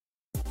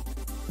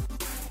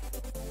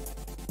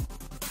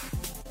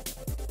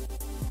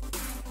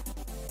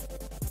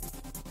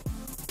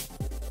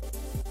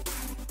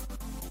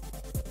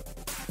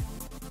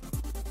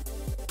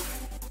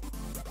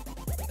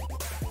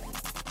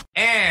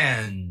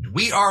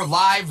We are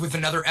live with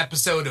another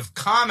episode of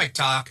Comic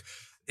Talk.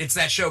 It's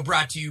that show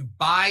brought to you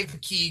by The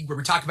Key, where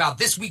we talk about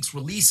this week's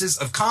releases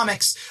of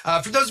comics.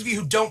 For those of you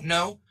who don't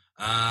know,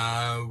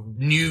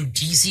 new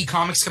DC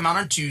comics come out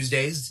on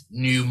Tuesdays,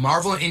 new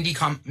Marvel and indie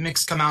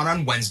comics come out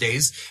on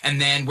Wednesdays,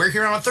 and then we're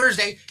here on a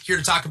Thursday, here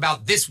to talk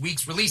about this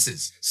week's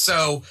releases.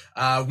 So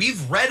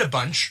we've read a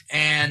bunch,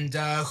 and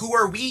who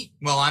are we?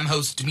 Well, I'm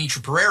host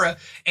Dimithri Perera,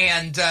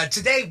 and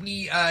today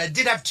we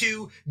did have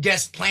two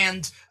guests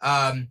planned,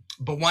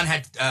 but one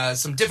had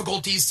some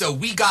difficulties, so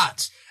we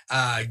got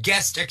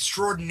guest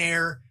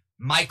extraordinaire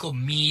Michael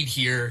Meade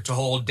here to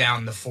hold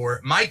down the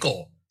fort.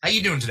 Michael, how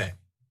you doing today?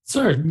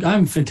 Sir,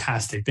 I'm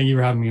fantastic. Thank you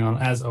for having me on,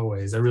 as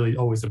always. I really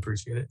always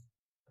appreciate it.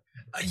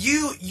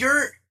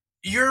 You're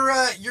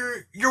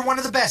one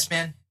of the best,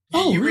 man.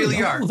 You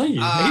really are. Well, thank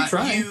you. I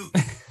try.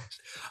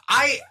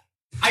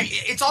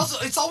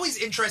 It's always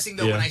interesting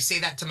though when I say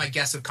that to my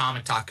guests of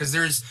Comic Talk, because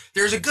there's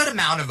a good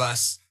amount of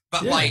us,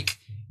 but like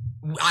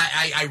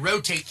I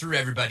rotate through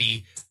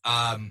everybody.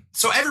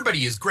 So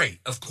everybody is great,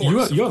 of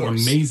course. You have an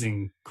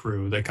amazing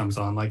crew that comes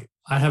on. Like,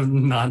 I have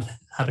not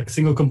had a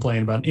single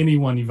complaint about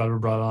anyone you've ever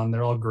brought on.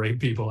 They're all great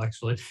people,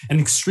 actually, and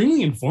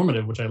extremely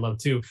informative, which I love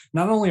too.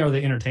 Not only are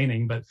they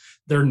entertaining, but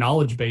their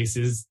knowledge base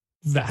is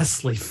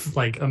vastly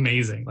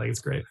amazing. Like,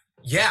 it's great.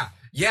 Yeah.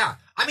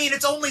 I mean,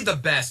 it's only the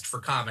best for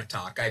Comic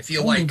Talk. I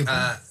feel like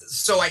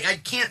so I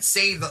can't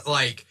say that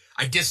like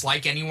I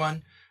dislike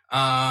anyone.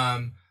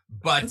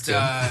 But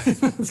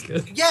that's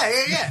good. Yeah.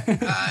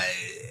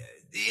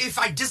 If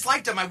I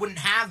disliked them, I wouldn't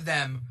have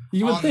them.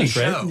 You would on think,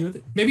 the show.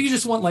 Right? Maybe you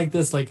just want like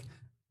this, like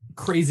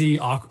crazy,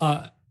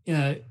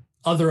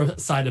 other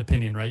side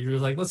opinion, right? You're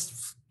like,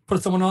 let's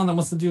put someone on that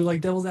wants to do like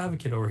devil's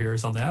advocate over here or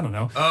something. I don't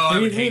know. Oh, I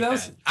would hate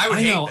that.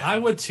 I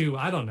would too.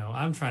 I don't know.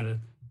 I'm trying to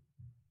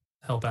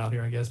help out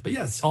here, I guess. But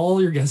yes,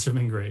 all your guests have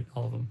been great.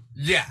 All of them.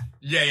 Yeah.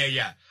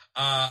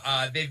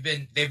 They've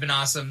been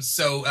awesome.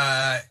 So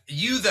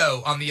you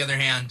though, on the other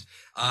hand,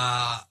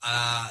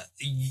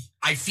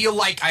 I feel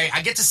like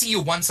I get to see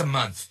you once a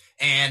month,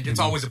 and it's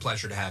always a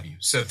pleasure to have you.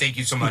 So thank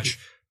you so much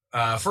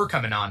for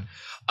coming on.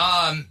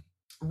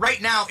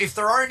 Right now, if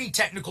there are any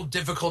technical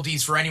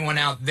difficulties for anyone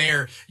out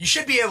there, you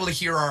should be able to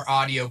hear our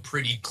audio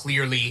pretty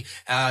clearly.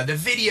 The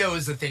video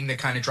is the thing that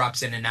kind of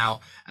drops in and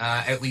out,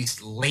 at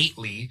least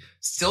lately.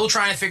 Still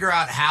trying to figure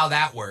out how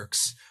that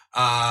works.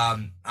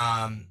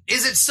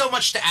 Is it so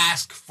much to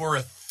ask for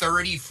a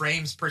 30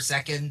 frames per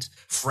second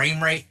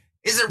frame rate?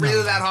 Is it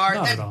really that hard?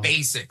 That's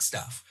basic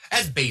stuff.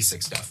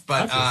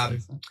 But,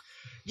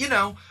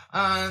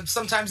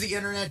 sometimes the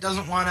internet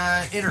doesn't want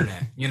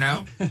internet,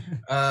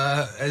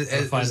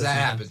 as that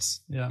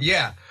happens.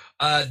 Yeah.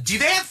 Do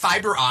they have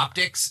fiber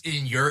optics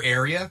in your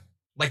area?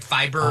 Like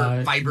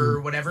fiber,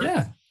 whatever?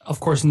 Yeah. Of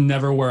course,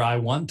 never where I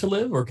want to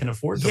live or can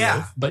afford to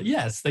live. But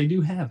yes, they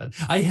do have it.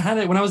 I had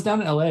it when I was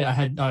down in LA. I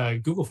had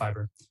Google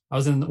Fiber. I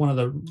was in one of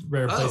the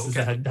rare places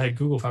that had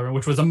Google Fiber,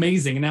 which was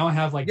amazing. And now I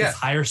have this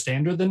higher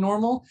standard than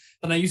normal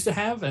than I used to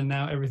have. And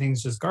now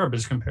everything's just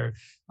garbage compared.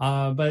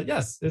 But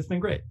yes, it's been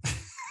great.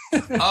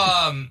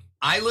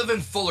 I live in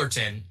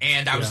Fullerton,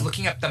 and I was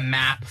looking up the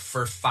map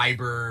for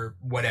fiber,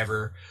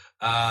 whatever.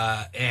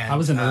 And I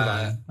was in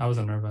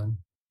Irvine.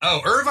 Oh,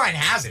 Irvine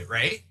has it,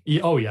 right?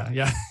 Yeah,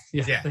 yeah.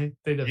 They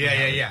did.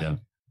 Yeah.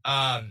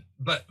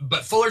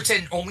 But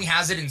Fullerton only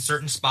has it in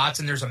certain spots,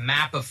 and there's a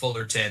map of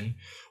Fullerton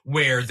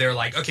where they're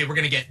like, okay, we're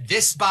going to get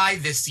this by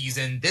this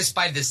season,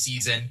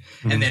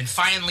 and then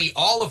finally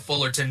all of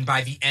Fullerton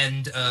by the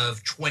end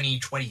of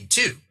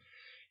 2022.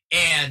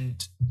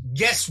 And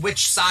guess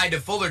which side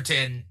of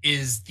Fullerton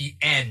is the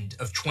end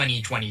of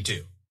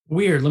 2022?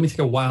 Weird. Let me take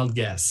a wild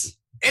guess.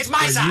 It's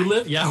my side. You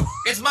live? Yeah.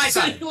 It's my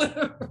side.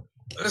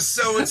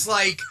 So it's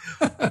like,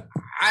 great.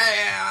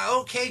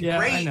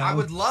 I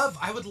would love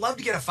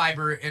to get a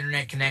fiber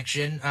internet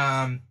connection.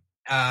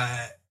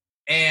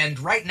 And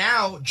right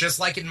now, just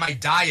like in my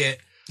diet,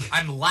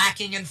 I'm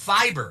lacking in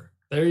fiber.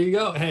 There you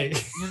go. Hey,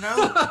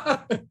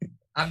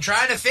 I'm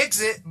trying to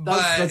fix it, but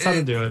that's how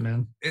to do it,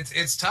 man.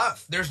 It's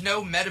tough. There's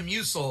no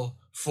Metamucil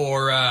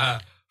for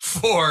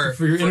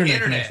your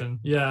internet connection.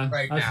 Yeah,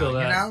 right I now, feel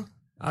that.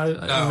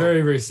 I'm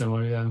very, very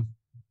similar. Yeah.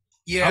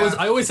 Yeah.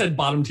 I always had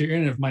bottom tier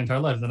internet for my entire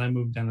life. Then I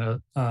moved down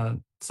to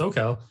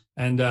SoCal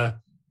and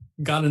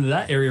got into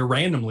that area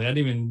randomly. I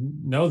didn't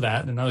even know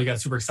that, and I got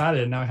super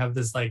excited. And now I have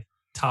this like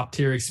top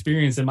tier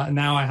experience, and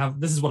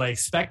this is what I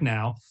expect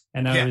now,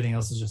 and now everything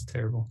else is just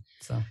terrible.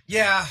 So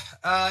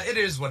it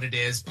is what it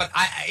is. But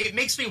it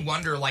makes me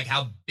wonder like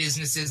how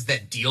businesses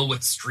that deal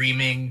with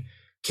streaming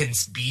can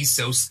be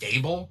so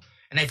stable.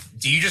 And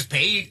do you just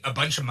pay a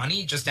bunch of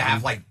money just to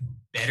have like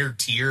better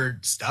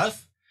tiered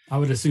stuff? I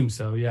would assume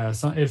so. Yeah.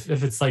 So if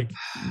it's like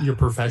your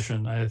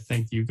profession, I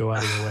think you go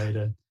out of your way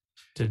to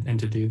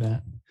do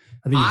that.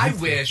 I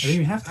think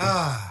you have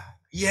to.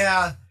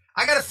 Yeah.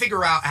 I got to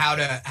figure out how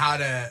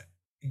to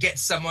get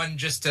someone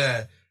just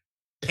to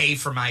pay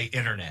for my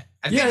internet.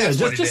 I think that's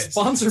what it is. Just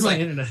sponsor my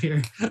internet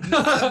here. There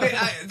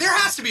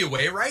has to be a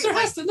way, right?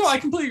 No, I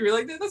completely agree.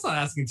 Like, that's not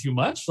asking too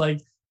much.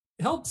 Like,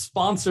 help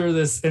sponsor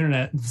this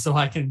internet so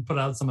I can put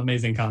out some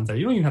amazing content.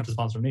 You don't even have to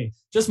sponsor me,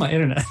 just my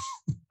internet.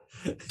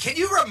 Can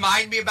you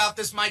remind me about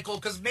this, Michael?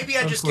 Because maybe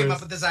I just came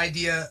up with this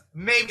idea.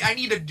 Maybe I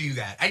need to do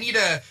that. I need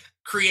to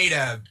create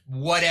a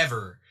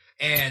whatever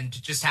and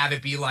just have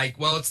it be like,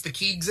 well, it's the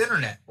Keeg's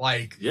internet.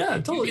 Like, yeah,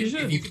 totally.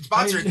 If you can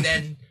sponsor it,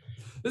 then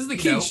this is the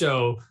Keeg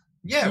Show.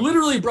 Yeah,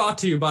 literally brought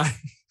to you by.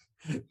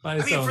 I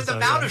mean, for the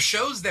amount of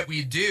shows that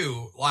we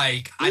do,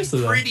 like, I'm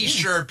pretty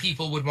sure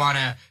people would want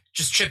to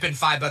just chip in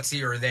 $5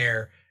 here or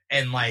there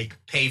and like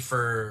pay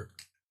for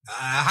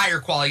higher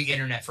quality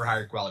internet for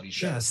higher quality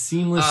shows. Yeah,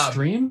 seamless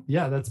stream.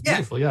 Yeah, that's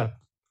beautiful. Yeah, of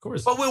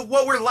course. But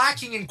what we're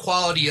lacking in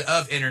quality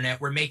of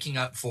internet, we're making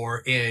up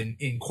for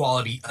in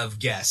quality of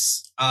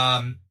guests.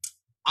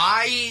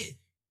 I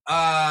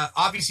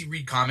obviously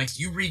read comics.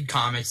 You read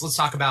comics. Let's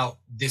talk about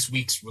this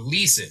week's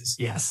releases.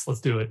 Yes,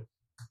 let's do it.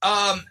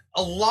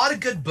 A lot of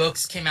good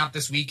books came out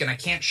this week, and I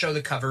can't show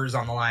the covers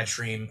on the live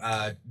stream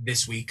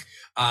this week.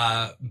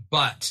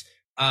 But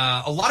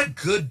a lot of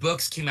good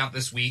books came out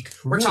this week.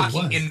 We're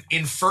talking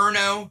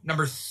Inferno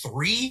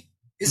 #3,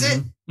 is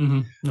it?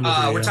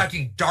 Mm-hmm. We're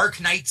talking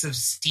Dark Knights of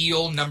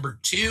Steel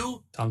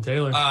 #2. Tom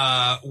Taylor.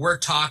 We're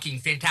talking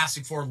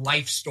Fantastic Four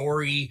Life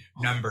Story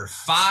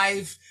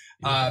 #5.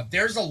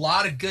 There's a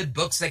lot of good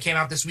books that came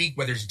out this week,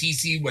 whether it's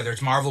DC, whether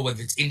it's Marvel,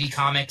 whether it's indie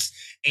comics,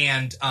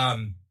 and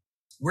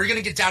we're going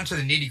to get down to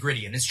the nitty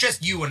gritty, and it's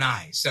just you and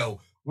I. So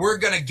we're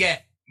going to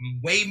get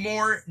way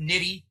more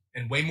nitty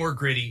and way more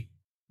gritty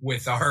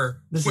with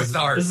our. This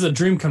is a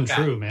dream come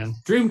true, man.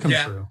 Dream come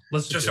true.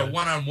 Let's just a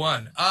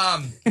one-on-one.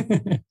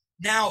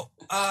 Now,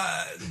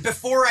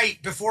 before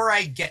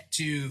I get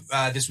to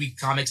this week's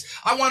comics,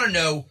 I want to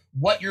know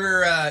what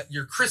your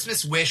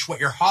Christmas wish, what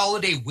your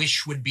holiday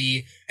wish would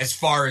be as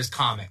far as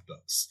comic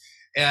books.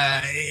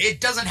 It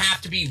doesn't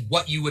have to be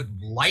what you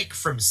would like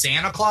from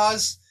Santa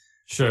Claus.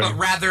 Sure. But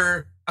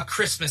rather a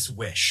Christmas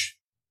wish.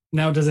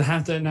 Now, does it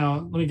have to? Now,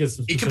 let me get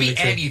some. It could be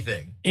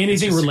anything.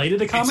 Anything related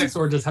to comics,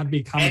 or does it have to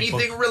be comic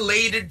anything book?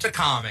 Related to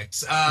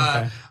comics.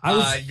 Okay.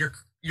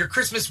 Your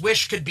Christmas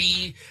wish could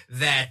be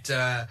that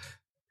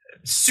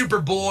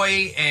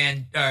Superboy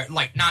and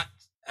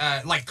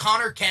like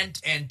Connor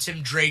Kent and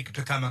Tim Drake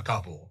become a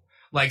couple.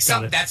 Like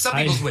that's some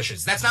people's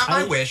wishes. That's not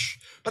my wish,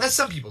 but that's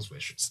some people's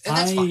wishes, and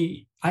that's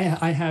fine. I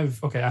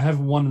have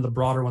one of the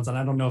broader ones, and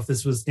I don't know if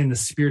this was in the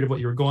spirit of what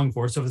you were going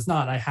for. So if it's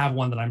not, I have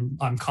one that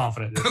I'm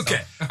confident in.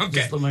 Okay.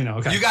 Just let me know.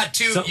 Okay. You got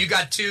two. So, you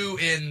got two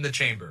in the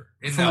chamber.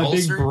 In the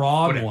holster?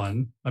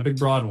 My big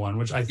broad one,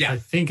 which I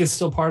think is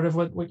still part of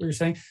what you're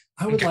saying.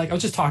 I would like. I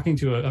was just talking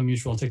to a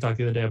mutual on TikTok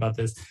the other day about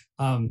this.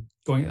 I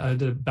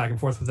did back and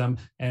forth with them,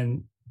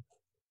 and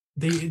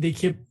they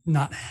kept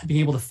not being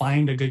able to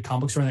find a good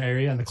comic book store in the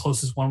area, and the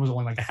closest one was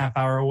only like a half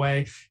hour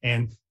away,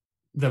 and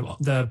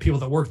the people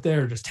that worked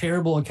there are just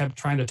terrible and kept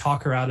trying to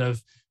talk her out of,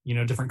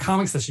 different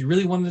comics that she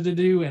really wanted to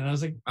do. And I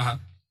was like,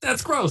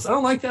 that's gross. I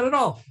don't like that at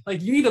all.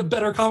 Like, you need a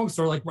better comic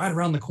store, like right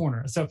around the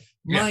corner. So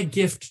my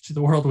gift to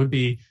the world would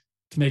be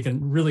to make a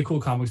really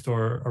cool comic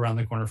store around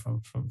the corner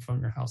from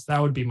your house.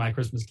 That would be my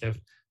Christmas gift.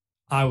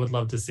 I would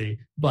love to see,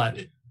 but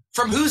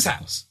from whose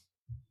house?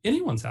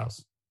 Anyone's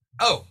house.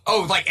 Oh,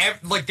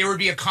 like there would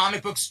be a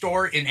comic book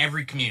store in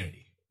every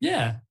community.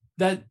 Yeah.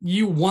 That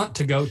you want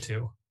to go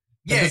to.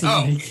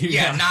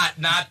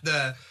 Not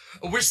the.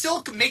 We're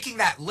still making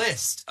that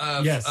list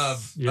of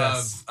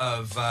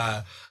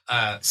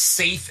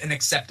safe and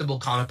acceptable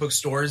comic book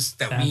stores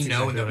that we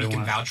know and that we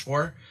can vouch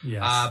for.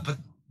 Yes. But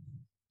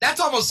that's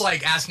almost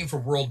like asking for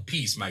world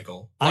peace,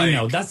 Michael. I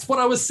know. That's what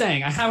I was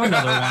saying. I have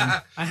another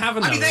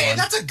one. one.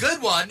 That's a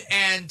good one,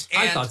 and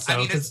I thought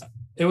so.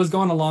 It was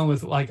going along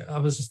with I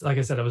was just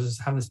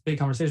having this big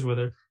conversation with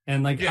her,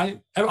 and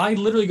I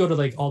literally go to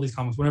like all these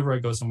comics whenever I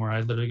go somewhere. I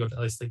literally go to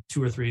at least like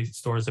 2 or 3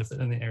 stores if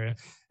they're in the area,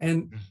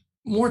 and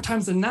more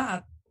times than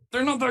not,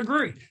 they're not that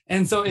great.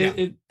 And so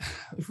it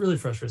really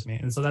frustrates me.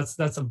 And so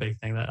that's a big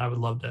thing that I would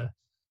love to,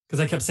 because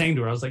I kept saying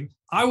to her, I was like,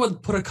 I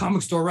would put a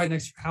comic store right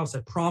next to your house,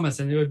 I promise,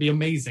 and it would be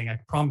amazing. I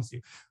promise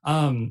you.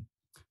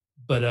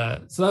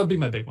 But so that would be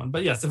my big one.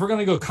 But yes, if we're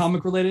gonna go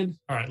comic related,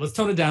 all right, let's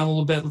tone it down a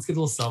little bit. Let's get a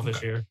little selfish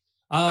here.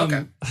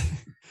 Okay.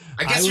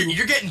 I guess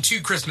you're getting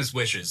 2 Christmas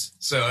wishes,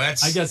 so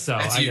that's. I guess so.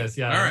 I guess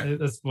yeah. All right.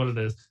 That's what it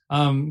is.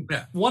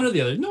 One or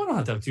the other. No, I don't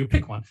have to have 2.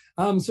 Pick one.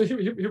 So here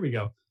we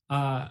go.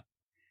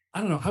 I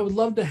don't know. I would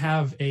love to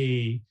have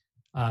a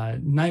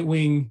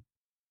Nightwing,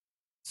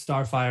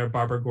 Starfire,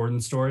 Barbara Gordon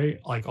story,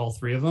 like all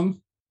 3 of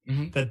them,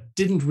 that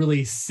didn't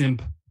really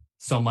simp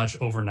so much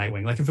over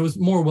Nightwing. Like if it was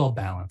more well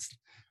balanced,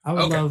 I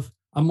would love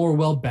a more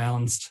well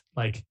balanced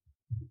like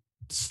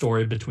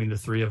story between the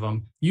 3 of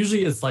them.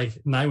 Usually it's like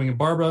Nightwing and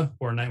Barbara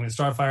or Nightwing and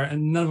Starfire,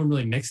 and none of them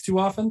really mix too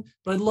often,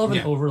 but I'd love an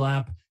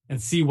overlap and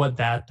see what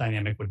that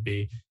dynamic would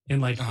be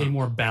in like a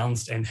more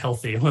balanced and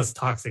healthy, less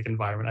toxic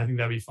environment. I think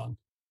that'd be fun.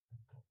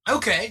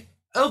 Okay.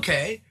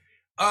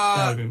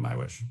 That would be my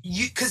wish.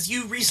 Because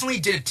you recently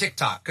did a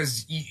TikTok,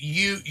 because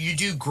you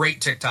do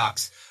great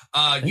TikToks.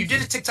 You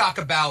did a TikTok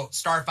about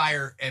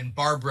Starfire and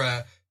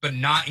Barbara, but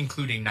not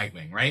including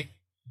Nightwing, right?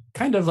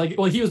 Kind of like,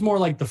 well, he was more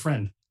like the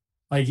friend.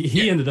 Like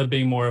he ended up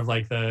being more of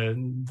like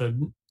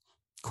the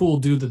cool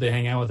dude that they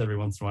hang out with every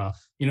once in a while.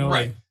 You know,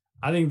 Right. like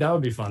I think that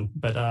would be fun.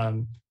 But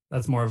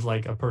that's more of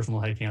like a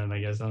personal headcanon, I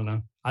guess. I don't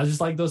know. I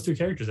just like those two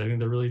characters. I think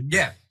they're really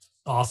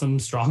awesome,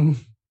 strong,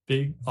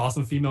 big,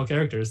 awesome female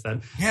characters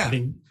that I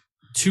think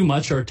too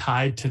much are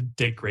tied to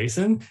Dick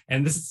Grayson.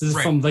 And this is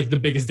from like the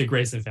biggest Dick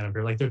Grayson fan of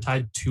here. Like they're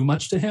tied too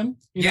much to him.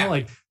 You know,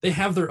 like they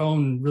have their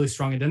own really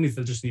strong identities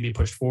that just need to be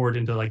pushed forward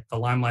into like the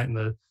limelight and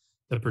the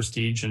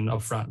prestige and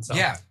up front. So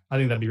I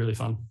think that'd be really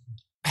fun.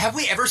 Have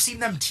we ever seen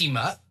them team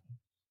up?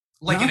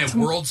 Like not in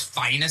a world's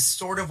finest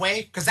sort of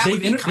way? Because that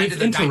would be kind of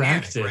the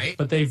dynamic, right?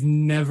 But they've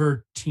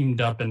never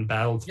teamed up and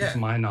battled, to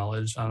my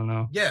knowledge. I don't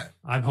know. Yeah.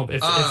 I hope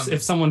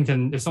if someone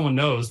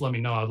knows, let me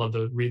know. I'd love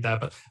to read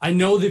that. But I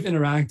know they've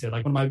interacted.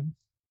 Like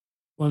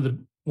one of the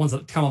ones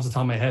that come off the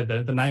top of my head,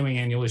 the Nightwing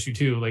annual issue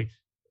 2, like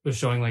was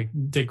showing like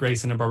Dick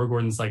Grayson and Barbara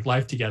Gordon's like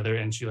life together,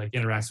 and she like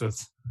interacts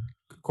with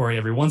Corey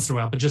every once in a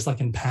while, but just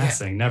like in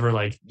passing, never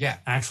like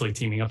actually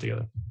teaming up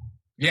together.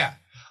 Yeah.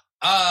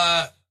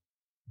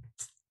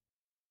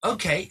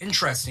 Okay,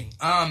 interesting.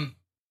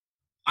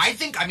 I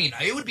think,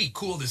 it would be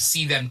cool to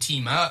see them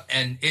team up,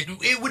 and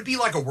it would be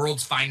like a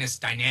world's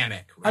finest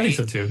dynamic, right? I think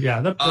so too.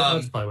 Yeah, that's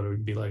probably what it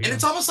would be like. And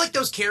it's almost like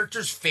those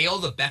characters fail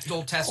the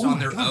Bechdel test on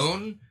their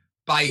own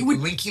by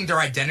linking their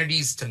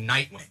identities to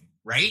Nightwing,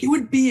 right? It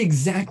would be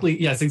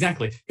exactly.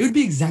 It would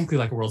be exactly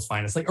like a world's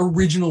finest, like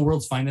original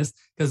world's finest,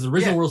 because the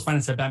original world's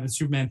finest had Batman,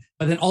 Superman,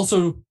 but then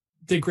also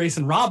Dick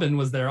Grayson, Robin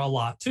was there a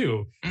lot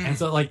too, and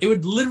so like it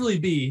would literally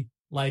be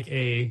like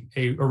a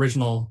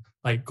original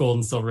like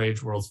Golden Silver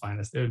Age world's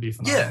finest. It would be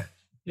phenomenal.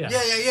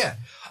 Yeah.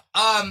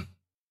 I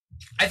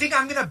think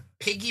I'm gonna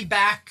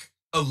piggyback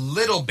a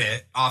little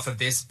bit off of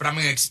this, but I'm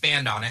gonna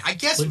expand on it. I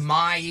guess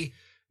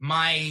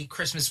my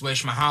Christmas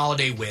wish, my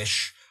holiday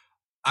wish,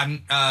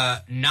 I'm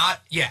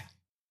not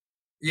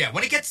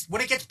when it gets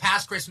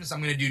past Christmas,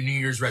 I'm gonna do New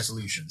Year's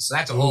resolutions. So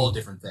that's a whole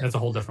different thing. That's a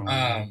whole different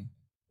one.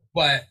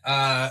 But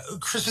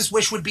Christmas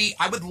wish would be,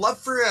 I would love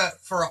for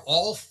an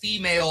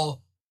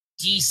all-female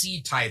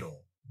DC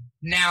title.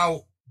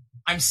 Now,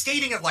 I'm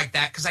stating it like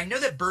that because I know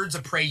that Birds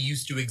of Prey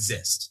used to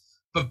exist,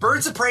 but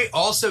Birds of Prey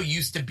also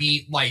used to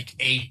be like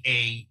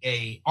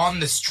a on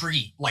the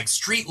street, like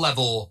street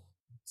level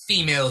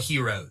female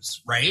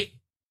heroes, right?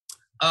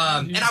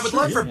 And I would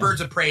love for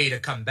Birds of Prey to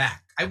come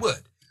back. I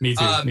would. Me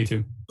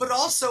too. But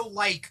also,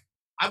 like,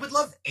 I would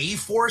love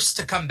A-Force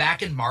to come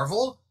back in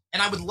Marvel,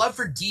 and I would love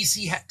for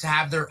DC to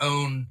have their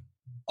own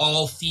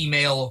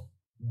all-female,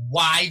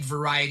 wide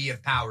variety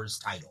of powers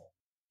title.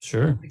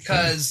 Sure.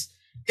 Because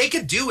they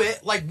could do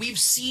it. Like we've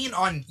seen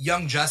on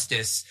Young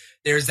Justice,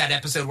 there's that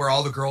episode where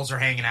all the girls are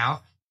hanging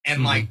out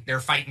and like they're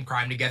fighting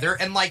crime together.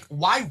 And like,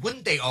 why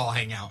wouldn't they all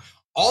hang out?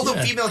 All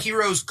the female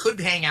heroes could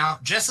hang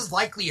out just as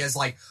likely as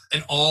like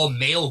an all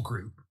male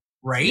group,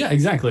 right? Yeah,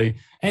 exactly.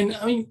 And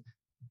I mean,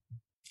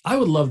 I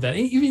would love that.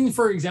 Even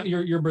for example,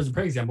 your Birds of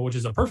Prey example, which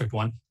is a perfect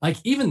one. Like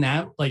even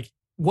that, like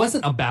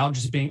wasn't about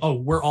just being,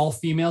 we're all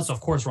female, so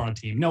of course we're on a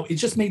team. No, it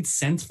just made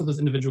sense for those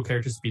individual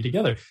characters to be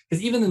together.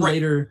 Because even in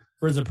later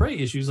Birds of Prey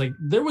issues, like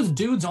there was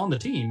dudes on the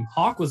team.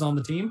 Hawk was on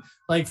the team,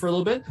 like for a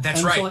little bit.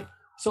 That's right.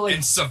 So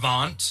and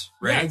Savant,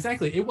 right? Yeah,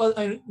 exactly. It was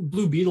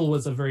Blue Beetle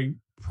was a very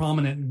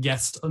prominent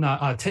guest.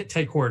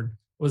 Ted Cord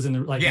was in the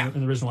in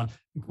the original one.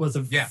 Was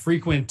a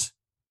frequent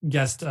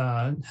guest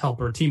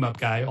helper, team up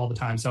guy all the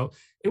time. So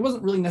it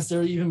wasn't really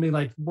necessarily even be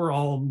like we're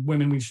all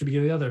women, we should be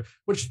together,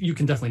 which you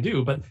can definitely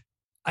do, but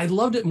I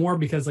loved it more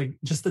because like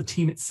just the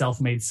team itself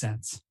made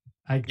sense.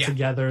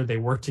 Together, they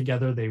worked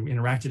together, they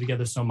interacted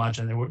together so much,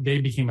 and they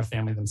became a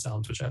family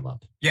themselves, which I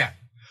loved. Yeah.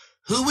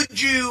 Who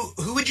would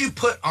you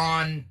put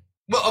on?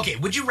 Well, okay.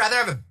 Would you rather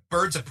have a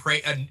Birds of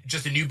Prey,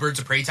 just a new Birds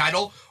of Prey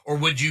title, or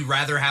would you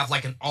rather have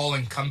like an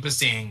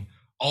all-encompassing,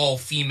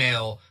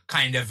 all-female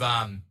kind of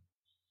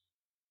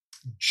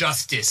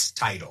Justice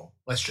title?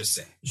 Let's just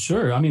say.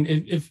 Sure. I mean,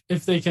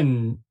 if they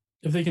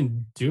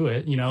can do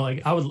it, you know,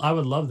 like I would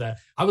love that.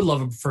 I would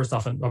love first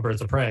off a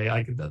Birds of Prey.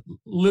 Like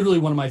literally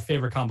one of my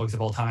favorite comic books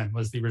of all time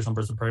was the original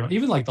Birds of Prey one,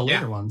 even like the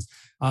later ones.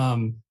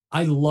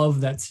 I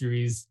love that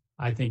series.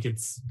 I think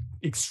it's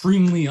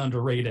extremely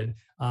underrated.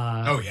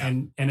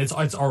 And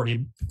it's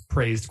already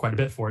praised quite a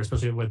bit for it,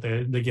 especially with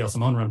the Gail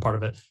Simone run part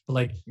of it. But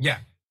like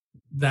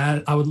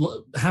that I would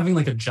having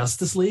like a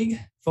Justice League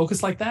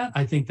focus like that.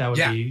 I think that would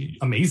be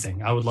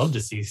amazing. I would love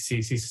to see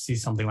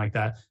something like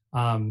that.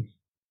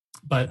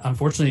 But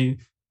unfortunately,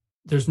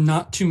 there's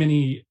not too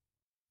many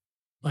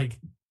like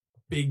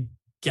big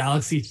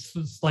galaxy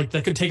like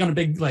that could take on a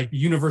big like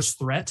universe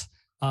threat.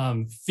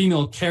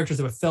 Female characters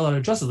that would fill out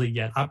of Justice League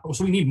yet.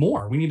 So we need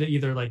more. We need to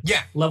either like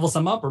level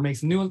some up or make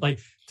some new ones like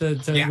to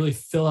really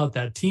fill out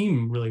that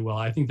team really well.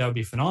 I think that would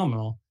be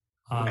phenomenal.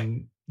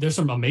 There's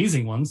some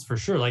amazing ones for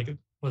sure. Like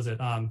was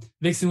it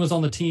Vixen was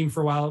on the team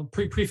for a while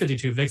pre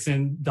 52.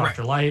 Vixen,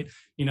 Dr. Light.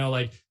 You know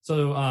like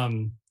so.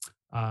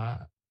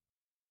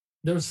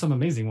 There was some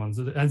amazing ones.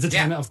 And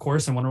Zatanna, of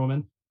course, and Wonder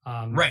Woman.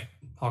 Right.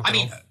 I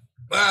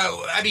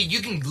mean,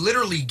 you can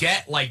literally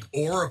get like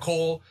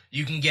Oracle.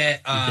 You can get.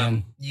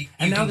 You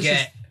can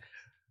get.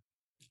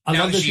 I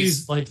love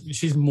that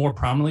she's more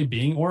prominently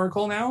being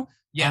Oracle now.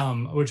 Yeah.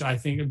 Which I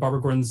think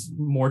Barbara Gordon's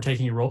more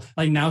taking a role.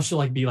 Like now she'll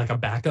like be like a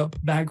backup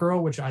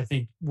Batgirl, which I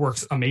think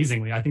works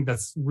amazingly. I think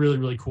that's really,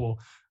 really cool.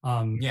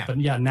 But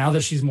yeah, now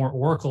that she's more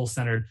Oracle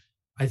centered,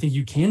 I think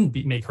you can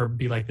make her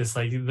be like this,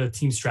 like the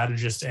team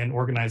strategist and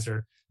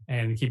organizer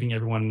and keeping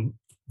everyone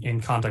in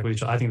contact with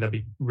each other. I think that'd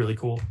be really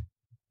cool.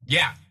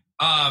 Yeah.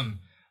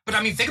 But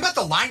I mean, think about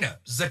the lineup: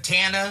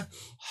 Zatanna,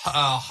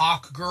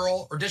 Hawk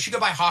Girl, or does she go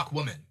by Hawk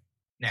Woman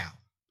now?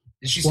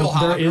 Is she still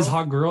Hawk Girl? There is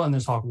Hawk Girl and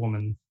there's Hawk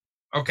Woman.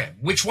 Okay,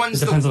 which one's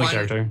the one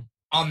character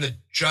on the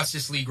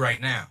Justice League right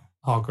now?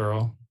 Hawk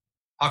Girl.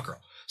 Hawk Girl.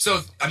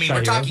 So I mean,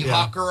 we're talking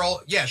Hawk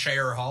Girl. Yeah,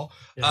 Shayera Hall.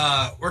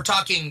 Yeah. We're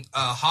talking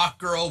Hawk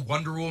Girl,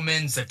 Wonder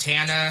Woman,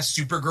 Zatanna,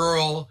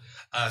 Supergirl,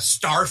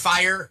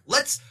 Starfire.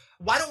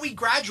 Why don't we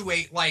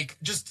graduate? Like,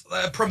 just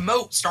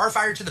promote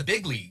Starfire to the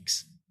big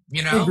leagues.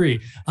 You know, I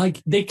agree.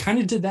 Like they kind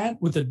of did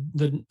that with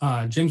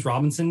the James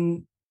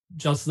Robinson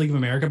Justice League of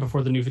America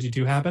before the New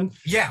 52 happened.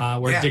 Yeah,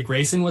 where Dick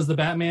Grayson was the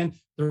Batman.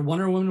 The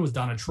Wonder Woman was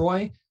Donna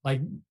Troy.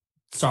 Like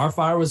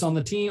Starfire was on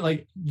the team.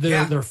 Like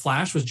their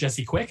Flash was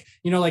Jesse Quick.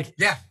 You know, like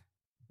their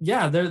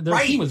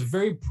team was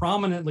very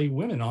prominently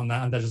women on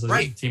that Justice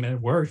League team, and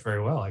it worked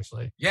very well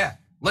actually. Yeah,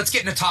 let's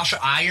get Natasha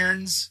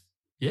Irons.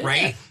 Yeah,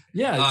 right.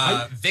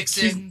 Yeah,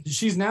 Vixen.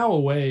 She's now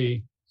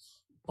away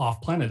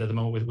off planet at the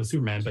moment with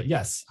Superman, but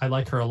yes, I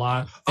like her a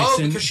lot.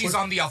 Vixen, because she's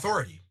on the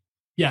Authority.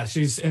 Yeah,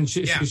 she's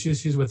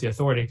with the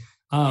Authority.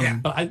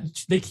 But I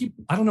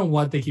don't know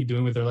what they keep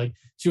doing with her. Like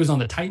she was on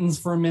the Titans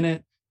for a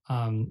minute.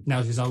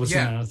 Now she's on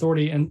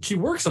Authority, and she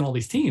works on all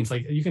these teams.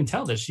 Like you can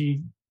tell that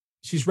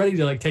she's ready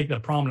to like take the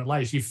prominent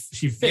light. She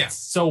fits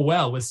so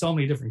well with so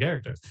many different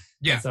characters.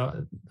 Yeah. And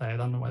so I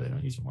don't know why they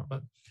don't use her more,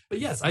 but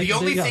yes,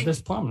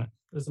 there's prominent.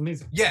 It's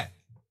amazing. Yeah.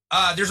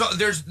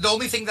 There's the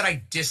only thing that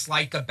I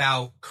dislike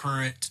about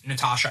current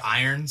Natasha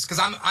Irons, because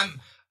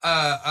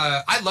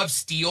I love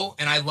Steel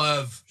and I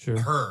love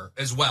her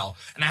as well,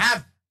 and I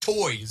have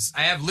toys.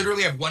 I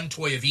literally have one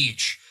toy of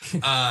each.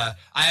 I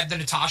have the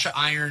Natasha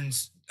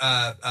Irons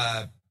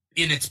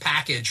in its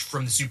package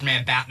from the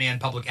Superman, Batman,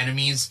 Public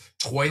Enemies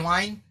toy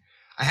line.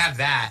 I have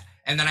that,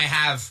 and then I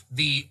have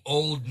the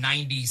old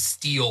 '90s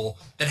Steel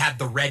that had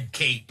the red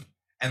cape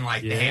and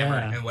like the hammer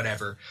and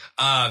whatever.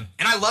 And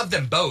I love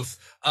them both.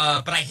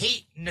 But I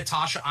hate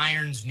Natasha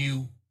Irons'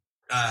 new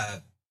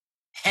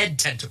head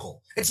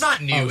tentacle. It's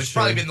not new. It's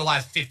probably been the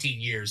last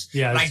 15 years.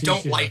 Yeah, but I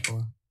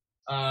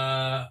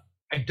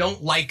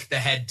don't like the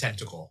head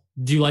tentacle.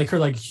 Do you like her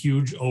like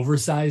huge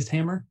oversized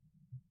hammer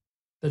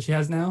that she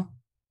has now?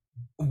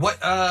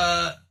 What?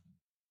 That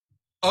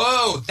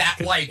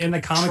like in the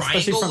comics,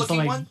 especially from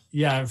looking one?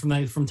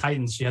 From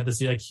Titans, she had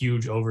this like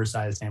huge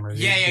oversized hammer.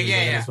 Yeah.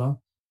 As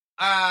well?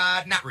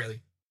 Not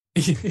really.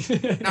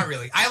 Not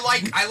really.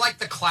 I like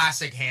the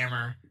classic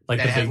hammer. Like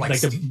that the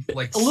big,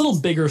 like a little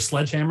bigger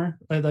sledgehammer.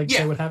 They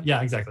would have.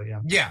 Yeah, exactly.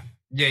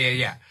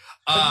 Yeah.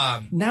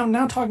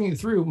 Now talking it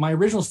through, my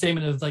original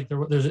statement of like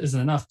there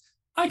isn't enough.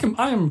 I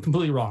am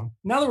completely wrong.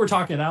 Now that we're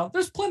talking it out,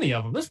 there's plenty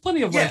of them. There's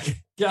plenty of like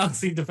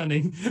galaxy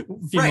defending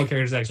female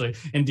characters actually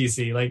in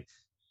DC. Like,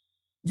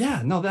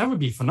 that would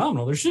be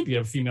phenomenal. There should be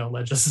a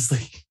female-led Justice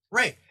League.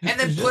 Right, and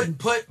then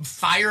put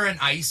Fire and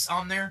Ice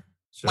on there.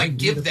 Sure, like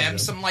give them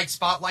some like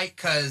spotlight,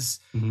 because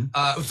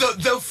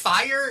though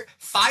Fire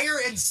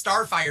and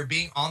Starfire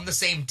being on the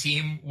same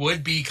team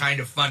would be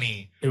kind of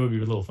funny. It would be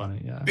a little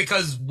funny, yeah.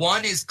 Because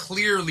one is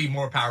clearly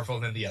more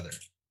powerful than the other.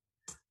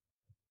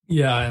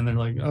 Yeah, and they're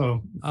like,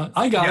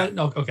 I got it.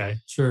 Oh, okay,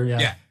 sure,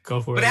 yeah, go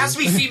for it. But it has to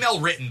be female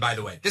written, by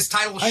the way. This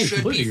title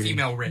should be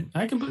female written.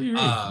 I completely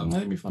agree.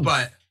 That'd be fun.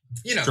 But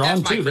you know,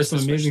 drawn too. There's some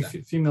amazing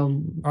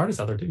female artists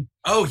out there too.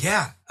 Oh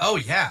yeah.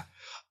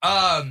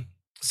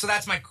 So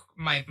that's my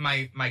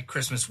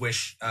Christmas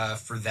wish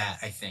for that.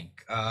 I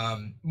think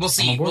we'll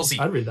see. We'll see.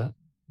 I'd read that.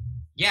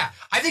 Yeah,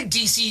 I think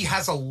DC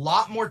has a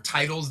lot more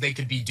titles they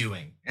could be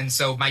doing, and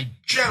so my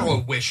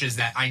general wish is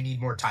that I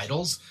need more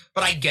titles.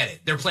 But I get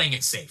it; they're playing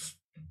it safe.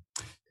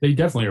 They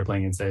definitely are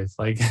playing it safe.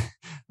 Like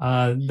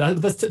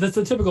that's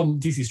the typical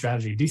DC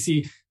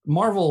strategy.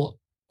 Marvel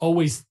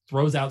always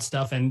throws out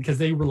stuff, and because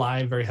they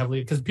rely very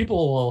heavily, because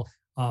people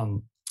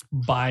will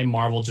buy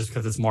Marvel just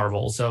because it's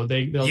Marvel. So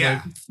they'll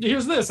like,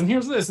 here's this and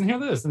here's this and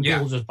here's this, and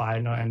people just buy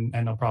and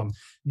no problem.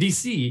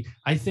 DC,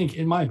 I think,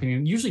 in my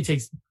opinion, usually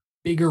takes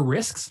bigger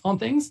risks on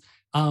things,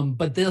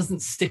 but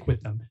doesn't stick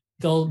with them.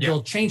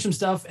 They'll change some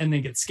stuff and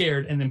then get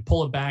scared and then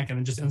pull it back, and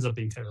it just ends up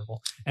being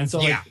terrible. And so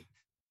like,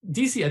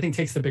 DC, I think,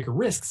 takes the bigger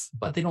risks,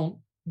 but they don't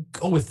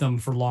go with them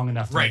for long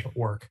enough to make it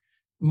work.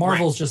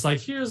 Marvel's just like,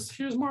 here's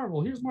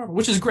Marvel,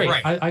 which is great.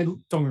 Right. I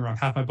don't get me wrong,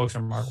 half my books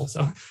are Marvel, so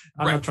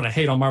I'm not trying to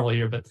hate on Marvel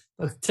here, but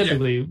that's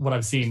typically what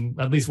I've seen,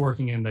 at least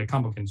working in the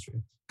comic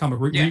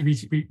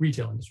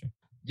retail industry.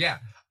 Yeah.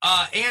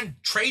 And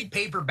trade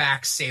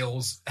paperback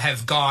sales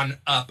have gone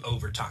up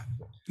over time.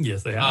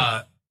 Yes, they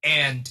have.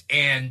 And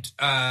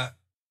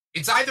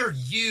it's either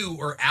you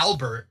or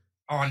Albert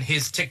on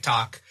his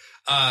TikTok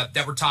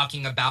that were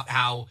talking about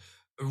how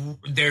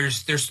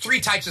there's three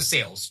types of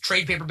sales: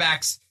 trade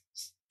paperbacks,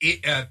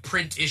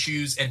 print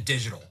issues, and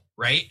digital.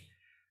 right?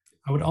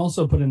 I would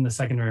also put in the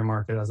secondary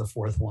market as a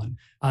fourth one.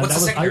 What's the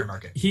secondary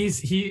market?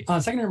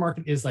 Secondary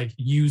market is like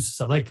used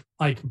stuff,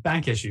 like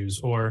back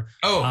issues or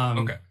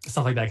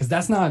stuff like that, because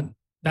that's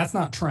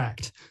not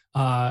tracked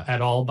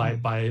at all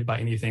by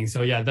anything.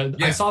 So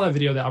I saw that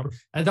video.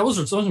 That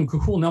was some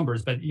cool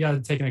numbers, but you got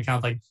to take into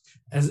account, like,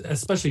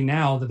 especially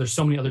now that there's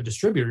so many other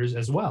distributors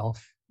as well.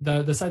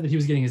 The site that he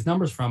was getting his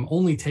numbers from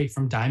only take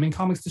from Diamond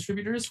Comics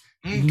distributors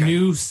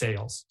new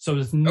sales. So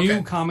there's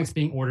new comics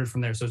being ordered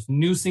from there. So it's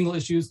new single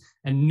issues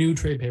and new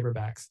trade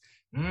paperbacks.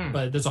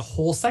 But there's a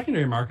whole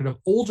secondary market of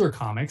older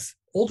comics,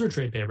 older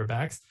trade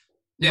paperbacks,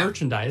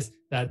 merchandise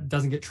that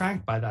doesn't get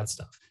tracked by that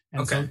stuff.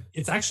 And so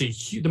it's actually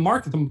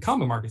the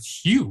comic market's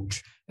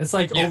huge. It's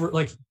like over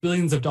like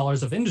billions of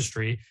dollars of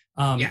industry.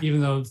 Even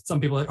though some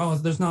people are like, oh,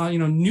 there's not,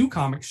 new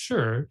comics.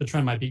 Sure, the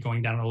trend might be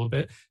going down a little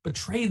bit, but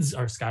trades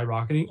are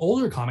skyrocketing.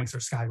 Older comics are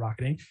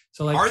skyrocketing.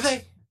 So like, are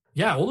they?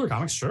 Yeah, older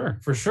comics, sure,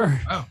 for sure.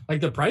 Oh.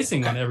 Like the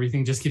pricing on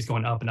everything just keeps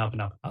going up and up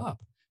and up and up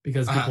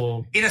because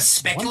people in a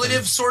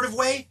speculative sort of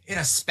way, in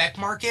a spec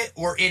market,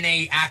 or in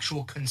a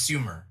actual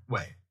consumer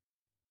way.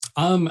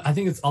 I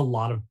think it's a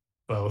lot of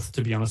both,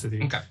 to be honest with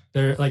you. Okay.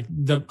 They're like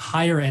the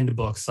higher end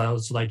books, so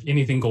like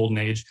anything Golden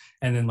Age,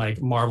 and then like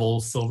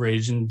Marvel Silver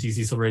Age and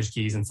DC Silver Age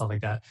keys and stuff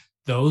like that.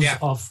 Those,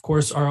 of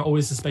course, are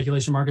always the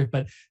speculation market,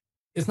 but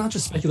it's not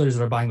just speculators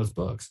that are buying those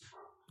books.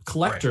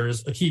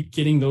 Collectors keep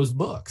getting those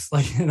books,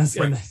 like, and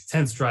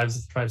hence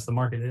drives the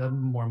market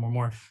more and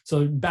more.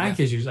 So back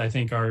issues, I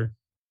think, are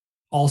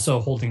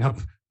also holding up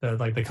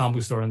the comic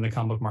book store and the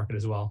comic book market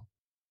as well.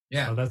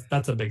 Yeah, so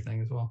that's a big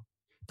thing as well.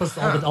 Plus,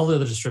 all the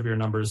other distributor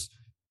numbers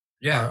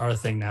are a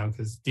thing now,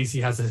 because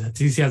DC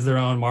has their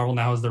own, Marvel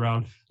now has their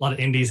own, a lot of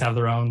indies have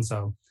their own.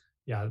 So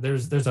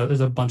there's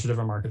a bunch of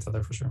different markets out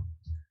there for sure.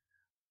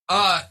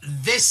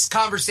 This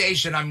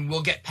conversation,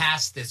 we'll get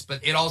past this, but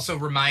it also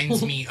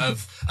reminds me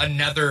of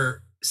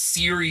another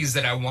series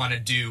that I want to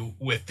do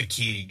with the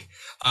Keeg.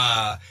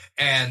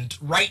 And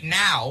right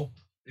now,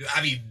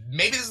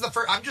 maybe this is the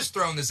first, I'm just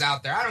throwing this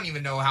out there. I don't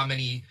even know how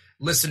many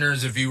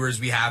listeners or viewers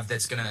we have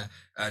that's going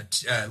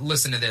to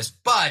listen to this,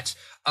 but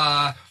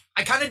I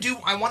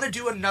want to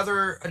do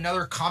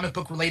another comic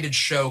book related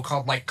show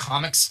called like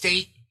Comic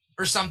State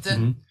or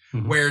something,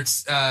 where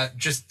it's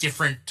just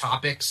different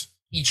topics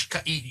each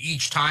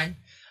time.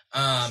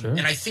 Sure.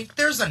 And I think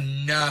there's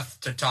enough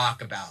to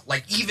talk about.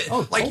 Like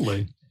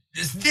totally.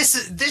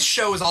 This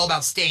show is all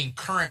about staying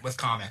current with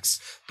comics,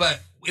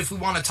 but if we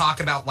want to talk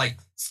about like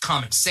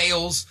comic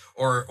sales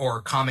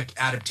or comic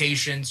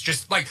adaptations,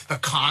 just like the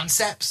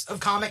concepts of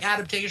comic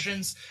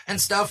adaptations and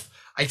stuff,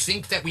 I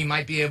think that we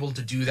might be able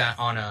to do that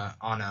on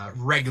a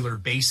regular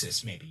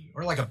basis, maybe,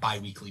 or like a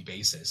bi-weekly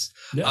basis.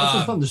 Yeah,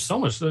 it's fun. There's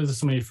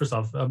so many. First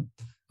off,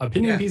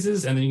 opinion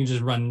pieces, and then you can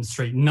just run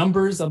straight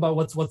numbers about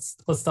what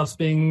stuff's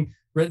being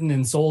written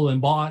and sold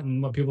and bought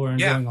and what people are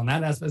enjoying on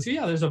that aspect. So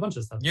there's a bunch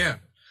of stuff. Yeah.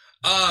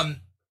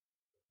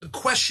 The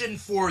question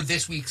for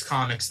this week's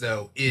comics,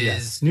 though,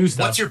 is new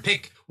stuff.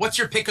 What's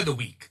your pick of the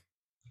week?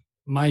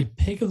 My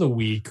pick of the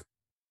week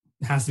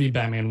has to be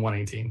Batman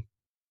 118.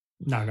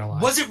 Not gonna lie.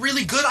 Was it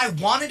really good? I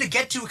wanted to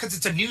get to it because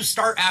it's a new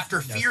start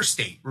after Fear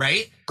State,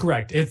 right?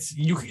 Correct.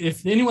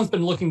 If anyone's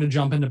been looking to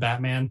jump into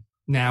Batman,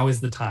 now is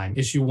the time.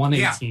 Issue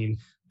 118,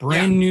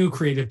 brand new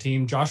creative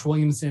team. Josh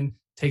Williamson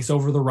takes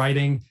over the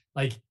writing.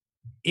 Like,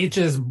 it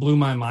just blew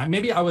my mind.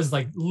 Maybe I was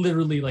like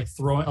literally like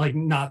throwing, like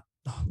not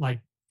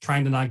like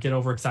trying to not get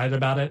overexcited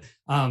about it.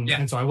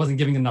 And so I wasn't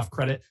giving enough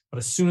credit. But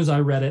as soon as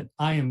I read it,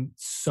 I am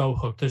so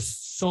hooked. There's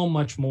so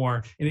much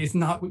more. And it's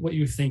not what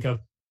you think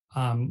of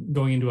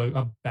going into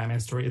a Batman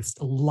story. It's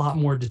a lot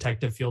more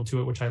detective feel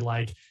to it, which I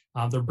like.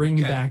 They're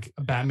bringing back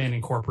Batman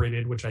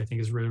Incorporated, which I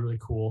think is really, really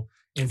cool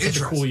in such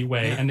a cool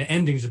way. And the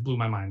ending just blew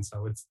my mind.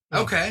 So it's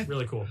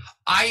really cool.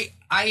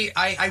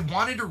 I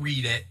wanted to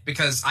read it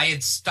because I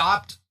had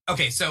stopped.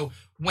 Okay, so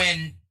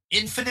when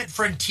Infinite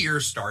Frontier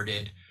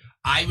started,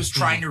 I was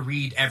trying to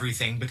read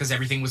everything because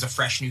everything was a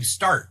fresh new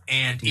start.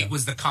 And it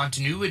was the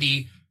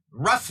continuity,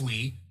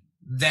 roughly,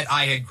 that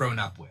I had grown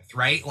up with,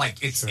 right?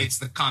 Like, it's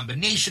the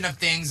combination of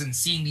things and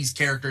seeing these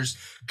characters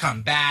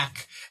come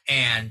back,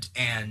 and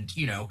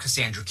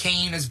Cassandra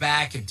Cain is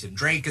back and Tim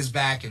Drake is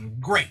back, and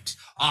great,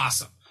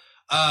 awesome.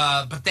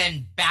 But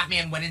then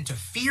Batman went into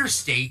Fear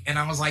State, and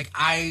I was like,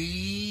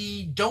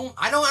 I'm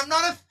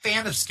not a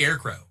fan of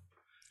Scarecrow.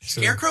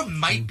 Scarecrow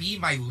might be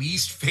my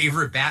least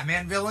favorite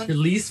Batman villain. Your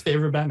least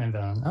favorite Batman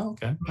villain? Oh,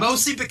 okay.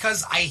 Mostly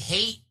because I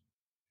hate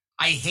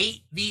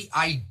the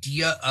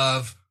idea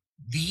of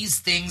these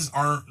things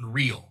aren't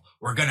real.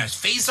 We're going to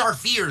face our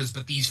fears,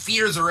 but these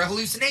fears are a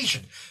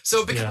hallucination.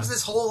 So it becomes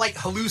this whole like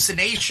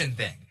hallucination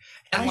thing.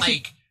 And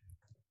I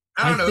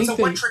don't know, it's a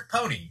one-trick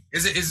pony.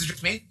 Is it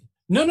just me?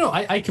 No,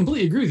 I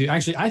completely agree with you.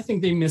 Actually, I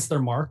think they missed their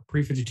mark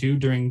pre-52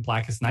 during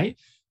Blackest Night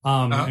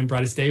and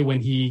Brightest Day when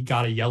he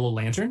got a yellow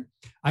lantern.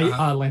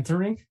 Lantern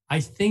ring. I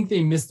think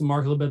they missed the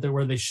mark a little bit there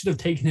where they should have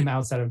taken him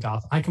outside of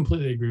Gotham. I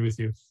completely agree with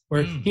you.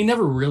 Where he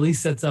never really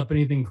sets up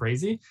anything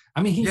crazy.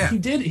 I mean, he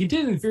did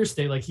in Fear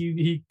State. Like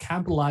he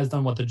capitalized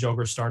on what the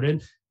Joker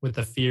started with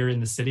the fear in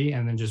the city,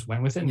 and then just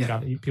went with it and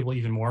got people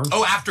even more.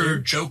 Oh, after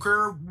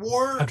Joker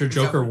War? After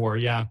Joker War,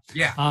 yeah.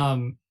 Yeah.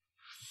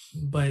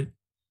 But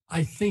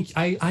I think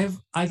I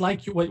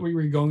like what we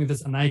were going with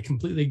this, and I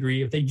completely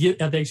agree. If they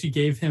actually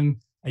gave him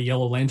a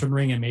Yellow Lantern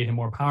ring and made him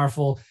more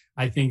powerful,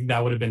 I think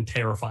that would have been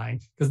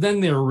terrifying, because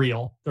then they're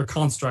real. They're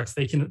constructs.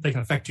 They can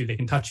affect you. They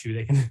can touch you.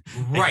 They can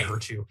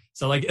hurt you.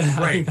 So like,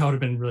 I think that would have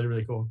been really,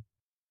 really cool.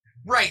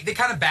 Right. They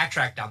kind of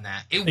backtracked on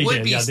that. They took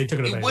it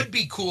away. It would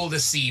be cool to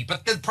see,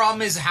 but the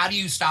problem is, how do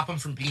you stop him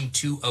from being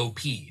too OP?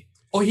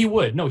 Oh, he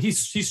would. No, he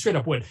straight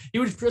up would. He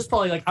would just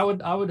probably like, I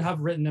would have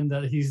written him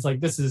that he's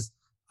like, this is,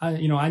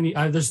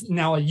 there's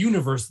now a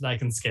universe that I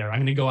can scare. I'm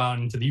going to go out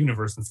into the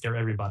universe and scare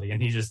everybody.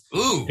 And he just,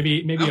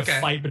 maybe a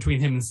fight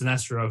between him and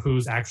Sinestro of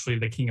who's actually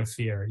the King of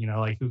Fear,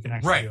 like who can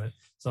actually do it.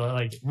 So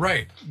like,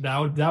 that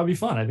would be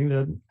fun. I think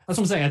that's what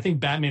I'm saying. I think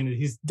Batman,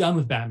 he's done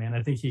with Batman.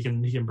 I think he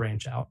can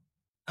branch out.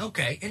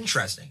 Okay,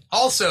 interesting.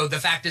 Also, the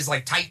fact is,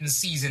 like, Titans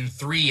season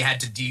 3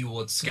 had to deal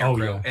with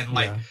Scarecrow,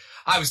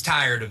 I was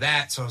tired of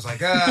that, so I was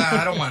like,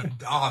 I don't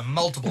want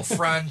multiple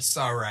fronts.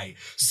 All right.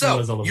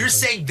 So you're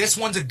saying this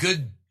one's a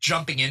good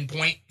jumping in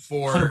point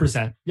for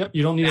 100%. Yep,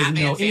 you don't need Batman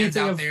to know fans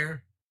anything out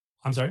there.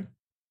 I'm sorry.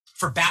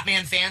 For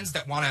Batman fans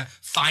that want to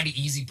find an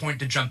easy point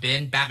to jump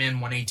in, Batman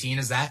 118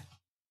 is that?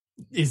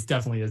 It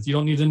definitely is. You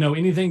don't need to know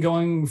anything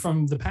going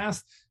from the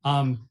past.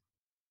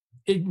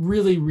 It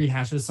really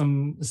rehashes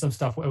some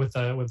stuff with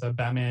the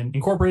Batman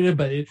Incorporated,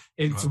 but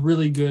it's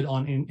really good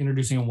on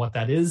introducing what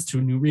that is to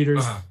new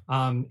readers.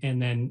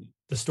 And then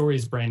the story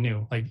is brand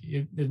new. Like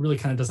it really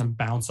kind of doesn't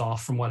bounce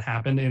off from what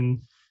happened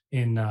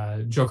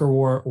in Joker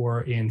War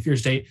or in Fear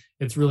State.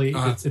 It's really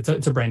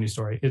it's a brand new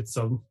story.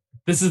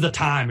 This is the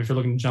time if you're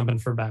looking to jump in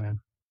for Batman.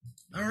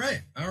 All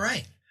right.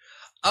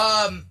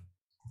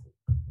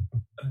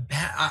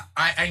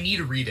 I need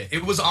to read it.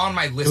 It was on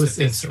my list of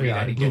things to read.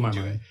 I didn't get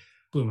to it.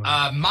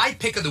 My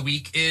pick of the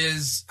week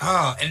is,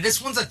 and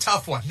this one's a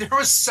tough one. There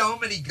were so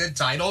many good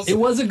titles. It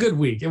was a good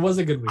week. I'm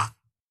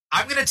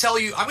going to tell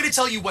you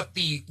what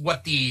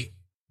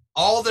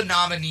all the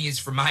nominees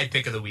for my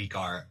pick of the week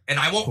are, and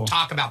I won't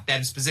talk about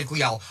them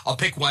specifically. I'll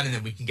pick one and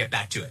then we can get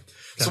back to it.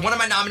 Okay. So one of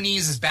my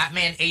nominees is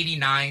Batman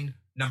 89,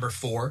 number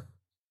 4.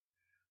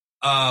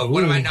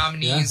 One of my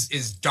nominees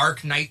is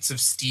Dark Knights of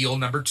Steel,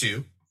 number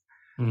 2.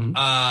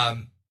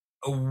 Mm-hmm.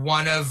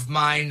 One of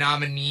my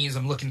nominees,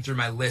 I'm looking through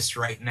my list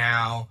right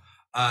now,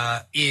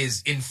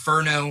 is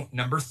Inferno,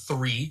 number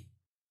 3.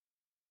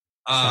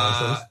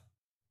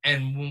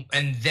 And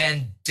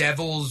then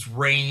Devil's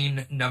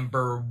Reign,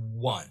 number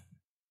 1.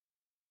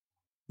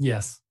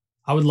 Yes.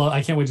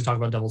 I can't wait to talk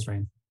about Devil's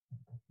Reign.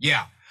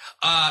 Yeah.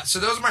 So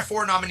those are my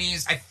 4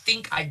 nominees. I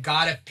think I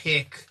gotta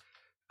pick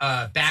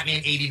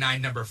Batman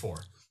 89, number 4.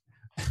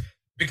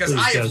 Because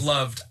I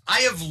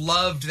have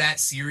loved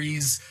that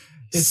series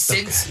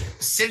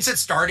since it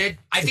stared.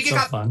 I think it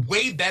got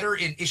way better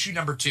in issue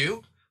number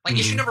 2. Like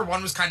issue number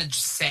 1 was kind of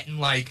just set in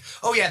like,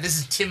 oh yeah, this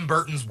is Tim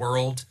Burton's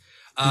world.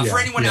 For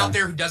anyone out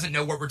there who doesn't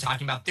know what we're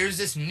talking about, there's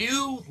this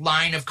new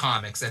line of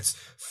comics that's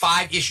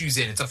 5 issues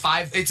in. It's a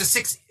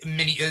 6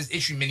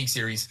 issue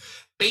miniseries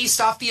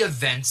based off the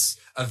events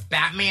of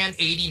Batman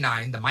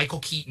 89, the Michael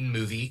Keaton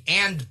movie,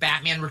 and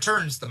Batman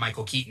Returns, the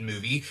Michael Keaton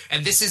movie.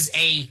 And this is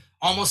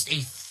almost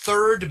a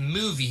third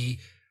movie,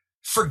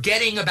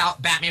 forgetting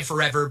about Batman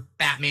Forever,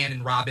 Batman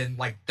and Robin.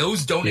 Like,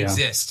 those don't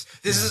exist.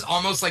 This is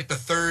almost like the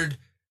third,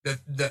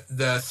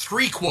 the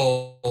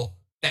threequel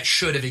that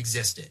should have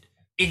existed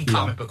in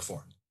comic book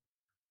form.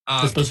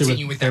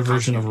 Especially with their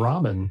version of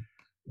Robin.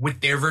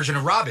 With their version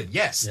of Robin,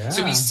 yes. Yeah.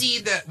 So we see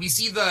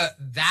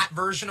that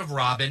version of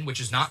Robin,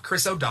 which is not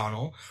Chris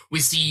O'Donnell.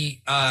 We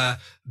see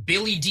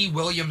Billy D.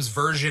 Williams'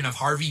 version of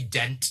Harvey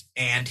Dent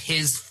and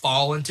his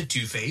fall into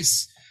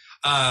Two-Face.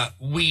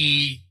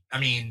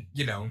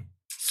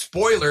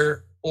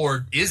 Spoiler,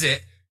 or is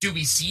it? Do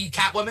we see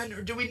Catwoman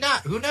or do we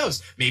not? Who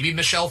knows? Maybe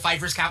Michelle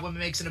Pfeiffer's Catwoman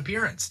makes an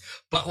appearance.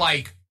 But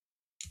like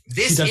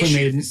this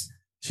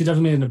She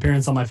definitely made an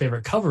appearance on my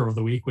favorite cover of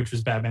the week, which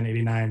was Batman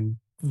 89,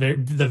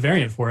 the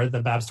variant for it,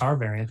 the Babs Tarr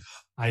variant.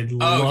 I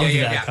love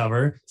that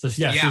cover. So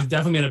she's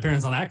definitely made an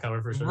appearance on that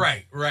cover for sure.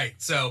 Right.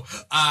 So,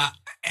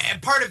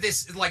 and part of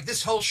this, like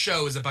this whole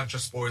show is a bunch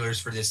of spoilers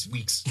for this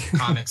week's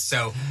comics.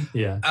 So,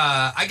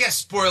 I guess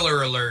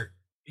spoiler alert.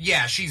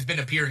 Yeah, she's been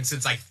appearing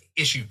since like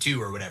issue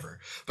 2 or whatever.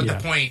 But the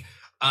point,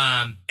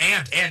 and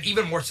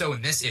even more so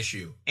in this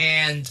issue.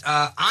 And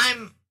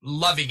I'm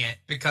loving it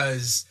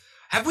because...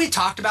 Have we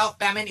talked about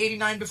Batman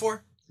 89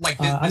 before?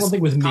 Like I don't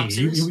think with me.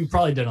 You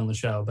probably did on the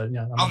show, but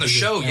yeah. On the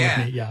show,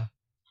 yeah.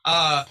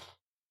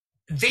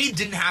 They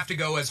didn't have to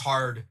go as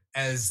hard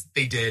as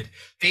they did.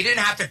 They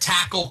didn't have to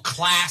tackle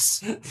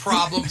class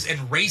problems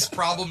and race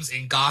problems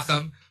in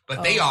Gotham,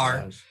 but they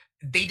are. Gosh.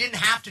 They didn't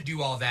have to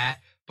do all that,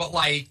 but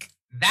like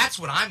that's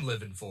what I'm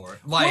living for.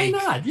 Like, why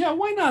not? Yeah,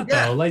 why not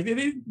though? Like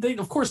they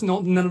of course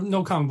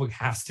no comic book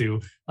has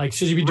to. Like,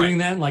 should you be doing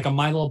that in like a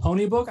My Little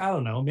Pony book? I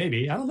don't know.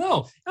 Maybe. I don't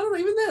know.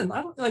 Even then,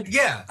 I don't like.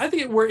 Yeah, I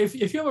think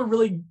if you have a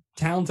really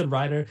talented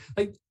writer,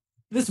 like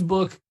this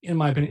book, in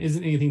my opinion,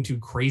 isn't anything too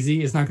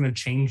crazy. It's not going to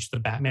change the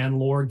Batman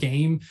lore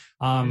game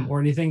or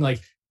anything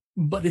like,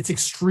 but it's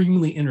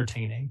extremely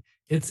entertaining.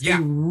 It's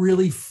a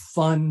really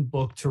fun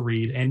book to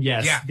read. And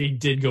yes, they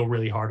did go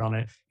really hard on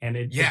it, and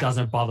it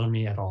doesn't bother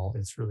me at all.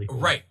 It's really cool.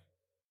 Right.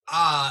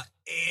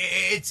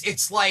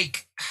 It's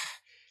like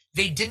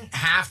they didn't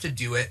have to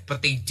do it,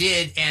 but they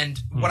did. And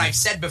what I've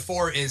said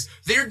before is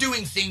they're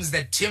doing things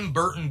that Tim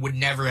Burton would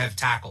never have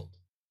tackled.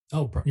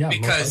 Oh, yeah.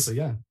 Because most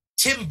likely,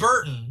 Tim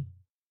Burton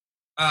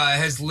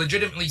has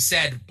legitimately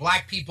said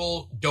black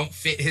people don't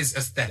fit his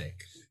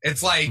aesthetic.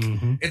 It's like,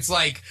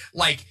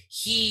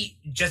 he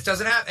just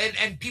doesn't have,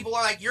 and people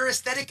are like, your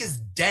aesthetic is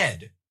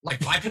dead.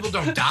 Like, black people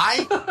don't die.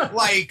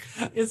 Like,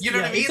 you know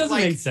what I mean? It doesn't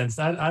make sense.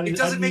 It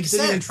doesn't make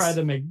sense. I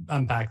didn't even try to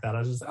unpack that. I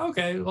was just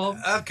okay. Well,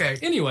 okay.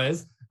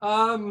 Anyways,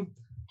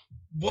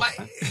 what?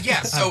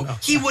 Yeah. So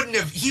he wouldn't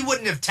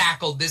have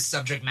tackled this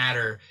subject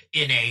matter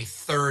in a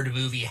third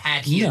movie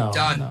had he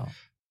done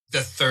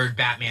the third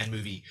Batman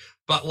movie.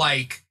 But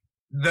like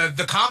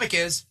the comic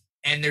is.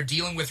 And they're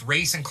dealing with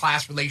race and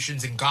class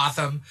relations in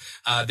Gotham.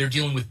 They're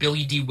dealing with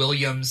Billy D.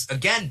 Williams,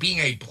 again, being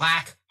a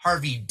black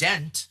Harvey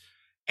Dent,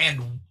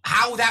 and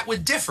how that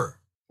would differ.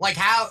 Like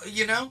how,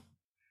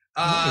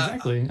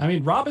 exactly. I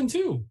mean, Robin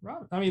too.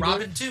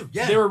 Robin too.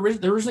 Yeah. They were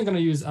originally going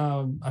to use the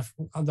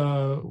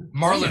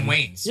Marlon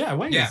Wayans. Yeah,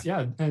 Wayans.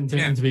 Yeah. And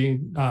to be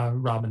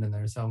Robin in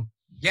there. So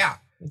yeah,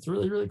 it's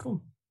really, really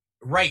cool.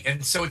 Right.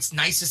 And so it's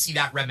nice to see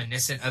that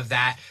reminiscent of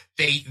that.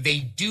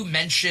 They do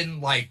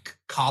mention like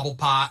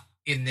Cobblepot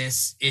in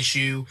this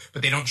issue,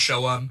 but they don't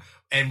show them.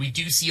 And we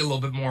do see a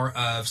little bit more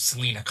of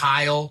Selena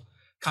Kyle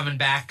coming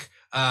back.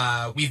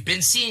 We've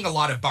been seeing a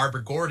lot of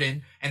Barbara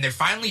Gordon, and they're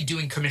finally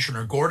doing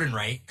Commissioner Gordon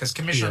right, because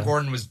Commissioner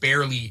Gordon was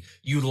barely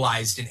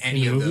utilized in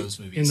any of those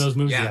movies. In those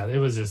movies,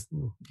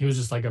 he was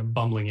just like a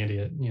bumbling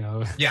idiet,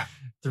 Yeah.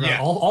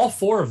 All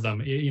four of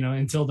them,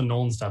 until the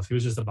Nolan stuff, he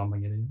was just a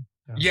bumbling idiot.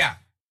 Yeah.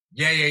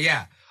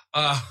 That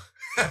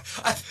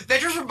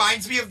just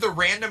reminds me of the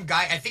random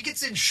guy. I think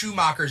it's in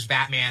Schumacher's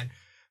Batman.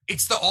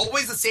 It's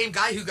always the same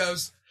guy who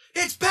goes,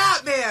 "It's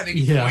Batman," and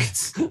he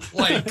points.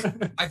 Like,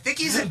 I think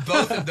he's in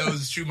both of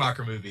those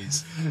Schumacher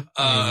movies.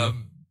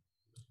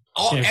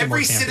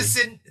 Every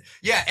citizen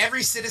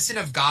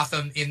of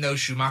Gotham in those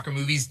Schumacher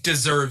movies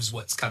deserves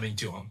what's coming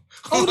to him.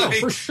 Oh, no,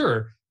 for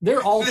sure.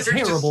 They're all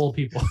terrible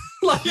people.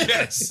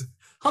 Yes.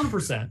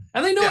 100%.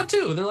 And they know it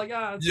too. They're like,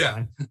 it's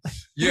fine.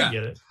 Yeah. I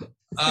get it.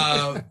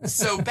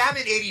 So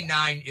Batman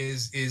 89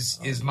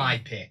 is my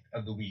pick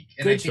of the week.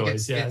 And Good I think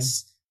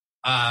choice,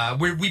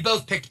 we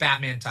both picked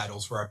Batman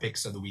titles for our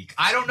picks of the week.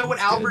 I don't know what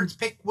Albert's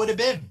pick would have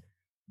been,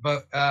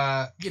 but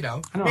I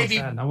know, maybe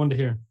I wanted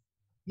to hear.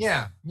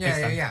 Yeah.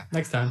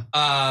 Next time.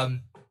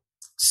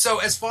 So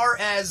as far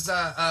as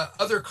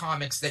other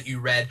comics that you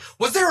read,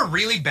 was there a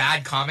really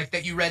bad comic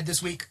that you read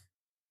this week?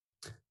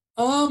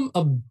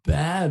 A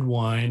bad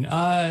one.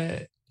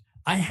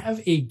 I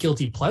have a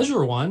guilty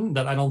pleasure one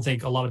that I don't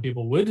think a lot of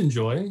people would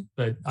enjoy,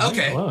 but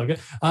okay.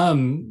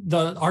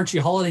 The Archie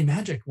Holiday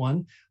Magic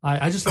one.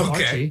 I just love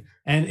Archie,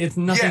 and it's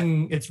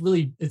nothing. Yeah. It's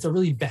a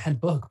really bad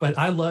book, but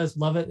I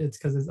love it. It's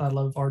because I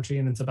love Archie,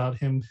 and it's about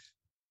him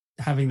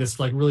having this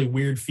like really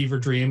weird fever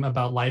dream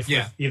about life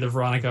with either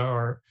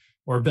Veronica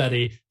or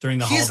Betty during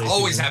the holiday season. He's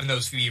always having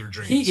those fever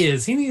dreams. He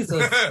is. He needs to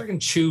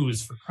freaking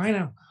choose, for crying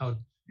out loud.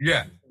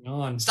 Yeah.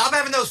 Stop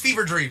having those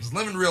fever dreams.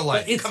 Live in real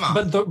life. Come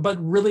on. But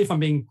really, if I'm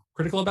being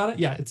critical about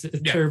it, it's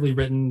terribly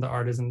written. The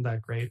art isn't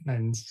that great,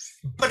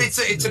 but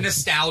it's a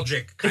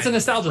nostalgic. It's a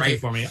nostalgia thing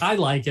for me. I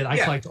like it. I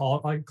collect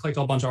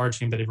a bunch of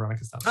Archie and Betty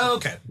Veronica stuff. Oh,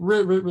 okay.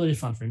 Really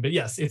fun for me. But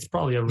yes, it's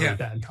probably a really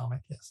bad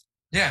comic. Yes.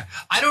 Yeah,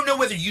 I don't know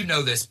whether you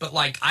know this, but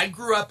like I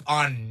grew up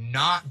on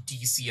not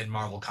DC and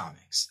Marvel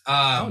comics. No,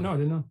 I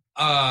didn't know.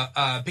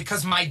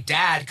 Because my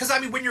dad, because I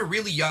mean, when you're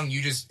really young,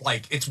 you just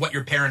like it's what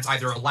your parents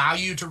either allow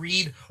you to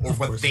read or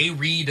what they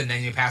read, and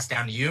then you pass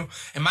down to you.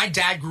 And my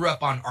dad grew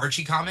up on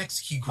Archie comics.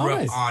 He grew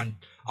up on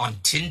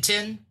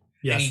Tintin,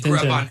 and he grew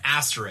up on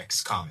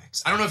Asterix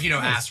comics. I don't know if you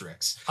know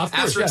Asterix. Of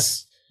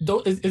course,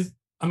 Asterix.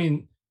 I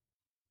mean,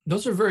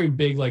 those are very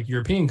big, like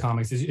European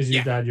comics. Is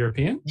your dad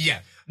European? Yeah.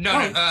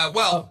 No.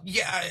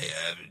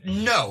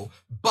 No.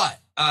 But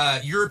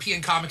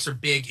European comics are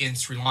big in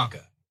Sri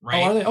Lanka,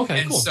 right? Oh, are they?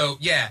 Okay, and cool. So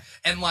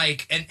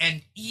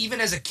and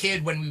even as a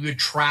kid, when we would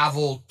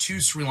travel to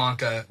Sri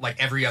Lanka, like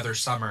every other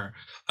summer,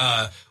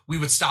 we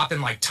would stop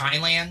in like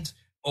Thailand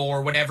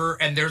or whatever,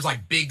 and there's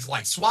like big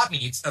like swap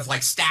meets of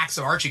like stacks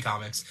of Archie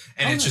comics,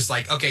 and it's just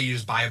like, okay, you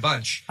just buy a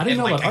bunch. I didn't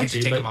know about I Archie,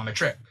 get to take them on my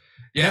trip.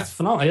 Yeah, that's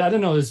phenomenal. I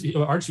didn't know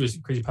Archie was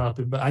crazy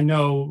popular, but I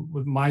know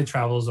with my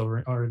travels over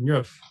in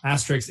Europe,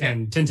 Asterix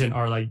and Tintin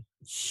are like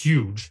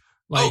huge.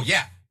 Like,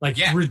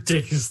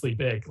 ridiculously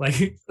big.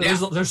 Like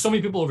there's so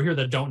many people over here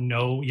that don't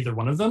know either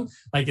one of them.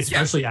 Like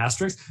especially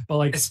Asterix, but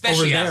like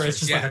especially over there,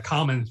 it's just like a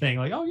common thing.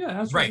 Like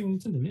Asterix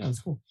and Tintin,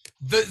 it's cool.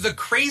 The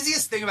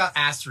craziest thing about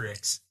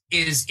Asterix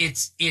is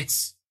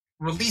it's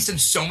released in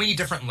so many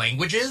different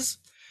languages.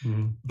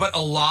 Mm-hmm. But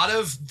a lot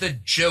of the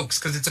jokes,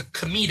 because it's a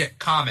comedic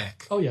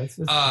comic. Oh yeah, it's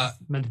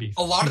meant to be.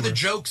 A lot of the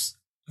jokes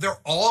they're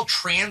all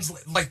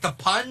like the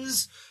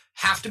puns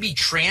have to be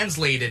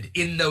translated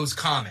in those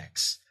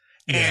comics.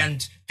 Yeah.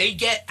 And they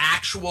get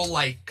actual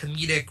like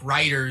comedic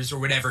writers or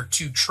whatever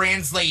to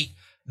translate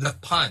the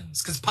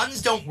puns, because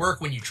puns don't work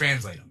when you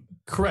translate them.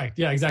 Correct.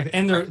 Yeah, exactly.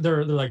 And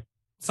they're like,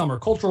 some are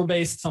cultural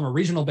based, some are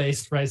regional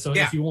based, right? So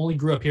if you only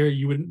grew up here,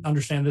 you wouldn't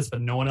understand this,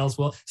 but no one else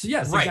will. So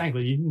yes,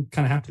 exactly. You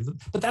kind of have to,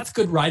 but that's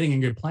good writing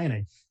and good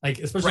planning. Like,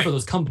 especially for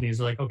those companies,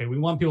 they're like, okay, we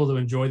want people to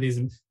enjoy these,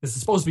 and this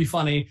is supposed to be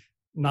funny.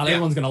 Not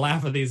everyone's going to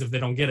laugh at these if they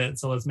don't get it.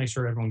 So let's make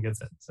sure everyone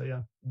gets it. So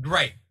yeah.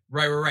 Right.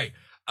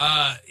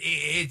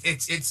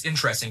 It's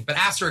interesting, but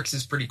Asterix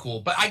is pretty cool.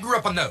 But I grew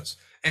up on those,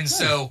 and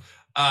so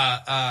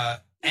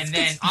and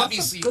then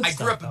obviously I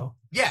grew up.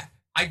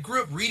 I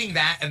grew up reading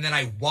that, and then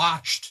I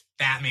watched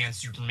Batman,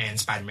 Superman,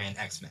 Spider-Man,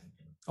 X-Men.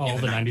 All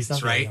the 90s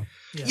stuff, right?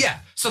 Yeah.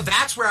 So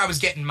that's where I was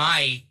getting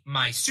my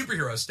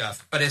superhero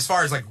stuff. But as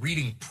far as like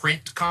reading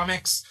print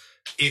comics,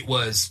 it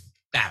was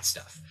that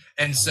stuff.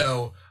 And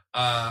so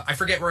I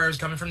forget where I was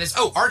coming from this.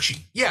 Oh,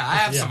 Archie. Yeah, I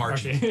have some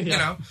Archie. You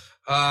know,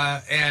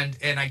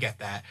 and I get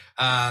that.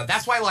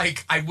 That's why,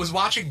 like, I was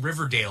watching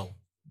Riverdale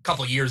a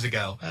couple years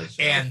ago,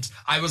 and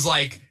I was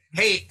like,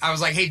 hey,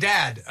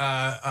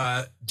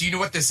 Dad, do you know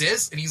what this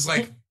is? And he's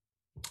like,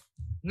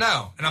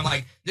 no. And I'm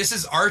like, this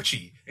is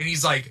Archie. And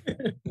he's like,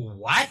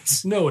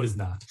 what? No, it is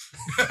not.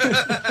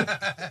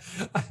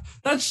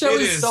 That show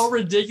is so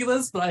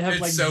ridiculous, but I have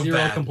like so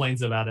zero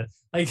complaints about it.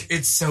 Like,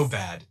 it's so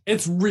bad.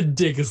 It's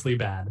ridiculously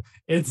bad.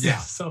 It's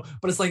so,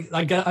 but it's like,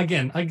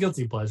 again, a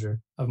guilty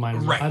pleasure of mine.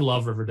 Right. I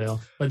love Riverdale,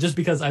 but just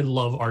because I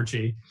love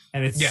Archie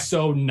and it's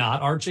so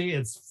not Archie,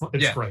 it's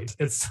great.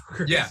 It's so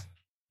great.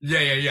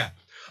 Yeah.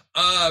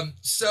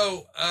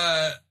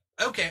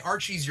 Okay,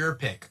 Archie's your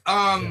pick.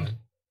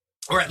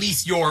 Or at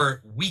least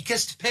your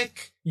weakest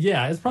pick.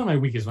 Yeah, it's probably my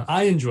weakest one.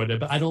 I enjoyed it,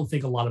 but I don't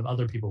think a lot of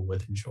other people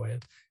would enjoy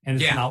it.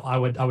 And it's not, I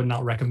would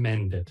not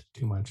recommend it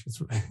too much. It's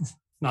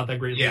not that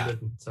greatly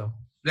written. So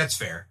that's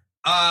fair.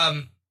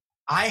 I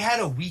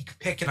had a weak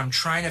pick, and I'm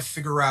trying to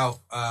figure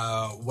out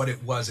what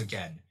it was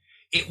again.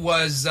 It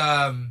was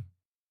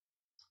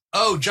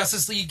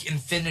Justice League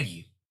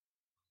Infinity.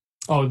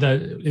 Oh,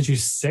 the issue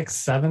 6,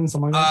 7,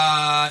 something like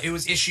that? It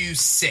was issue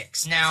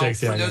 6. Now,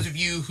 for those of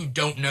you who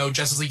don't know,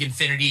 Justice League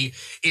Infinity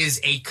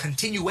is a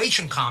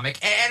continuation comic,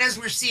 and as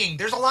we're seeing,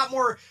 there's a lot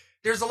more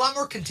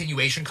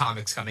continuation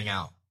comics coming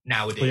out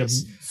nowadays. We have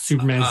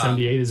Superman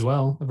 78 as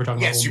well. If we're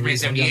talking about Superman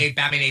 78,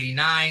 Batman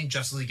 89,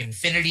 Justice League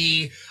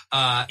Infinity.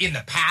 In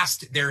the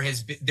past,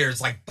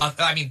 there's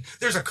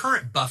a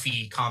current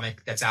Buffy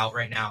comic that's out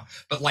right now,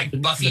 but like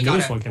Buffy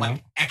got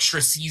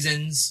extra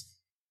seasons.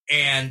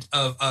 And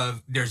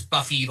there's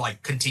Buffy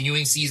like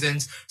continuing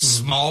seasons.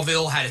 Mm-hmm.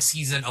 Smallville had a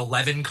season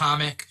 11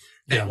 comic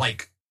that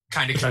like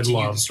kind of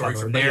continued the story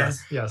from there.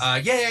 Yes.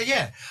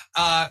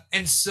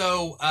 And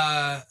so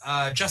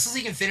Justice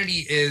League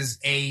Infinity is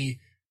a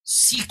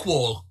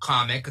sequel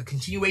comic, a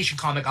continuation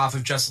comic off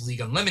of Justice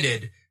League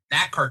Unlimited,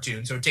 that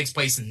cartoon. So it takes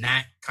place in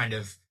that kind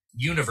of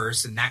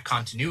universe and that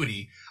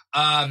continuity.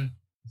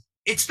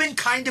 It's been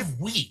kind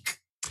of weak.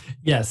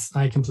 Yes,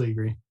 I completely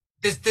agree.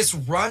 This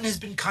run has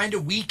been kind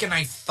of weak, and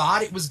I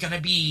thought it was going to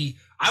be...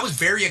 I was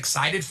very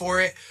excited for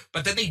it,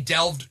 but then they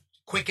delved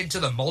quick into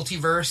the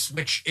multiverse,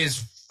 which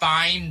is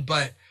fine,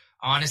 but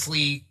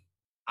honestly,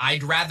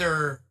 I'd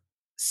rather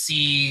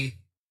see,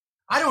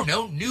 I don't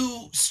know,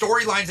 new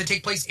storylines that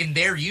take place in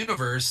their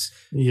universe.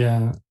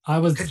 Yeah, I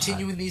was...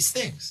 continuing these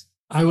things.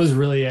 I was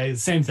really...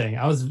 same thing.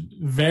 I was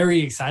very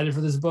excited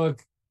for this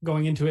book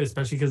going into it,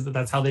 especially because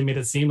that's how they made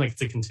it seem like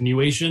it's a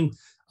continuation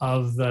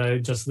of the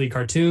Justice League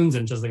cartoons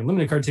and Justice League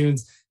Unlimited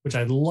cartoons, which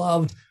I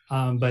loved.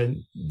 But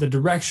the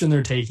direction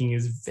they're taking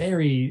is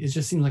it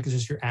just seems like it's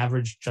just your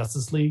average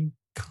Justice League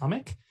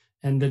comic.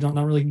 And they're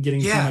not really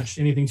getting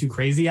anything too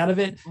crazy out of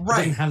it. Right.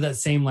 It doesn't have that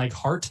same like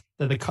heart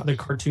that the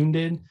cartoon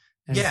did.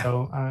 And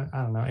so I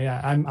don't know. Yeah,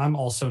 I'm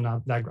also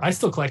not that. I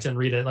still collect it and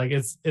read it. Like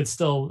it's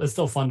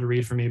still fun to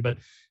read for me, but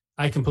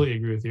I completely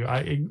agree with you.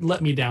 It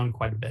let me down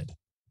quite a bit.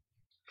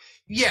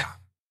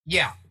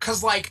 Yeah,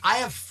 because like I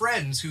have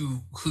friends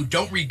who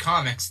don't read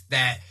comics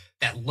that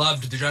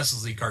loved the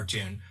Justice League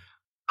cartoon.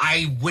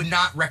 I would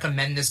not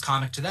recommend this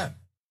comic to them.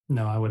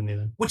 No, I wouldn't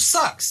either. Which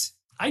sucks.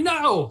 I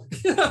know.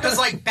 Because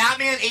like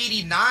Batman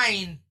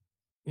 89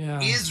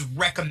 is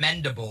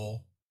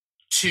recommendable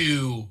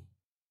to,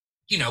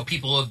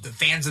 people of the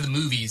fans of the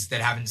movies that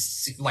haven't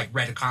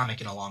read a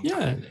comic in a long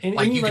time. Yeah,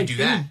 and you can do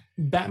that.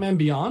 Batman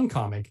Beyond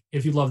comic,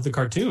 if you love the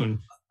cartoon,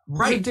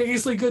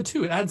 ridiculously good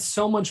too. It adds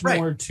so much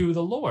more to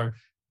the lore.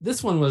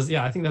 This one was,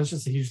 I think that was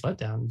just a huge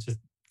letdown.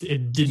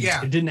 It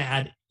didn't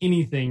add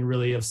anything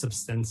really of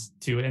substance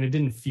to it, and it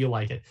didn't feel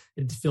like it.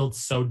 It felt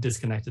so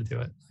disconnected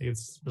to it. Like,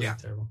 it's really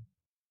terrible.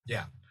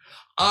 Yeah.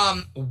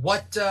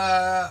 What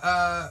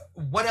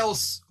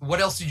else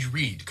did you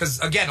read? Because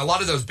again, a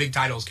lot of those big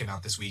titles came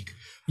out this week.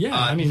 Yeah,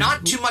 I mean,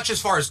 not too much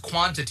as far as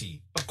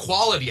quantity, but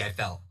quality. I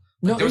felt.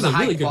 No, it was a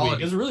really good week.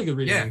 It was a really good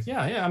reading week.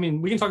 Yeah. I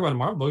mean, we can talk about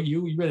tomorrow.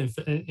 You read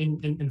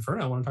in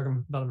Inferno. Want to talk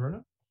about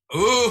Inferno?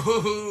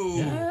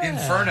 Ooh,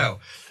 Inferno.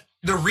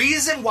 The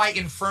reason why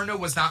Inferno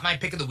was not my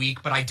pick of the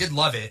week, but I did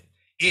love it,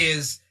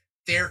 is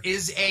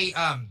there's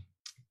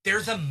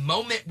a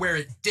moment where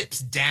it dips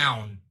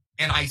down,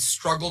 and I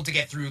struggled to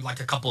get through like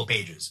a couple of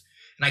pages,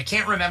 and I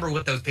can't remember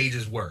what those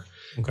pages were.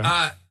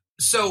 Okay.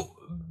 So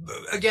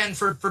again,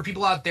 for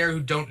people out there who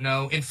don't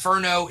know,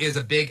 Inferno is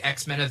a big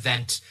X-Men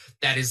event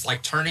that is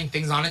like turning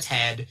things on its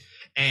head,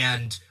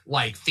 and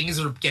like things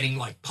are getting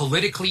like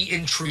politically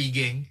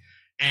intriguing,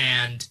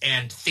 and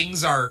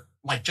things are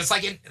like just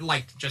like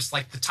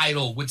the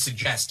title would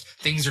suggest,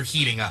 things are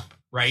heating up,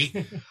 right?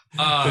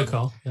 Good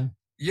call. Yeah.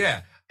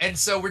 Yeah. And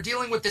so we're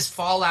dealing with this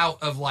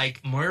fallout of like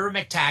Moira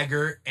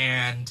McTaggart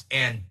and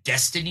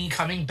Destiny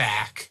coming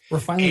back. We're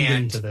finally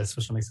getting to this,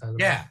 which I'm excited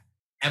about. Yeah.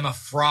 Emma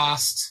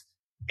Frost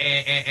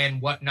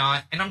and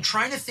whatnot. And I'm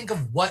trying to think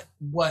of what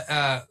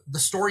the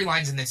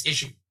storylines in this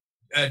issue.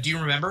 Do you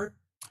remember?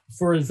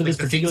 For this the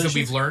particular things that issue?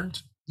 we've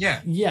learned?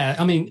 Yeah. Yeah.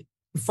 I mean,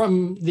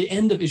 from the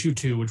end of issue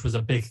 2, which was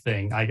a big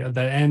thing,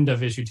 the end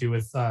of issue 2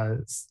 with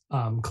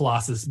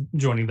Colossus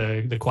joining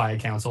the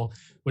Quiet Council,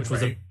 which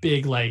was a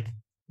big, like,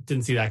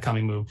 didn't see that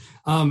coming move.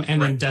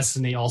 And then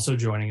Destiny also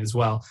joining as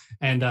well.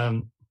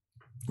 And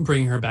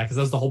bringing her back, because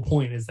that's the whole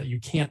point, is that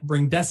you can't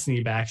bring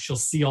Destiny back. She'll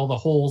see all the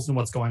holes in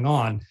what's going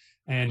on.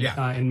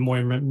 And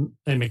Moira and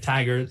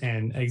McTaggart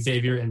and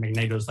Xavier and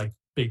Magneto's like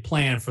big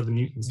plan for the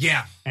mutants.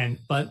 Yeah.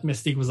 But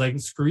Mystique was like,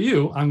 screw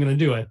you, I'm going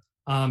to do it.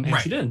 And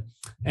she did.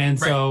 And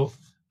so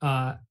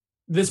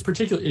this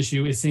particular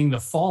issue is seeing the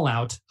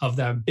fallout of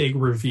that big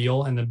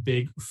reveal and the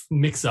big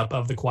mix-up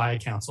of the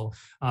Quiet Council.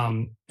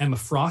 Emma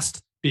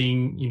Frost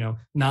being,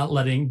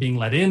 being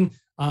let in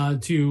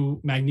to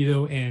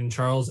Magneto and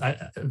Charles'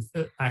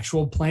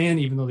 actual plan,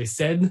 even though they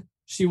said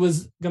she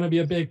was going to be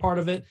a big part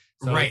of it.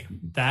 So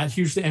that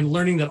huge thing, and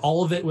learning that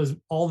all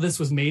this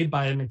was made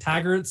by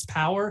McTaggart's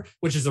power,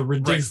 which is a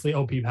ridiculously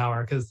OP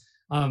power, because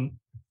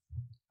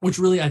which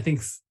really I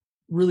think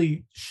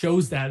really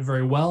shows that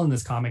very well in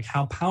this comic,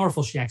 how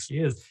powerful she actually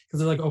is. Because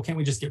they're like, oh, can't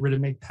we just get rid of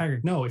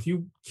McTaggart? No, if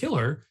you kill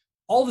her,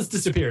 all this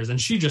disappears,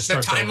 and she just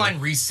starts. The timeline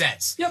over.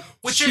 Resets. Yep,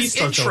 which is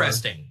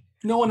interesting. Over.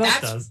 No one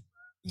else does.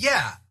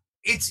 Yeah,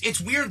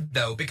 it's weird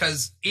though,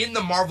 because in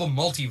the Marvel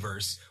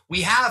multiverse,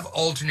 we have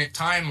alternate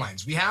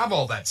timelines, we have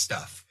all that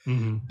stuff.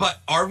 Mm-hmm.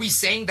 But are we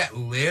saying that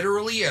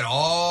literally it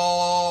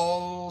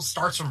all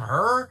starts from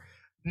her?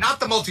 Not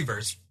the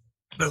multiverse,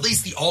 but at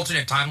least the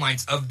alternate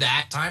timelines of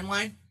that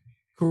timeline.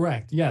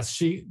 Correct.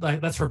 Yes,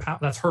 that's her power.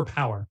 That's her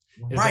power.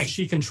 Right.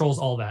 She controls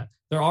all that.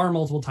 There are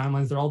multiple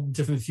timelines. They're all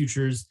different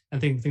futures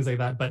and things like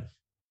that. But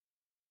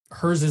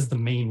hers is the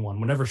main one.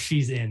 Whatever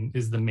she's in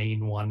is the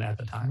main one at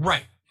the time.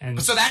 Right.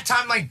 And so that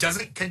timeline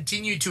doesn't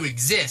continue to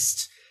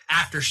exist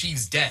after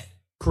she's dead.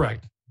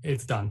 Correct.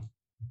 It's done.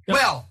 Yep.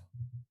 Well,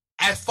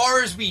 as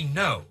far as we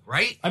know,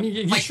 right? I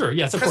mean, sure.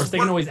 Yes, of course. They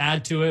can always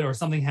add to it, or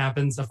something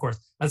happens. Of course.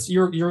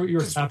 You're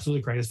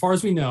absolutely correct. As far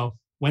as we know,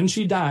 when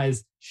she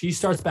dies, she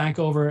starts back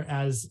over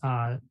as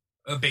a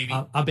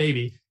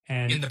baby,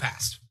 and in the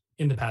past.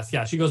 In the past,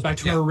 yeah, she goes back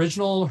to her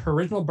original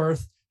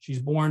birth. She's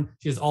born.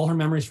 She has all her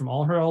memories from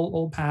all her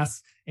old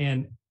past,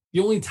 and the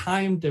only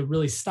time to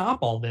really stop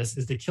all this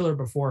is to kill her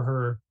before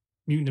her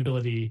mutant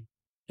ability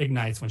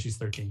ignites when she's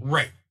 13.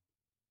 Right.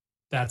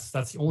 That's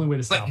the only way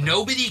to stop it. But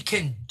nobody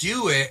can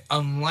do it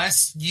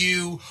unless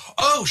you,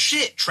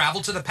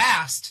 travel to the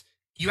past.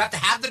 You have to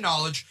have the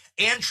knowledge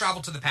and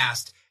travel to the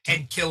past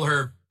and kill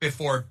her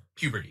before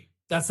puberty.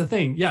 That's the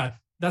thing. Yeah,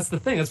 that's the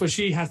thing. That's why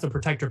she has to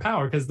protect her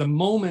power, because the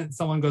moment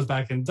someone goes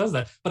back and does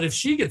that, but if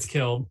she gets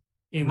killed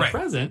in the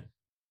present,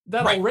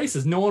 that all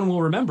erases. No one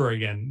will remember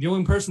again. The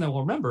only person that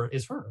will remember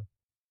is her.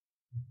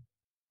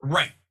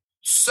 Right.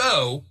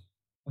 So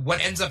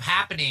what ends up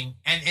happening,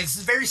 and it's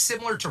very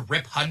similar to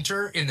Rip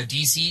Hunter in the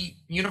DC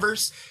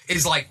universe,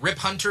 is like Rip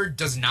Hunter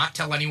does not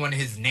tell anyone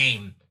his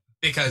name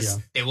because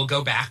they will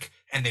go back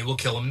and they will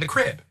kill him in the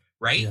crib,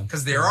 right?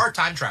 Because there are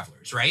time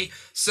travelers, right?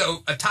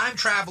 So a time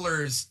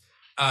traveler's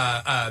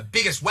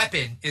biggest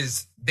weapon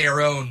is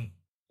their own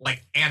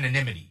like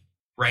anonymity,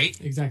 right?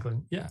 Exactly.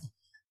 Yeah.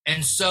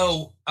 And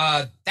so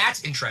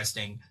that's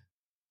interesting.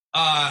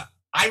 I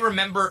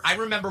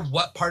remember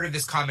what part of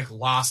this comic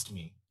lost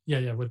me.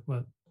 Yeah.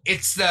 What?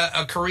 It's the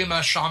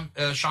Karima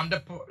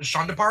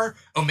Shandapar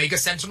Omega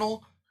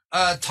Sentinel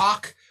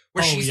talk,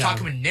 where she's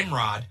talking with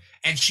Nimrod,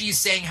 and she's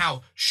saying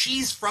how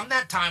she's from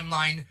that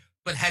timeline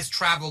but has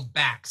traveled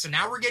back. So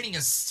now we're getting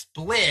a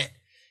split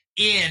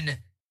in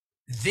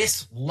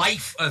this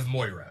life of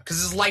Moira, because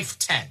this is life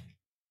 10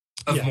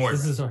 of Moira.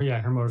 This is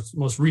her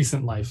most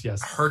recent life.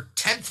 Yes, her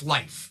 10th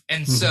life,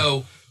 and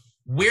so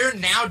we're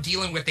now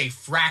dealing with a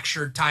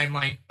fractured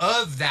timeline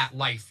of that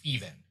life,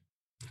 even.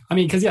 I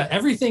mean, because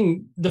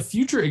everything, the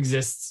future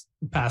exists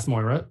past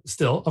Moira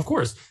still, of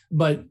course,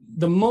 but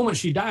the moment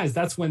she dies,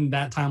 that's when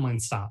that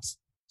timeline stops.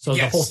 So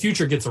the whole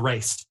future gets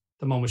erased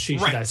the moment she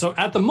dies. So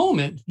at the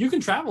moment, you can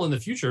travel in the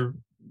future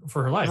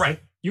for her life. Right.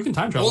 You can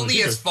time travel.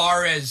 Only as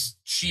far as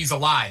she's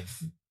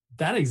alive.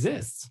 That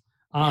exists.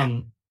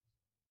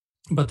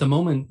 But the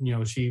moment,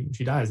 she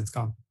dies, it's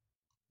gone.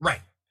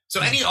 Right.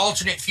 So any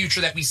alternate future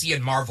that we see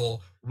in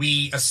Marvel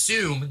we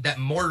assume that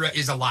Moira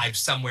is alive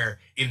somewhere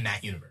in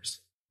that universe.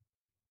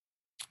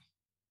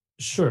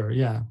 Sure,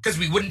 yeah. Because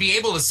we wouldn't be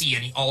able to see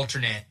any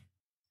alternate.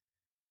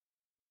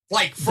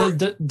 Like,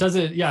 does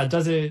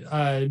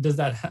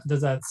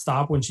that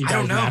stop when she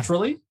dies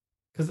naturally?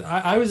 Because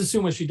I always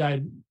assume when she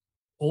died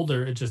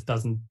older, it just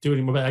doesn't do it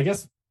anymore. But I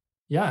guess.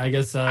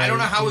 I don't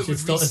know how it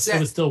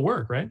would still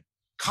work, right?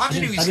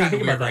 Continuity is kind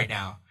of weird right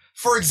now.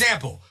 For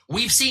example,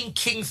 we've seen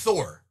King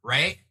Thor,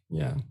 right?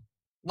 Yeah.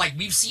 Like,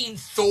 we've seen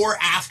Thor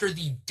after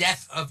the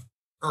death of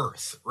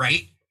Earth,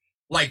 right?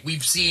 Like,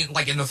 we've seen,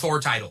 like, in the Thor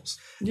titles.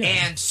 Yeah.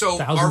 And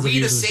so, are we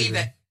to say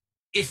that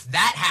if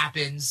that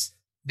happens,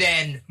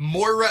 then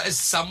Moira is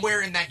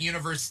somewhere in that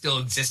universe still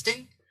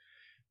existing?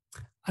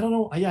 I don't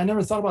know. Yeah, I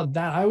never thought about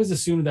that. I always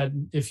assumed that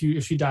if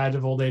she died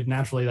of old age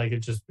naturally, like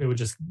it would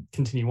just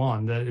continue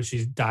on. That if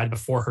she died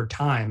before her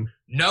time.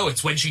 No,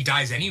 it's when she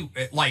dies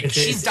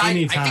she's died.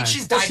 I think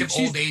she's died of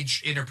old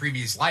age in her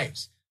previous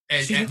lives.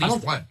 At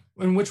least one.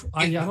 In which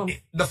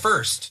the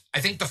first.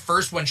 I think the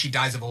first one she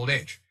dies of old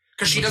age.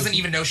 Because she doesn't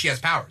even know she has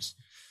powers.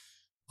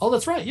 Oh,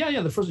 that's right. Yeah.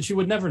 The first she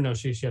would never know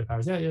she had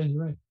powers. Yeah, you're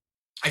right.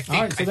 I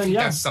think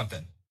that's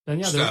something.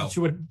 Then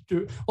she would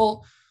do.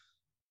 Well,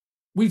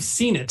 we've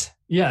seen it,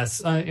 yes,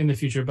 in the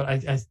future, but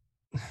I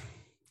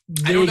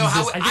don't know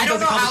how. I don't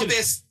know how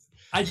this.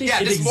 I think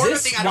it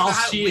exists while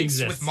she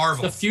exists. With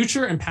Marvel, the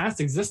future and past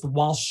exist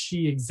while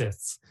she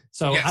exists.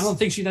 So I don't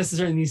think she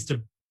necessarily needs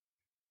to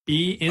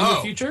be in the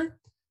future.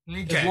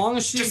 Okay. As long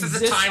as she exists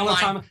on the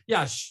timeline.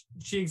 Yeah,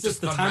 she exists.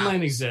 The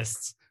timeline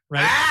exists.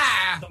 Right.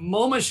 The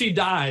moment she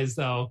dies,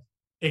 though,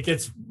 it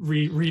gets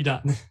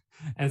redone,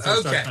 and so it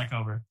starts back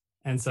over.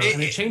 And so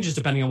it changes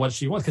depending on what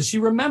she wants, because she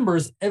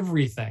remembers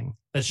everything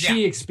that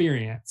she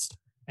experienced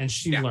and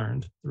she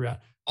learned throughout.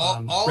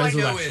 All I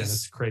know is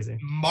it's crazy.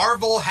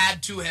 Marvel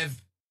had to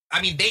have.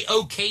 I mean, they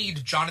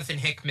okayed Jonathan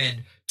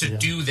Hickman to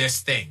do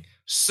this thing,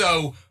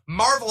 so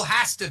Marvel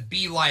has to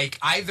be like,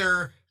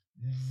 either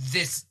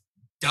this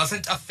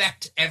doesn't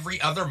affect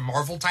every other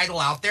Marvel title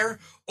out there,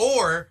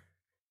 or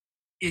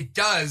it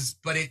does,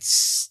 but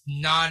it's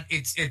not.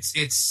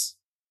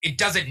 It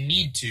doesn't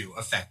need to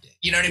affect it.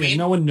 You know what I mean?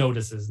 No one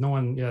notices. No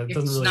one. Yeah, it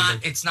doesn't really.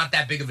 It's not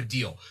that big of a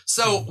deal.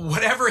 So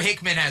whatever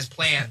Hickman has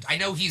planned, I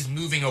know he's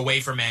moving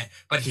away from it,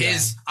 but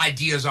his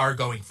ideas are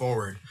going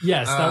forward.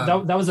 Yes,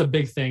 that was a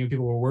big thing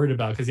people were worried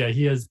about, because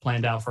he has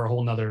planned out for a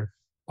whole nother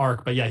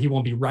arc, but he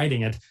won't be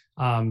writing it.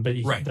 But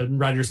the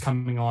writers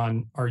coming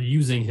on are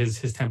using his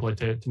template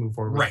to move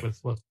forward with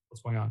what's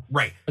going on.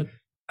 Right. But,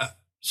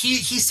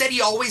 He said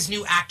he always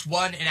knew Act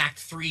 1 and Act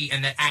 3,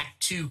 and that Act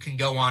 2 can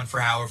go on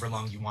for however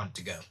long you want it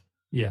to go.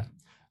 Yeah.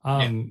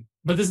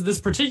 But this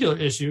particular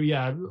issue,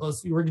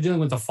 we're dealing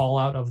with the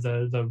fallout of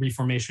the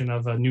reformation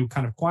of a new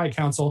kind of quiet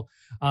council.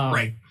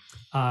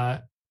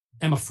 Emma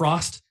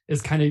Frost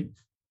is kind of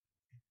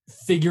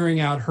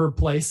figuring out her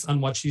place on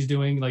what she's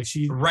doing. Like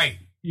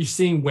you're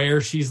seeing where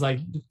she's like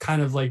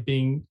kind of like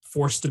being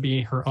forced to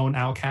be her own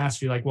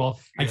outcast. You're like, well,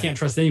 I can't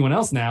trust anyone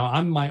else now.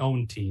 I'm my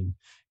own team.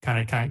 Kind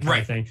of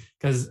thing,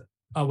 because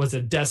was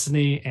it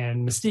Destiny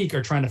and Mystique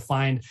are trying to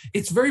find.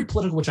 It's very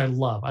political, which I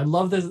love. I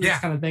love this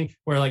kind of thing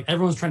where like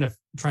everyone's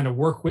trying to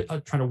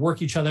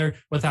work each other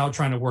without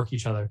trying to work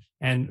each other.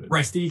 And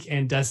Mystique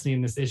and Destiny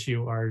in this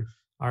issue are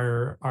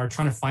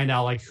trying to find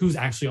out like who's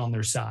actually on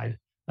their side,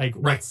 like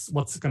what's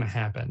going to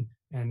happen.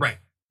 And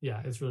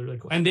it's really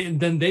cool. And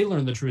then they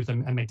learn the truth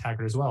and make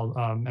Taggart as well.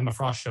 Emma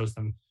Frost shows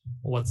them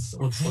what's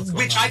going on.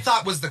 Which I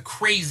thought was the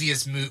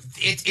craziest move.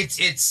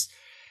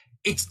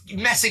 It's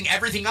messing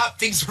everything up.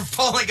 Things are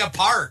falling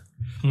apart.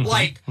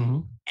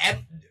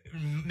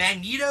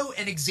 Magneto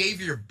and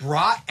Xavier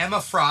brought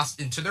Emma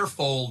Frost into their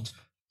fold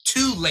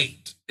too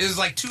late. It was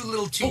like too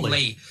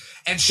late.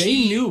 And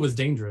they knew it was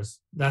dangerous.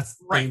 That's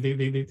right.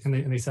 They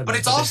said, but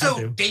it's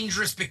also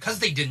dangerous because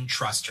they didn't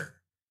trust her.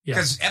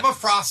 Because Emma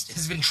Frost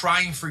has been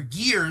trying for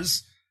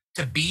years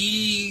to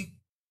be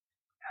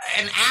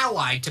an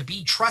ally, to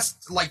be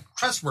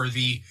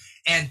trustworthy,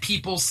 and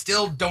people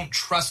still don't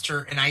trust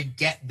her. And I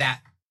get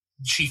that.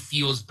 She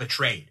feels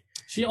betrayed.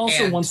 She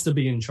also wants to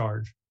be in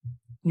charge.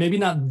 Maybe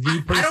not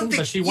the person,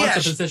 but she wants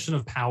a position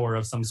of power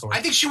of some sort.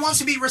 I think she wants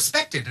to be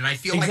respected, and I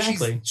feel like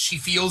she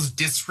feels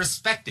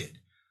disrespected.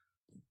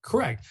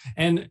 Correct.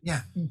 And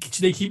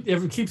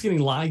keeps getting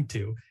lied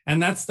to,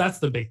 and that's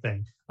the big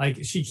thing.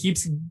 Like she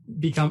keeps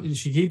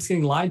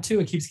getting lied to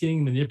and keeps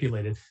getting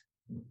manipulated.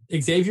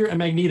 Xavier and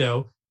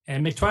Magneto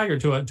and Mick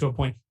Taggart to a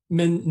point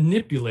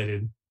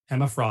manipulated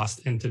Emma Frost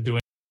into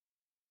doing.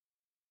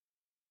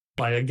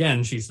 Like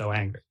again, she's so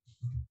angry,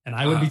 and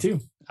I would be too.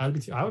 I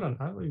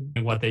would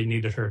be what they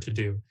needed her to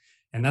do,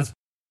 and that's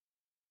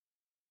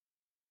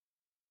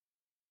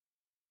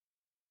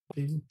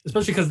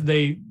especially because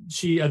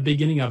she at the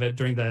beginning of it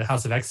during the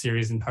House of X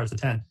series in parts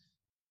of 10,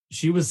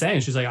 she was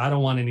saying she's like, I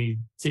don't want any.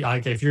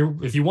 Like if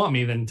you want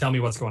me, then tell me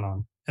what's going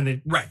on, and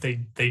they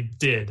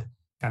did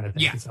kind of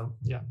thing. Yeah. So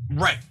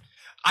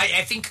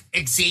I think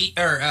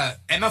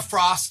Emma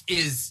Frost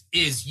is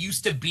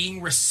used to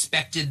being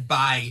respected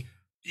by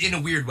in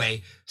a weird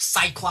way,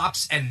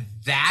 Cyclops and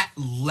that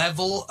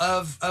level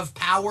of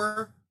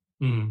power,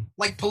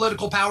 like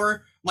political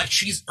power, like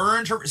she's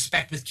earned her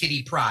respect with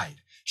Kitty Pryde.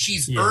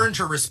 She's earned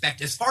her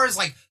respect as far as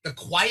like the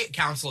Quiet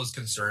Council is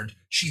concerned.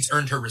 She's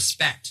earned her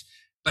respect,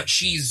 but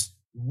she's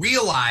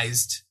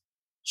realized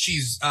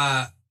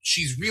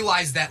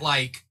that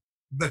like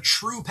the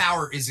true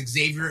power is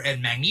Xavier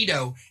and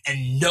Magneto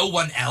and no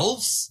one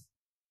else.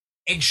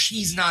 And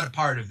she's not a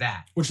part of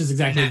that. Which is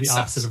exactly the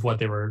opposite of what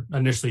they were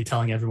initially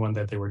telling everyone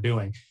that they were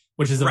doing,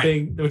 which is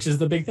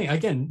the big thing.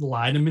 Again,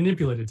 lied and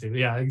manipulated to.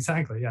 Yeah,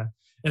 exactly. Yeah.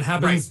 It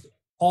happens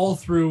all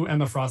through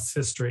Emma Frost's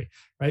history,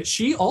 right?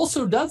 She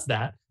also does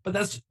that, but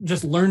that's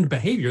just learned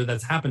behavior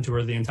that's happened to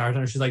her the entire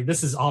time. She's like,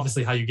 this is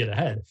obviously how you get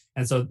ahead.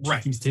 And so she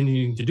keeps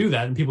continuing to do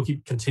that, and people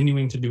keep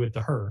continuing to do it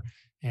to her.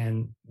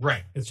 And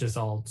it's just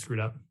all screwed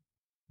up.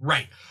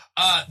 Right.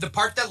 The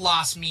part that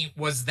lost me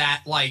was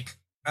that like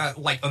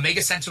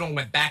Omega Sentinel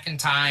went back in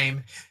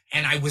time,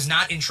 and I was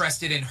not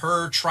interested in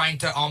her trying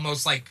to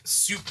almost like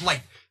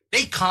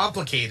they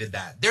complicated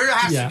that. There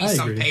has to be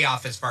some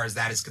payoff as far as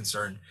that is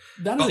concerned.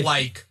 But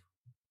like,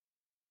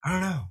 I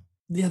don't know.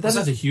 Yeah, that's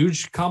a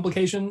huge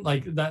complication.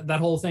 Like that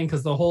whole thing,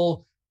 because the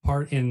whole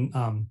part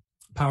in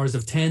Powers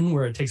of 10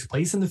 where it takes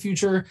place in the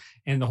future,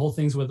 and the whole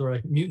things with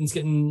like mutants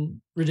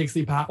getting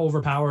ridiculously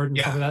overpowered and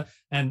stuff like that,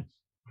 and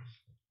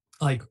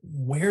like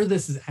where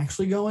this is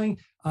actually going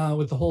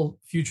with the whole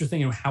future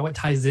thing and how it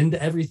ties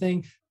into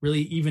everything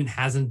really even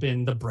hasn't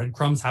been, the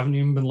breadcrumbs haven't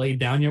even been laid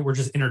down yet. We're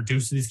just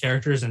introduced to these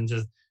characters and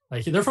just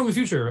like, they're from the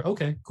future.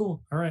 Okay,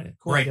 cool. All right,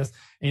 cool. I guess,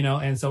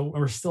 and so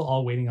we're still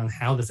all waiting on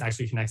how this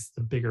actually connects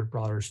to the bigger,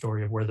 broader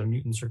story of where the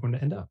mutants are going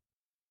to end up.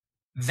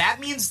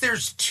 That means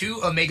there's 2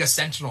 Omega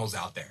Sentinels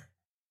out there.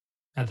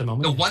 At the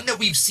moment, the one that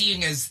we've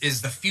seen is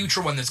the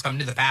future one that's come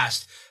to the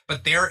past,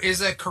 but there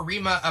is a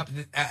Karima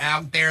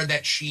out there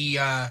that she,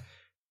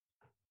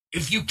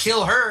 if you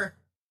kill her,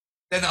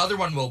 then the other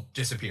one will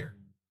disappear.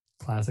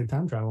 Classic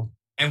time travel.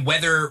 And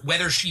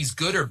whether she's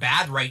good or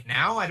bad right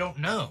now, I don't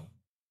know.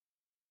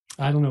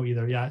 I don't know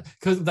either. Yeah,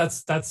 because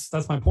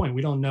that's my point.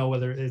 We don't know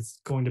whether it's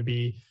going to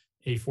be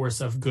a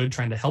force of good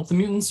trying to help the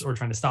mutants or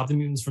trying to stop the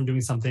mutants from doing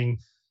something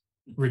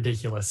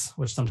ridiculous,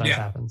 which sometimes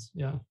happens.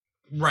 Yeah.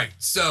 Right.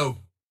 So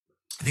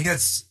I think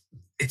it's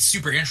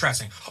super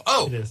interesting.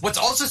 Oh, what's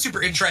also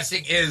super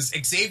interesting is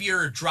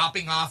Xavier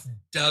dropping off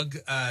Doug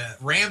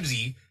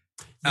Ramsey,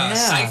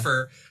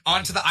 Cypher,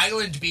 onto the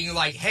island, being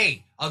like,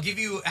 hey, I'll give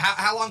you,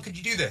 how long could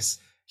you do this?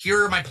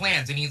 Here are my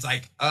plans. And he's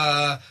like,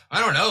 I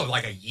don't know,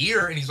 like a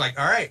year. And he's like,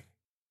 all right,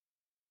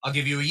 I'll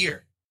give you a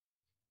year.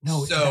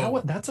 No,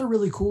 so that's a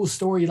really cool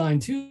storyline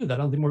too. That I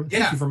don't think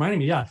thank you for reminding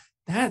me. Yeah.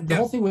 The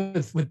whole thing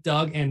with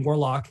Doug and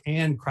Warlock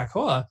and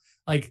Krakoa,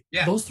 like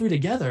those 3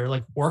 together,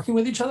 like working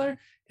with each other,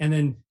 and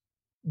then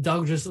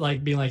Doug just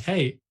like being like,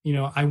 hey,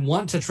 I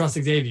want to trust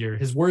Xavier.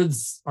 His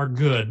words are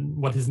good.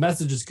 What his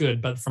message is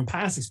good, but from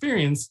past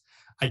experience,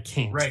 I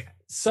can't. Right.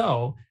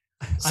 So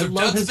I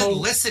love Doug's been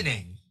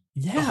listening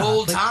the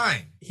whole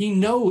time. He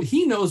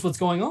knows what's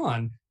going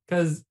on,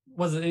 because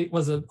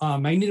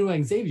Magneto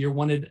and Xavier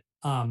wanted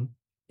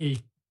a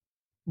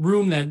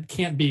room that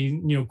can't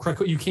be,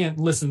 you can't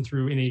listen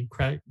through any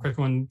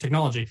Krakoan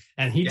technology,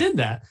 and he did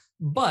that,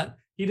 but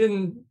he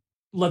didn't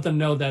let them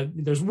know that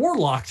there's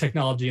Warlock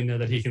technology in there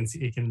that he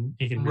can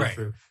read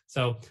through.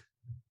 So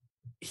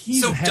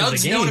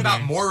Doug's known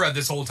about Moira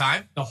this whole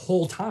time. The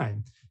whole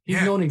time.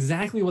 He's known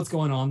exactly what's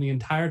going on the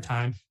entire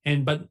time.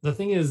 But the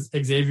thing is,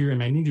 Xavier and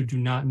Magneto do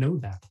not know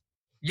that.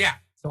 Yeah.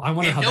 So I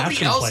wonder how that's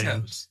going to play.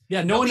 Knows.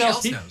 Yeah, no one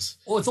else knows.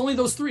 Well, it's only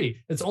those 3.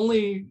 It's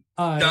only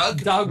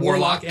Doug,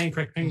 Warlock, and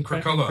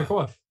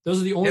Krakoa.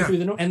 Those are the only 3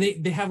 that know, and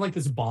they have like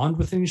this bond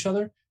within each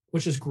other,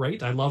 which is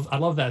great. I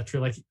love that too.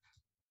 Like,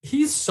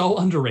 he's so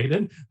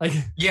underrated. Like,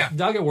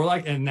 Doug and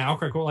Warlock, and now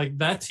Krakoa. Like,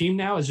 that team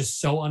now is just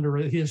so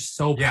underrated. He is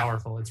so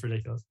powerful. It's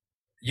ridiculous.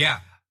 Yeah.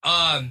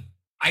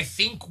 I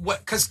think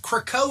because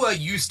Krakoa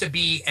used to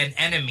be an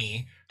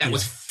enemy that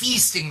was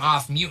feasting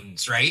off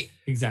mutants, right?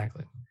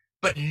 Exactly.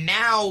 But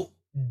now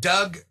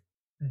Doug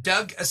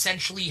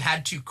essentially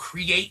had to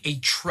create a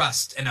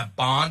trust and a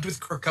bond with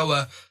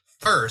Krakoa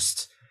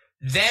first.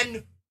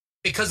 Then,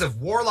 because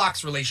of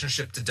Warlock's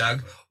relationship to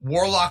Doug,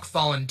 Warlock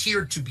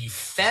volunteered to be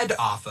fed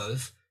off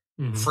of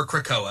for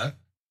Krakoa.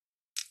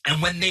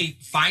 And when they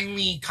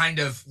finally kind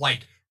of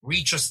like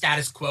reach a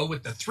status quo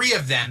with the 3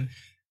 of them,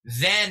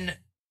 then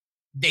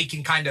they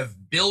can kind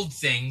of build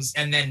things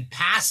and then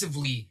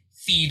passively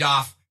feed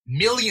off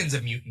millions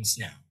of mutants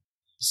now.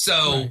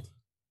 So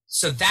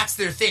that's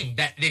their thing,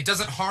 that it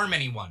doesn't harm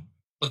anyone.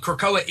 But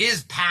Krakoa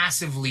is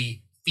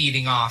passively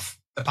feeding off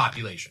the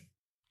population.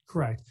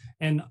 Correct.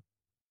 And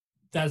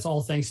that's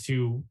all thanks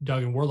to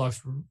Doug and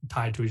Warlock's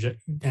tied to each other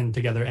and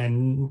together,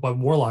 and what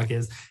Warlock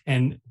is.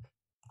 And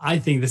I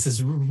think this is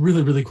a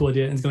really, really cool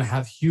idea, and it's going to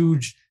have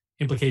huge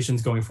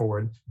implications going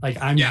forward.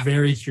 Like, I'm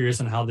very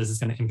curious on how this is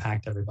going to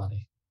impact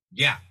everybody.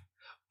 Yeah.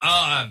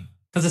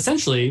 Because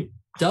essentially,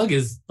 Doug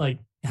is like,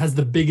 has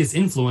the biggest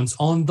influence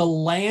on the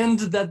land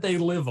that they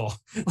live on.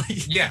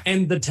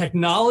 And the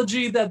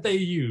technology that they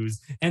use,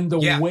 and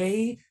the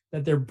way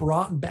that they're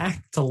brought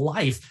back to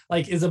life,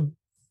 like is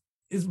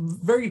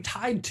very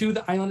tied to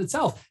the island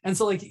itself. And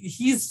so like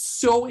he's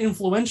so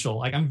influential.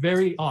 Like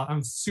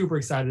I'm super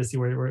excited to see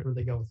where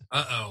they go with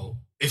it.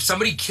 If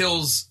somebody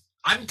kills,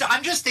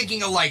 I'm just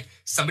thinking of like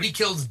somebody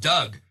kills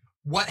Doug,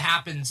 what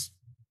happens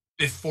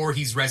before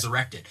he's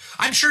resurrected?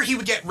 I'm sure he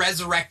would get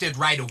resurrected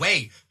right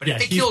away, but if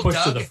they kill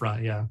Doug to the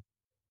front,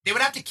 they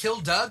would have to kill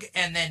Doug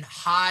and then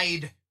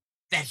hide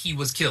that he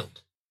was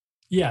killed.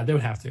 Yeah, they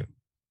would have to.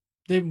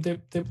 They would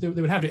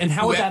have to. And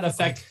how would that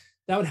affect?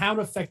 That would have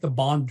to affect the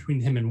bond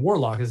between him and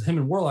Warlock, because him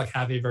and Warlock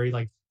have a very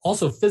like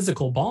also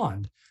physical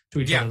bond to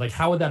each other. Like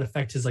how would that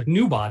affect his like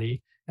new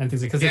body and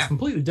things like, because it's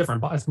completely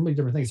different, it's completely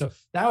different things. So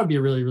that would be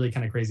a really, really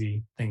kind of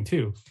crazy thing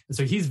too. And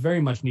so he's very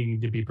much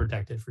needing to be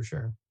protected for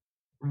sure.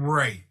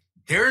 Right.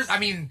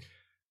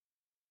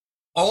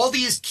 All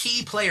these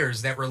key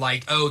players that were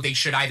like, oh, they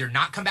should either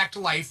not come back to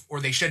life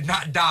or they should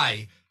not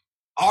die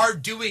are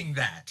doing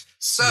that.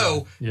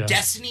 So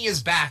Destiny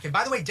is back. And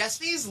by the way,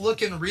 Destiny is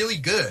looking really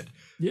good.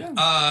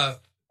 Yeah.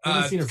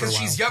 Because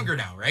she's younger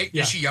now, right?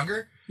 Yeah. Is she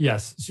younger?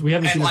 Yes. We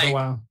haven't seen her for a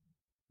while.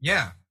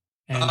 Yeah.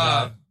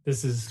 And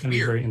this is going to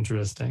be very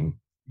interesting.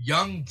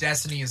 Young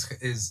Destiny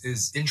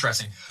is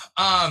interesting.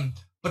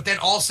 But then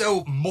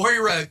also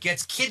Moira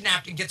gets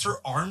kidnapped and gets her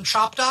arm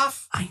chopped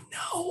off. I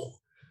know.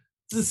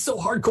 This is so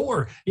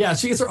hardcore. Yeah,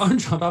 she gets her arm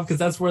chopped off because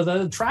that's where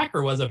the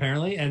tracker was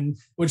apparently, and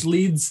which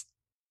leads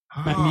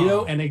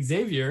Magneto and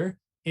Xavier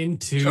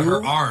into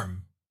her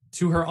arm.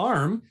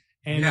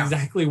 And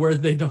exactly where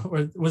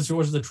was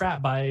the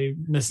trap by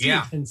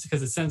Mystique, and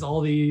because it sends all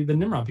the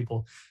Nimrod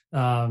people,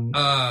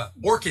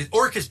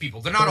 Orcus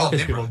people. They're not all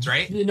Nimrods,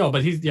 right? No,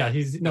 but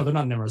they're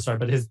not Nimrods. Sorry,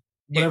 but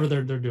whatever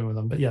they're doing with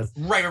them. But yes,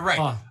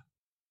 right.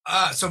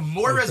 So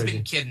Moira's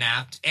been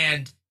kidnapped,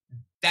 and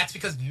that's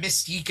because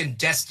Mystique and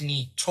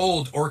Destiny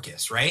told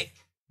Orcus, right?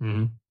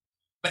 Mm-hmm.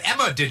 But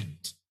Emma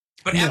didn't.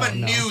 But Emma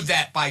knew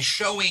that by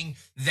showing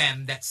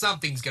them that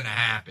something's gonna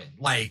happen.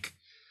 Like,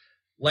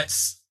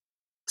 let's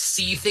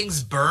see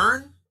things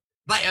burn.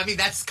 Like, I mean,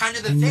 that's kind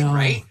of the thing,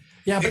 right?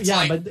 Yeah,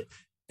 but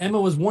Emma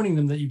was warning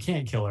them that you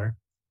can't kill her.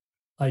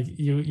 Like,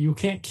 you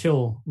can't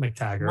kill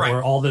McTaggart,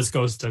 or all this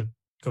goes to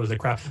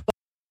crap. But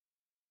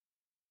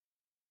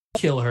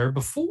kill her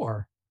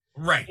before,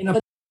 right?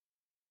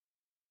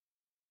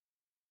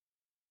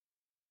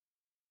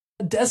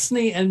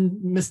 Destiny and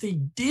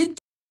Mystique did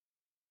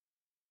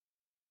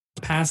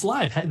past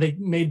life. They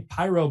made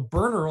Pyro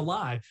burn her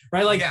alive,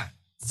 right? Like,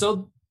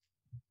 so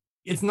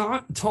it's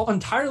not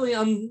entirely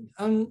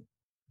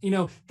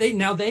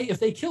if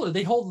they kill her,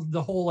 they hold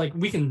the whole like,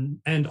 we can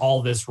end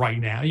all this right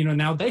now.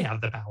 Now they have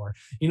the power.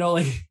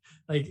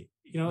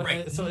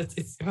 Right. So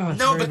it's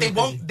no, but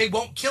they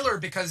won't kill her,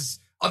 because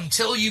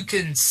until you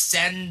can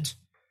send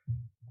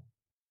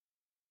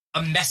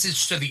a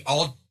message to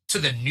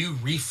the new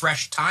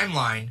refreshed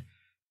timeline,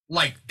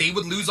 like, they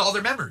would lose all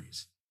their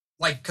memories,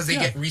 like, because they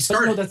get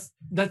restarted. No,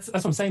 that's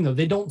what I'm saying though.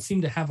 They don't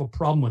seem to have a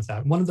problem with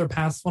that. One of her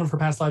past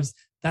lives,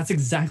 that's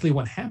exactly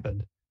what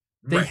happened.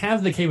 They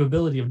have the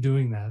capability of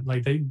doing that,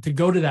 like to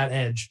go to that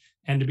edge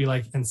and to be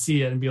like and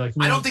see it and be like.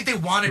 I don't think they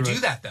want to do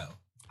that though.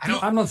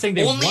 I'm not saying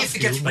they only if it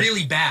gets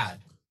really bad.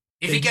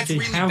 If it gets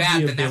really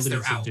bad, then that's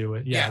their out. Do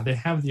it. Yeah, they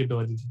have the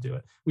ability to do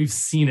it. We've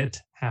seen it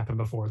happen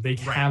before. They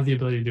have the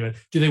ability to do it.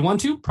 Do they want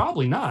to?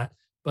 Probably not.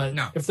 But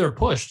if they're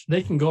pushed,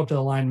 they can go up to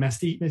the line.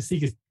 Mystique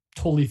is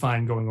totally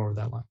fine going over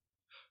that line.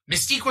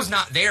 Mystique was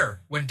not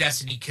there when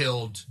Destiny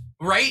killed,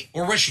 right?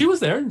 Or was she? She was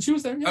there. She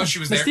was there. Yeah. Oh, she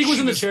was there. Mystique was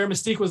in the chair.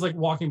 Mystique was like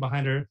walking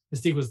behind her.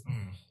 Mystique was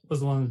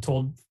the one that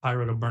told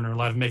Pyro to burn her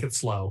alive, make it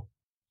slow.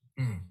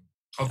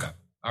 Okay.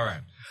 All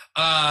right.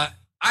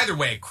 Either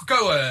way,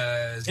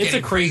 Krakoa is it's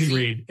a crazy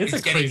read. It's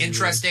getting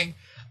interesting.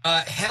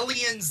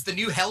 Hellions, the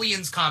new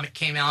Hellions comic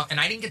came out, and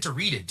I didn't get to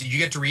read it. Did you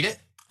get to read it?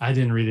 I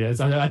didn't read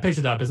it. I picked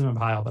it up. It's in my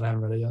pile, but I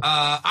haven't read it yet.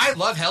 I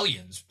love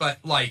Hellions, but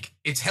like,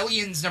 it's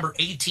Hellions number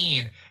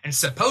 18, and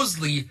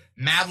supposedly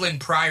Madeline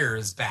Pryor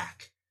is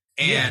back,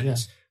 and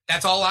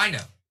that's all I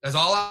know. That's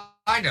all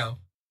I know.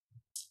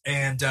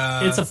 And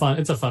it's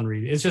a fun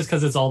read. It's just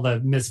because it's all the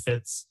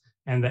misfits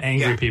and the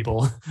angry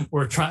people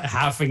were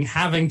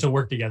having to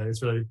work together.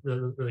 It's really,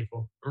 really, really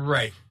cool.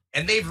 Right,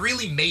 and they've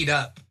really made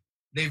up.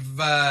 They've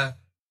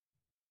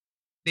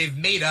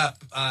made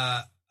up.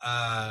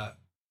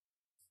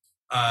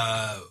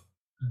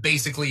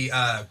 Basically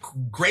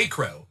Grey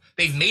Crow.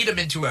 They've made him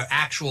into an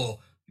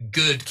actual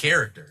good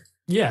character.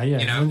 Yeah.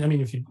 I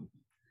mean, if you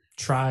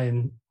try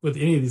and with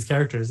any of these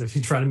characters, if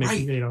you try to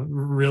make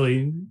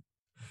really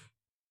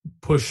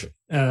push,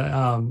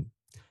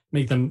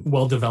 make them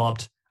well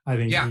developed, I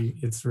think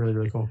it's really,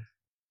 really cool.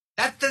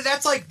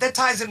 That's like, that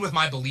ties in with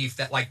my belief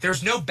that like,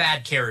 there's no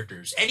bad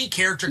characters. Any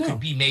character could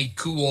be made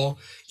cool.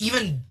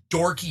 Even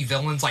dorky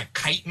villains like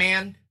Kite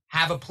Man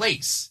have a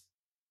place.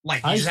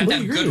 Like, you just have to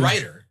have a good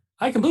writer.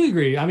 I completely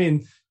agree. I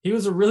mean, it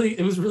was a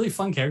really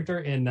fun character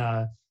in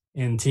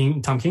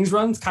Tom King's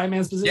runs,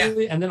 Kite-Man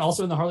specifically, and then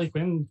also in the Harley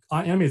Quinn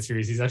animated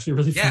series. He's actually a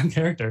really fun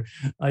character,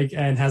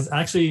 and has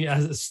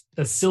as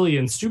silly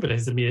and stupid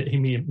as he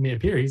may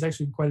appear, he's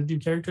actually quite a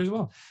deep character as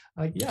well.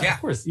 Of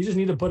course, you just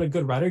need to put a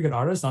good writer, good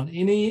artist on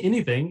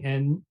anything,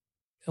 and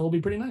it'll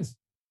be pretty nice.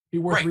 Be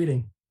worth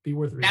reading. Be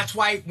worth reading. That's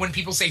why when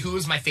people say who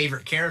is my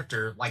favorite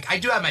character, like I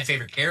do have my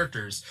favorite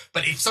characters,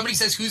 but if somebody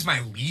says who's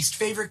my least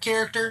favorite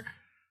character,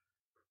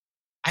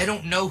 I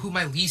don't know who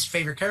my least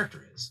favorite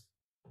character is.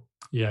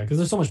 Yeah, because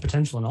there's so much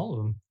potential in all of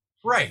them.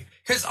 Right.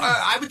 Because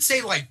I would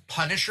say like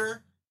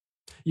Punisher.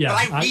 Yeah,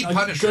 but I read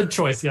Punisher. Good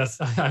choice. Yes,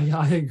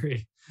 I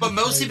agree. But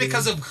mostly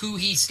because of who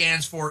he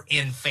stands for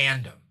in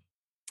fandom.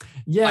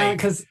 Yeah,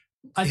 because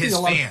I think his a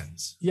lot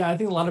fans. I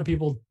think a lot of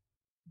people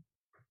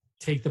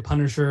take the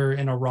Punisher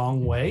in a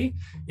wrong way.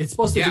 It's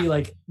supposed to be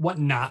like what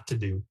not to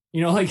do.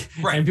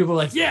 And people are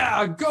like,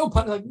 yeah, go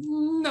Punisher. Like,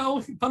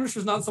 no,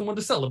 Punisher's not someone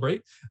to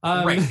celebrate.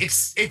 Right.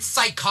 It's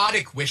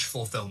psychotic wish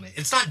fulfillment.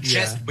 It's not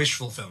just wish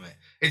fulfillment.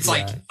 It's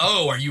like,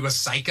 oh, are you a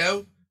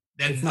psycho?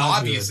 Then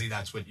obviously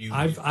that's what you.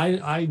 I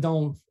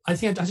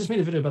think I just made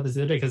a video about this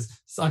the other day because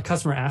a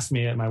customer asked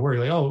me at my work,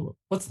 like, oh,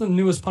 what's the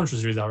newest Punisher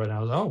series out right now? I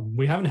was like, oh,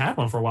 we haven't had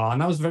one for a while.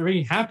 And I was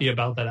very happy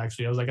about that,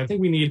 actually. I was like, I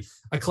think we need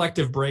a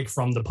collective break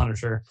from the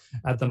Punisher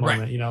at the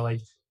moment.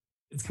 Right.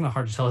 It's kind of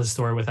hard to tell his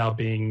story without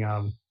being,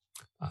 I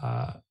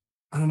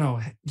don't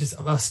know, just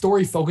a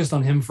story focused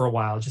on him for a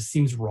while. It just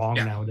seems wrong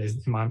nowadays,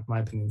 in my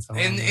opinion. So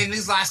in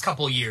these last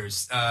couple of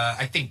years,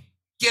 I think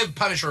give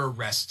Punisher a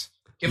rest.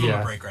 Give him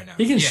a break right now.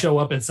 He can show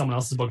up in someone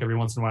else's book every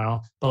once in a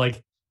while, but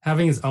like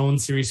having his own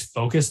series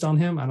focused on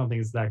him, I don't think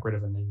it's that great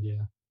of an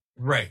idea.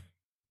 Right.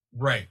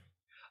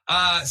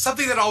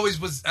 Something that always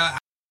was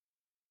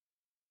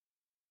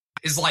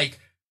is like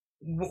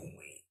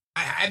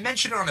I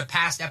mentioned on a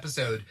past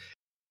episode.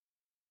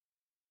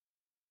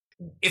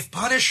 If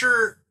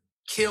Punisher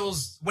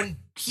when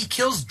he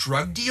kills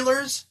drug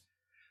dealers,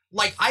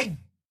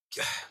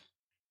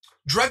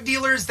 drug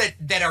dealers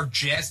that are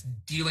just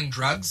dealing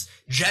drugs,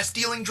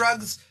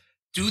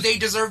 do they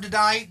deserve to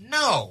die?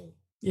 No.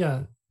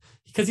 Yeah,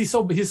 because he's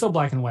so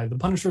black and white. The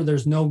Punisher,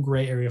 there's no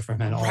gray area for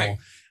him at all.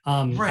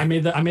 I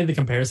made the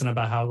comparison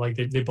about how like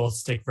they both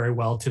stick very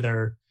well to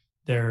their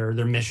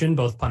mission,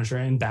 both Punisher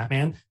and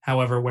Batman.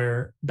 However,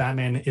 where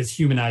Batman is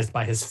humanized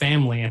by his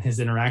family and his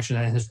interaction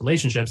and his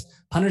relationships,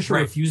 Punisher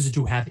refuses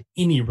to have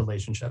any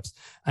relationships.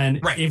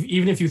 And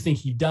even if you think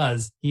he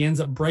does, he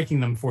ends up breaking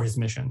them for his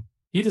mission.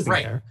 He doesn't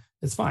care.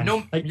 It's fine.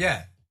 No,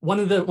 I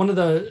read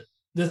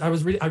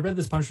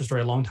this Punisher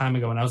story a long time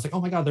ago, and I was like, oh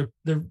my god,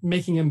 they're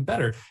making him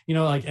better.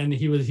 And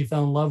he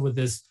fell in love with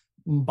this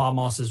Bob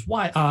Moss's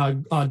wife,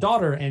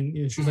 daughter,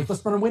 and she was like,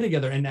 let's run away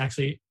together. And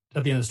actually,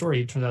 at the end of the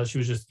story, it turns out he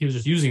was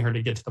just using her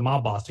to get to the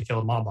mob boss, to kill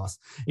the mob boss.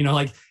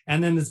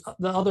 And then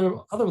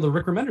the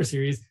Rick Remender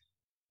series,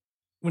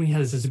 when he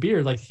has his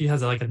beard, like he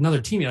has like another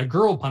teammate, a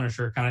girl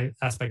Punisher kind of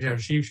aspect there.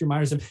 She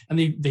admires him, and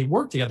they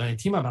work together and they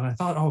team up. And I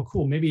thought, oh,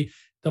 cool, maybe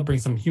they'll bring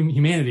some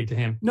humanity to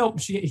him. Nope,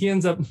 he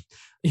ends up,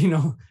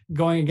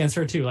 going against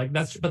her too. Like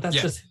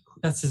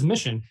that's his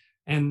mission.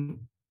 And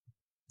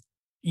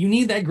you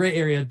need that gray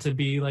area to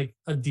be like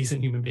a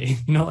decent human being.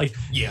 Right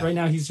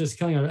now he's just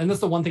killing her. And that's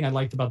the one thing I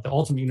liked about the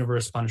Ultimate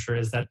Universe Punisher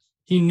is that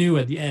he knew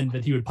at the end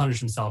that he would punish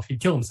himself. He'd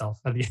kill himself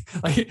at the end.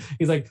 Like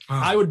he's like,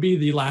 I would be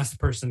the last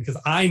person because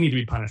I need to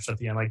be punished at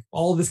the end. Like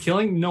all this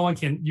killing,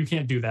 you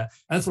can't do that.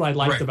 And that's what I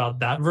liked about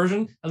that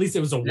version. At least it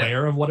was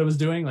aware of what it was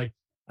doing. Like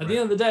at the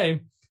end of the day,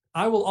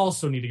 I will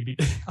also need to be.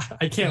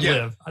 I can't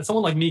live.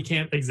 Someone like me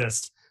can't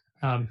exist.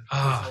 I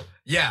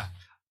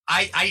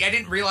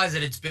didn't realize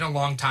that it's been a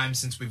long time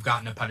since we've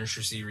gotten a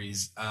Punisher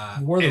series.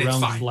 War of the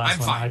Realms is the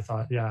last one. I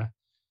thought,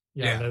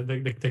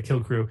 the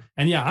Kill Crew,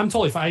 and I'm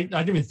totally fine.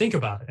 I didn't even think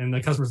about it. And the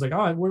customer's like,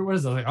 "Oh, what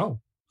is it?" I was like, "Oh,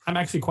 I'm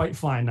actually quite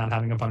fine not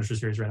having a Punisher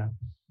series right now."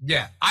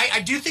 Yeah,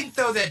 I do think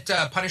though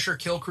that Punisher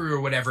Kill Crew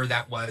or whatever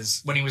that was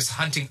when he was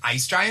hunting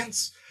ice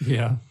giants.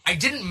 Yeah, I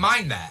didn't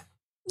mind that.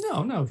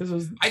 No, because it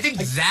was. I think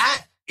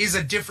that is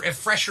a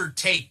fresher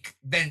take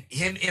than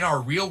him in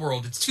our real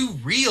world. It's too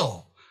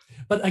real.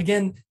 But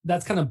again,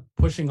 that's kind of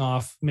pushing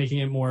off, making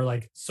it more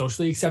like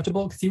socially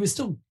acceptable because he was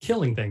still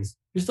killing things.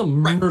 He was still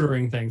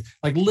murdering things,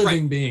 like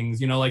living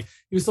beings, like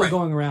he was still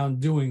going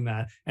around doing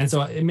that. And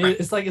so it made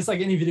it's like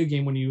any video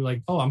game when you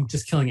like, oh, I'm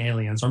just killing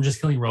aliens or I'm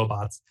just killing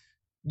robots.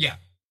 Yeah.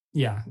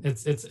 Yeah.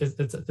 It's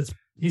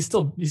he's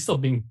still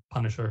being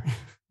Punisher.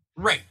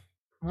 Right.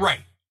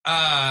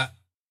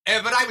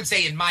 But I would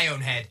say in my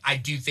own head, I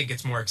do think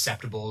it's more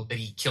acceptable that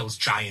he kills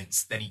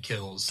giants than he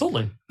kills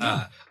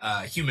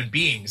human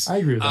beings. I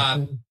agree with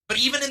that. But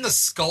even in the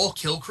Skull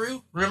Kill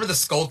Crew, remember the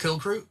Skull Kill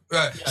Crew?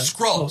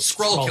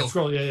 Skrull Kill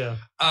Crew. Yeah.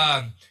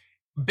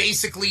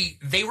 Basically,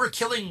 they were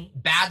killing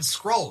bad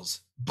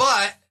Skrulls,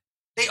 but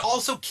they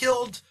also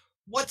killed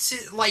one of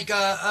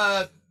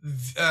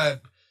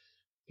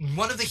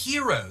the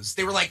heroes.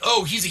 They were like,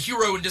 oh, he's a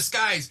hero in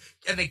disguise,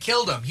 and they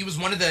killed him. He was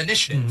one of the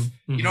initiative.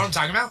 Mm-hmm. You know what I'm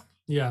talking about?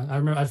 Yeah, I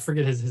remember. I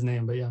forget his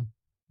name, but yeah.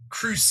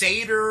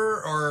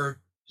 Crusader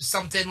or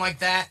something like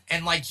that.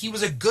 And like he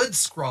was a good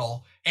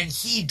Skrull and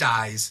he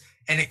dies.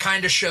 and it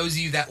kind of shows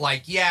you that,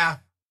 like, yeah,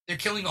 they're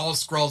killing all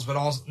Skrulls, but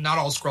not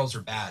all Skrulls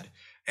are bad,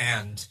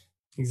 and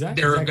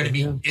there are going to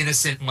be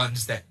innocent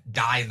ones that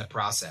die in the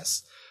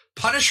process.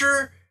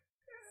 Punisher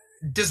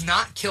does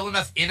not kill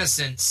enough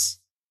innocents,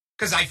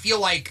 because I feel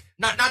like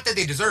not that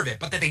they deserve it,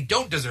 but that they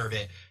don't deserve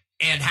it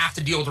and have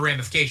to deal with the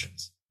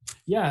ramifications.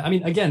 Yeah, I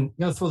mean, again,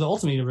 you know, throw the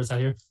Ultimate Universe out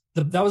here.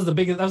 That was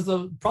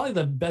probably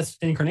the best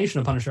incarnation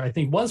of Punisher, I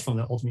think, was from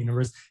the Ultimate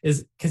Universe,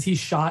 is because he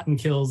shot and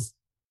kills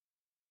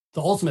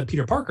the Ultimate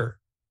Peter Parker,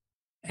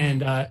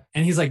 and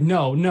he's like,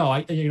 no,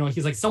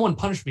 he's like, someone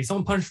punished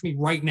me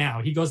right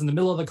now. He goes in the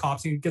middle of the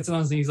cops, he gets it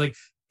on his knee, he's like,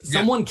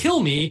 someone kill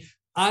me.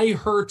 I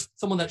hurt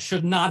someone that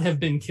should not have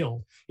been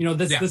killed. You know,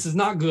 this is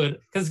not good,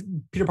 because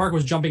Peter Parker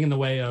was jumping in the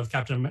way of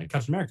Captain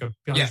America.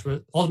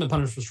 Ultimate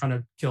Punisher was trying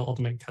to kill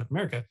Ultimate Captain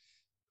America.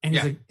 And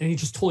he's like, and he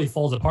just totally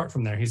falls apart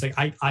from there. He's like,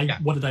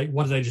 what did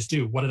I just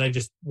do?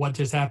 What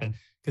just happened?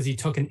 Because he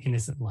took an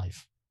innocent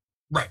life.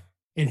 Right.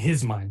 In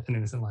his mind, an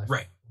innocent life.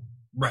 Right.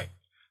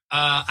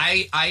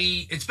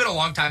 It's been a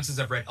long time since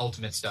I've read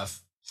Ultimate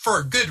stuff, for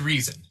a good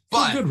reason.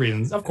 But for good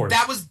reasons, of course.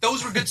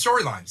 Those were good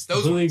storylines.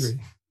 Those really agree.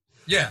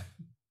 Yeah.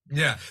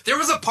 There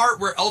was a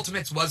part where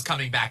Ultimates was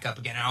coming back up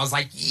again, and I was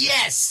like,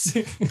 yes!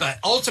 But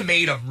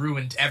Ultimatum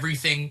ruined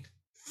everything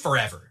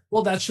forever.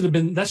 Well, that should have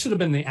been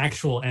the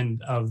actual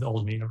end of the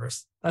Ultimate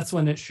Universe. That's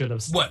when it should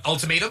have. What,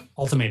 Ultimatum?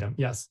 Ultimatum,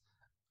 yes,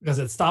 because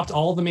it stopped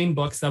all the main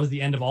books. That was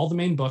the end of all the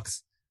main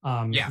books.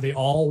 They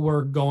all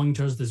were going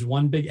towards this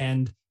one big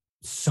end.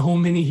 So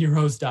many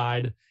heroes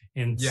died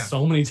in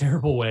so many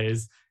terrible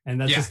ways, and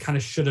that just kind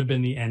of should have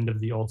been the end of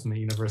the Ultimate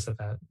Universe at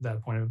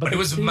that point. But it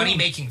was a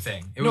money-making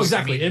thing.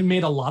 Exactly. It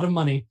made a lot of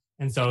money,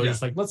 and so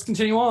it's like, let's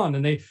continue on.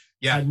 And they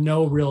had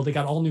they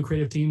got all new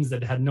creative teams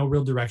that had no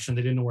real direction.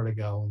 They didn't know where to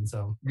go, and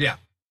so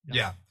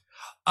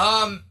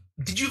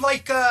Did you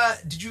like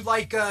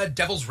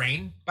Devil's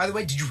Reign, by the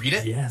way? Did you read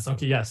it? Yes.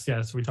 Okay.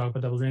 Yes. We talk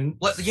about Devil's Reign.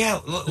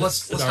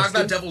 Let's talk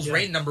about Devil's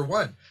Reign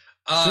 #1.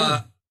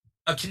 Sure.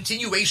 A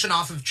continuation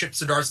off of Chip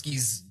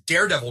Zdarsky's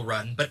Daredevil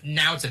run, but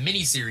now it's a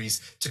mini-series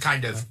to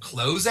kind of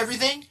close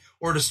everything,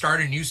 or to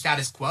start a new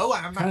status quo.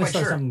 I'm not quite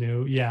sure. Something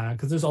new,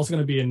 because there's also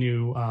going to be a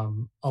new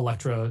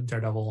Elektra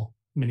Daredevil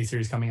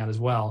miniseries coming out as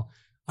well.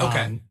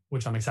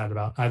 Which I'm excited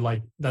about.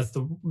 That's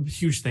the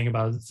huge thing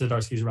about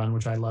Zdarsky's run,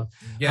 which I love.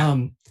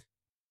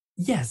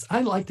 Yes,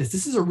 I like this.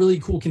 This is a really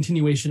cool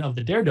continuation of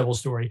the Daredevil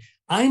story.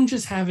 I'm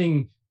just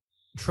having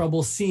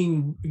trouble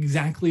seeing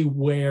exactly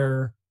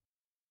where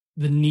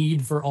the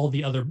need for all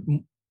the other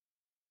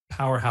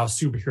powerhouse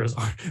superheroes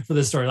are for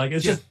this story. Like,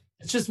 it's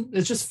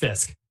just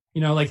Fisk.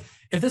 You know, like,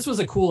 if this was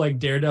a cool, like,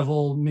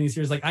 Daredevil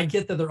miniseries, like, I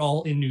get that they're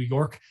all in New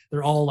York.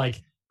 They're all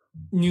like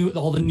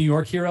all the New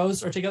York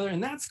heroes are together,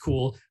 and that's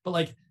cool. But,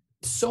 like,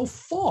 so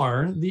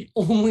far, the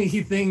only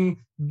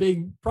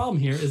big problem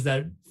here is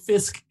that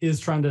Fisk is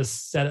trying to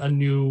set a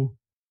new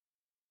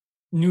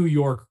New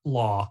York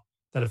law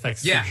that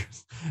affects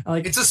superheroes.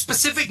 Like, it's a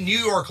specific New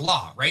York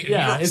law, right?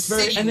 It's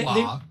very, and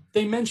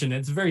they mention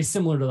it's very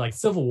similar to, like,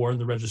 Civil War and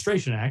the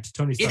Registration Act.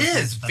 Tony Stark, it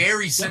is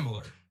very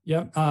similar.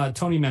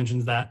 Tony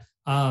mentions that,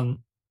 and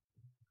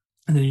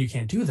then you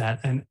can't do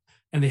that, and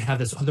they have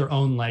their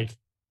own, like,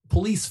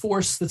 police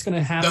force that's going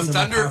to happen.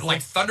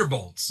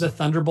 Thunderbolts. The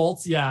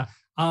Thunderbolts, yeah.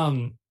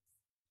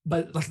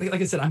 But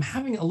like I said, I'm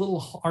having a little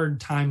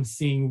hard time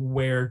seeing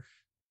where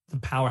the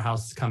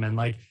powerhouses come in,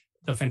 like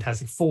the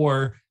Fantastic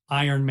Four,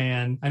 Iron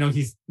Man. I know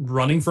he's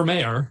running for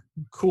mayor.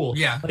 Cool.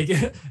 Yeah.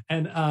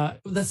 And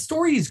the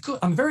story is good.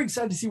 I'm very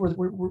excited to see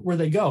where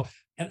they go.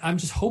 And I'm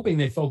just hoping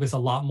they focus a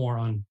lot more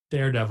on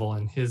Daredevil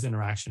and his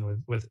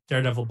interaction with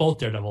Daredevil, both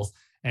Daredevils,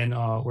 and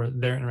where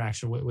their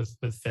interaction with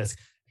Fisk.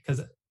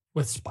 Because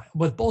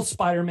with both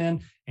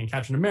Spider-Man and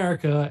Captain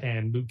America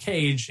and Luke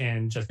Cage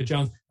and Jessica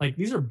Jones, like,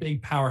 these are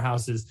big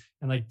powerhouses,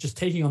 and, like, just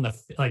taking on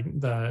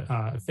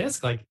the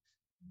Fisk, like,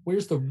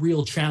 where's the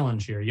real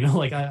challenge here? You know,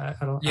 like, I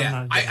don't.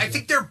 Yeah, I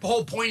think their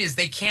whole point is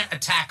they can't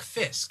attack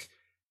Fisk.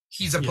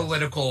 He's a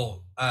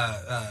political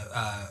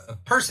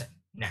person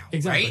now,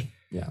 right?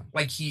 Yeah,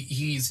 like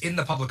he's in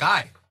the public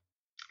eye.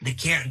 They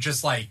can't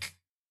just, like,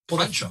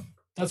 punch him.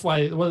 That's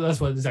why. Well, that's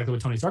exactly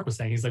what Tony Stark was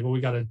saying. He's like, well,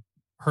 we got to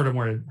hurt him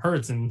where it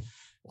hurts, and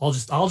I'll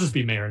just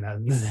be mayor now.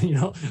 You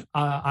know,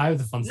 I have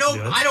the fun. No,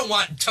 I don't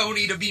want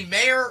Tony to be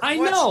mayor. I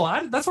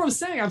know. That's what I'm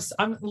saying.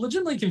 I'm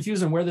legitimately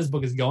confused on where this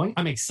book is going.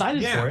 I'm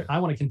excited for it. I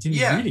want to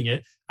continue reading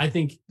it. I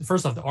think,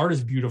 first off, the art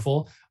is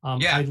beautiful.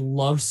 I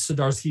love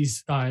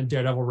Zdarsky's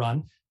Daredevil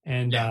run,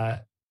 and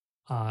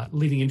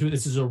leading into it,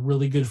 this is a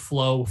really good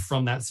flow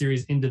from that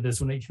series into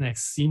this one. It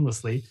connects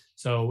seamlessly.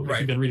 So if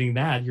you've been reading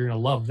that, you're going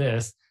to love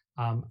this.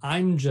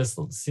 I'm just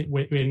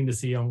waiting to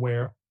see on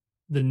where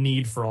the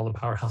need for all the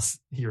powerhouse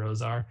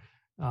heroes are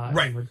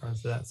in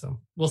regards to that.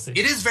 So we'll see.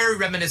 It is very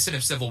reminiscent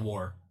of Civil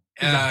War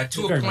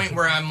to a point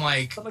where I'm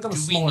like, do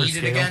we need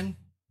it again?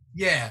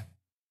 Yeah.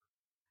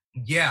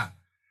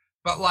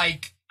 But,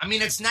 like, I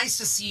mean, it's nice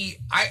to see.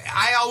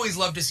 I always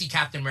love to see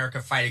Captain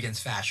America fight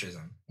against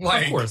fascism.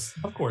 Like, of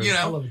course. You know,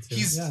 I love it too.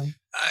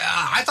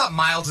 I thought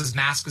Miles's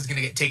mask was going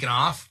to get taken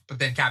off, but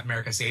then Captain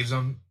America saves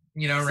him.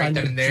 right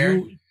then and there.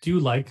 Do you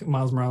like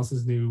Miles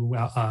Morales' new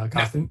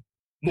costume?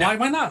 No.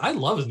 Why not? I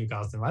love his new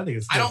costume. I think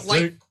it's. I don't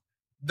like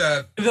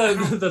the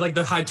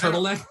high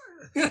turtleneck.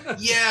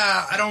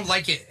 Yeah, I don't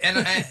like it, and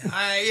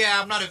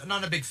I'm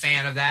not a big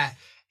fan of that.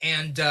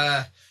 And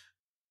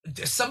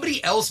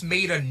somebody else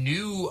made a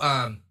new,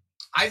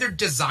 either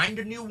designed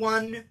a new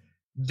one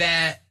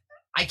that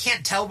I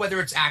can't tell whether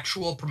it's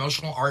actual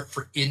promotional art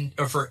for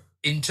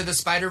Into the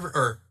Spider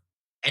or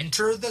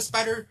Enter the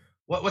Spider.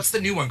 What's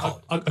the new one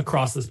called?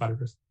 Across the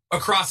Spider-Verse.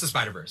 Across the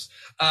Spider-Verse.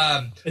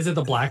 Is it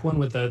the black one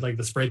with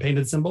the spray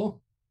painted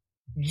symbol?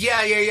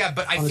 Yeah.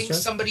 But I think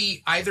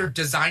somebody either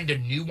designed a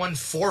new one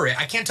for it.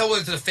 I can't tell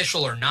whether it's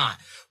official or not,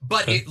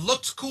 but it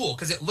looked cool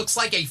because it looks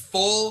like a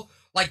full,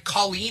 like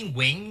Colleen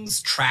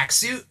Wing's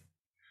tracksuit.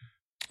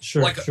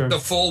 Sure. The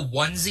full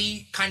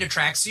onesie kind of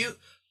tracksuit.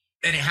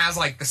 And it has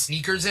like the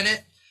sneakers in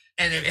it.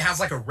 And it has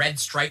like a red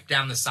stripe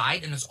down the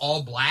side and it's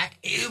all black.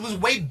 It was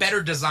way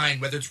better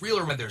designed, whether it's real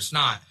or whether it's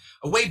not.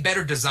 A way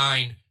better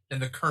design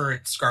than the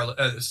current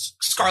Scarlet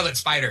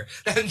Spider.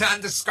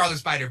 Not the Scarlet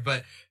Spider,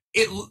 but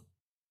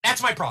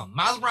that's my problem.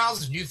 Miles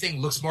Morales' new thing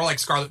looks more like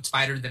Scarlet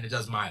Spider than it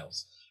does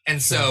Miles. And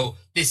so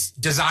this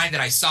design that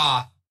I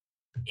saw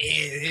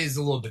is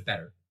a little bit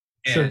better.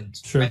 And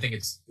sure. I think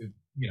it's,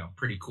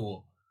 pretty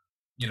cool,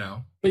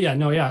 But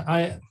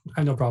I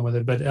have no problem with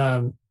it. But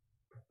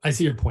I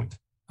see your point.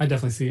 I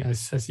definitely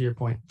see your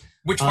point.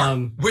 Which part?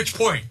 Which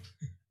point?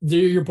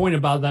 Your point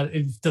about that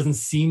it doesn't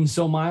seem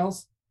so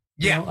Miles.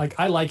 Yeah.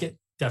 I like it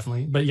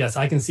definitely, but yes,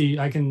 I can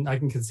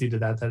concede to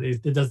that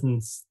it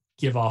doesn't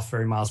give off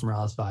very Miles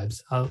Morales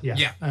vibes.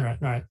 Yeah. All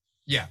right.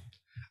 Yeah.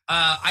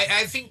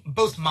 I think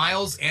both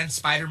Miles and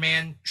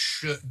Spider-Man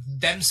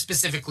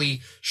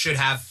specifically should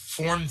have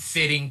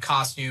form-fitting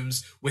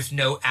costumes with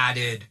no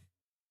added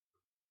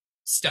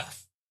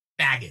stuff,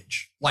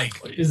 baggage. Like,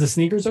 is the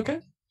sneakers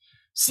okay?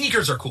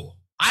 Sneakers are cool.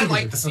 I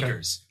like the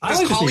sneakers.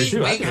 Okay. Because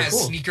Colleen Wing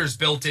has sneakers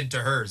built into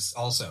hers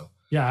also.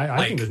 Yeah,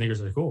 I think the sneakers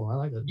are cool. I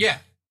like it. Yeah.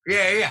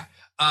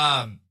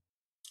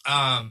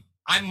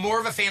 I'm more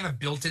of a fan of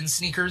built-in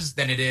sneakers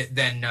than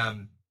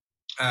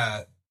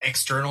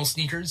external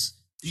sneakers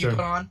you put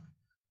on.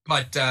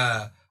 But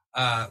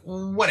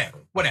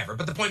whatever.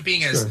 But the point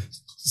being is,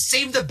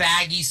 save the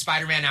baggy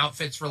Spider-Man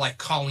outfits for like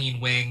Colleen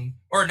Wing,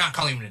 or not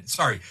Colleen Wing.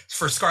 Sorry,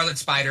 for Scarlet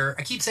Spider.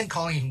 I keep saying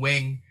Colleen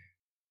Wing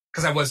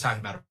because I was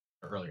talking about it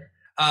earlier.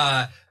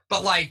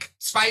 But like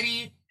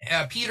Spidey,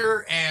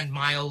 Peter, and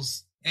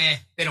Miles,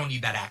 they don't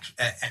need that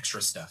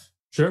extra stuff.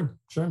 Sure.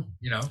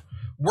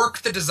 Work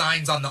the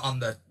designs on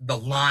the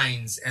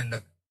lines and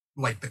the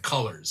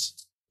colors.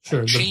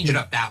 Sure. Change it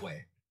up that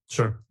way.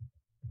 Sure.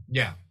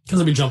 Yeah. Because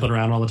they'll be jumping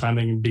around all the time.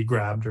 They can be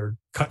grabbed or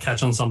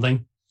catch on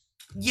something.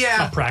 Yeah. It's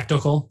not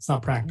practical.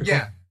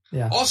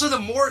 Yeah. Also, the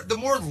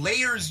more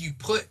layers you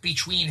put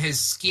between his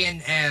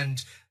skin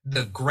and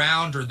the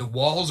ground or the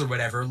walls or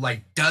whatever,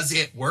 like, does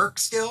it work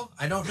still?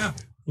 I don't know.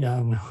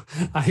 Yeah, no.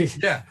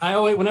 I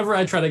always, whenever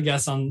I try to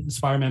guess on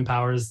Spider-Man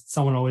powers,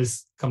 someone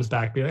always comes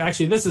back, be like,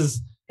 actually,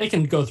 it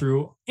can go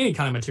through any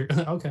kind of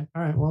material. Okay,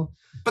 all right, well,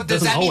 but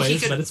does that mean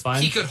but it's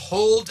fine. He could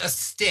hold a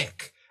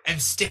stick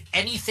and stick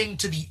anything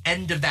to the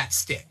end of that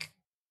stick?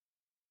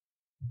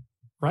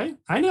 Right?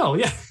 I know,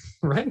 yeah,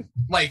 right.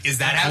 Like, is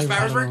that how his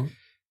powers work?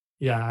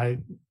 Yeah,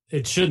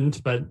 it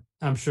shouldn't, but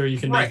I'm sure you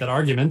can make that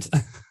argument.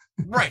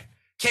 Right.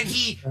 Can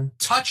he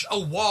touch a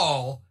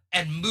wall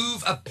and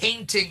move a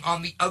painting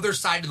on the other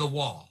side of the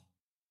wall?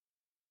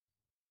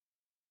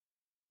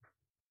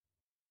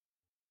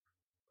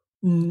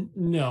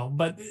 No,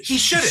 but he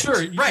shouldn't.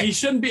 Sure, right. He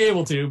shouldn't be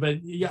able to, but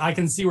I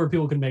can see where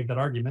people can make that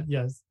argument.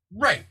 Yes.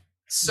 Right.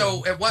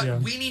 So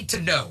we need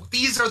to know.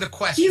 These are the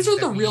questions. These are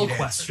the real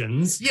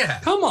questions. Yeah.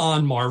 Come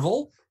on,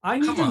 Marvel. I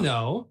need to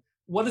know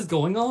what is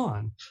going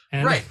on.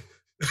 And right.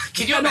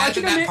 Can you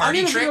imagine that party trick? I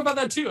didn't think about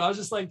that too. I was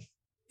just like,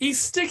 he's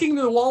sticking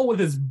to the wall with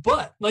his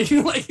butt. Like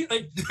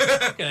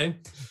okay.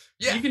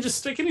 Yeah. You can just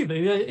stick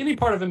anything. Any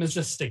part of him is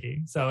just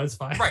sticky. So it's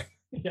fine. Right.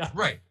 Yeah.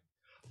 Right.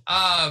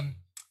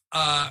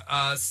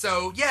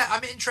 So yeah,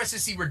 I'm interested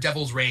to see where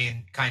Devil's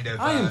Reign kind of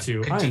I am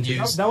too.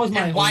 continues. That was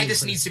my and why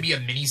this needs to be a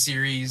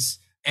miniseries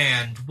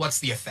and what's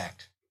the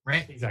effect,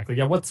 right? Exactly.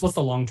 Yeah. What's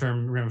the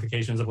long-term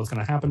ramifications of what's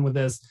going to happen with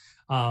this?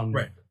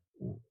 Right.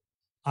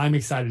 I'm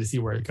excited to see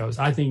where it goes.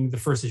 I think the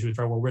first issue was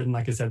very well written.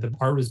 Like I said, the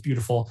art was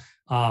beautiful.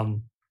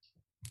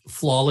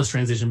 Flawless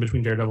transition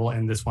between Daredevil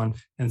and this one.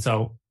 And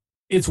so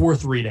it's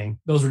worth reading.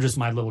 Those were just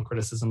my little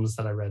criticisms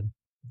that I read.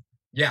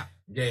 Yeah.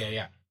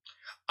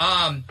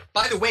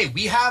 By the way,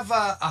 we have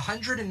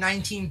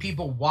 119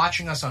 people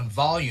watching us on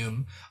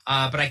Volume,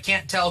 but I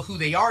can't tell who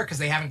they are because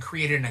they haven't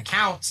created an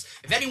account.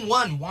 If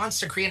anyone wants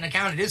to create an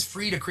account, it is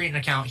free to create an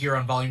account here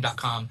on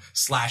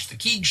volume.com/The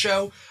Keeg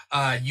Show.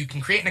 You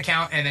can create an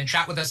account and then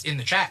chat with us in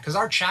the chat because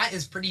our chat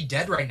is pretty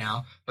dead right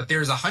now, but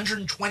there's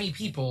 120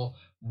 people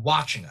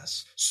watching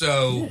us.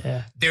 So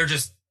they're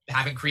just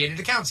haven't created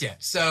accounts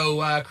yet.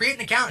 So create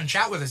an account and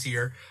chat with us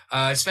here,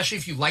 especially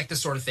if you like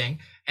this sort of thing.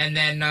 And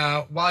then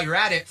while you're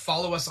at it,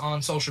 follow us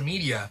on social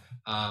media.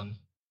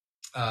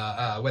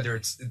 whether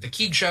it's the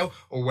Keeg Show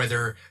or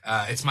whether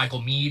it's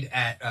Michael Meade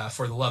at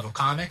For the Love of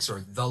Comics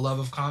or The Love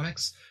of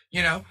Comics,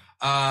 you know.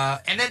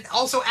 And then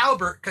also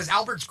Albert, because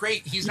Albert's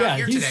great. He's not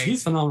here today.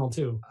 He's phenomenal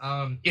too.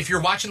 If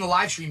you're watching the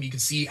live stream, you can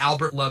see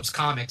Albert Loves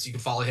Comics. You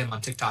can follow him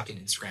on TikTok and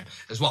Instagram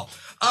as well.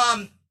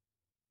 I'm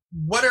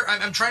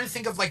trying to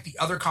think of like the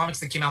other comics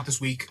that came out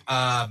this week.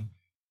 The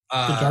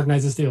Dark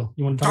Knights of Steel.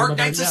 You want to talk about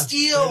Dark Knights of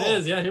Steel? There it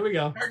is. Yeah, here we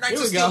go. Dark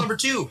Knights of Steel number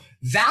 2.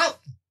 That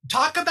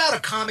talk about a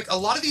comic. A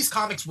lot of these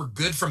comics were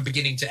good from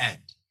beginning to end,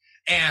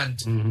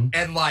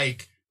 and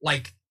like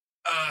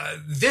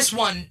this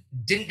one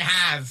didn't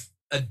have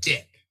a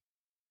dip.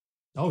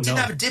 Didn't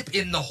have a dip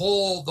in the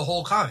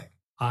whole comic.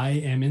 I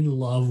am in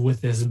love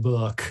with this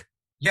book.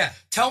 Yeah,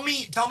 tell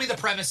me the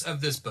premise of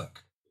this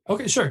book.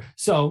 Okay, sure.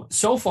 So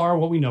far,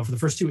 what we know for the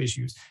first 2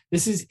 issues,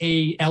 this is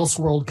a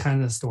Elseworld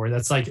kind of story.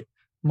 That's like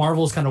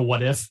Marvel's kind of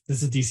What If.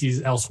 This is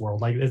DC's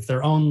Elseworld. Like it's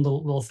their own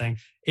little thing.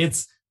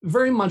 It's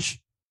very much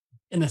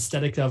an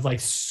aesthetic of like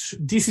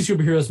DC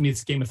superheroes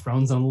meets Game of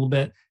Thrones a little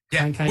bit.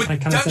 Yeah, with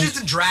Dungeons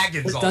and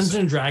Dragons. With Dungeons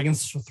and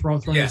Dragons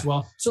thrown as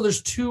well. So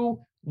there's 2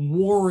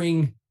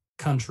 warring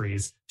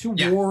countries, 2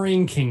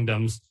 warring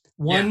kingdoms.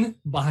 One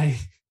by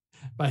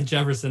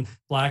Jefferson,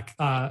 Black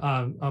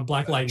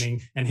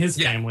Lightning and his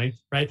family,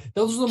 right?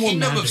 Those are the more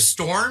Kingdom of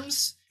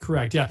Storms.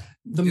 Correct. Yeah,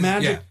 the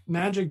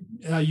magic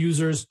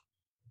users,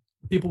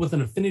 people with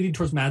an affinity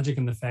towards magic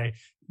and the Fae,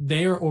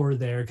 they are over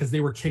there because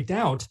they were kicked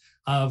out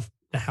of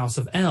the House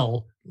of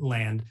El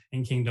land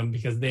and kingdom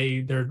because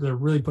they're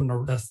really putting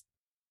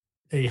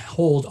a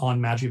hold on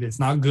magic. It's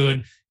not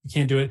good. You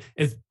can't do it.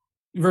 It's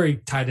very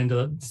tied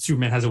into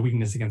Superman has a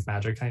weakness against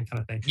magic kind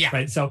of thing. Yeah.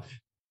 Right. So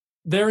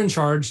they're in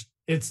charge.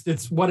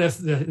 It's what if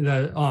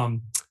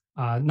the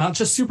not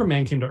just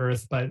Superman came to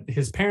Earth, but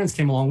his parents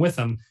came along with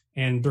him,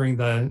 and during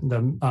the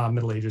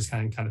Middle Ages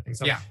kind of thing.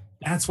 So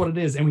that's what it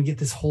is, and we get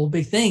this whole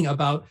big thing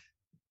about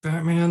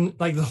Batman,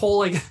 like the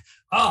whole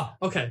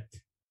okay.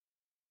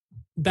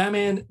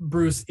 Batman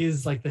Bruce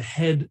is like the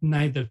head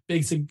knight, the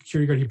big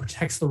security guard. He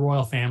protects the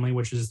royal family,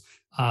 which is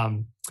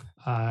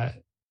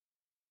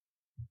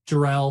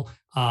Jor-El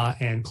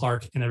and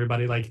Clark and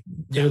everybody. Like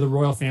they're the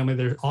royal family.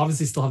 They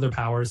obviously still have their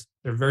powers.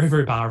 They're very,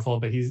 very powerful,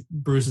 but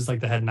Bruce is like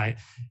the head knight.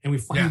 And we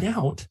find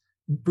out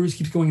Bruce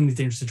keeps going in these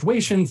dangerous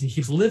situations. He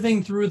keeps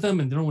living through them,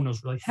 and no one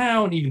knows really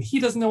how. And even he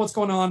doesn't know what's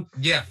going on.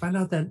 Yeah. Find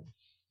out that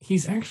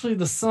he's actually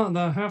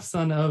the half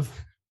son of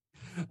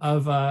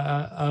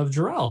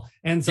Jor-El.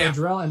 And so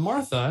Jor-El and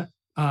Martha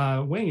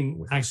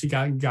Wayne actually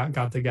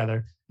got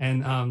together.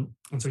 And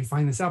so we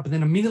find this out, but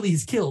then immediately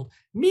he's killed.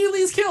 At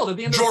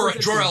the end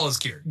of Jor-El is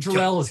killed.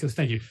 Jor-El is killed.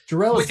 Thank you.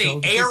 Jor-El with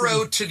an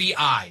arrow to the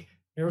eye.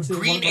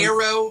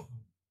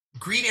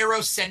 Green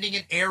arrow sending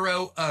an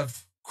arrow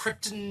of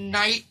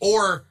kryptonite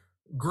or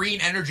green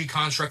energy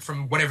construct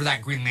from whatever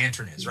that Green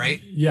Lantern is, right?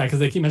 Yeah, because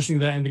they keep mentioning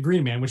that in the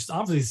Green Man, which is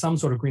obviously some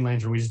sort of Green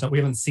Lantern. We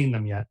haven't seen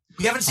them yet.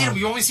 We haven't seen them.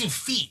 We've only seen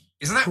feet.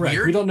 Isn't that correct.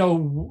 weird? We don't know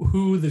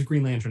who the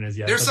Green Lantern is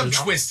yet. There's some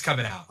twist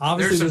coming out.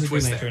 Obviously, there's a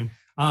Green Lantern.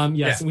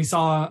 Yes, and we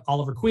saw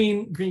Oliver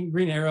Queen,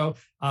 Green Arrow.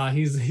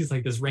 He's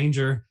like this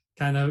ranger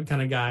kind of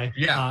guy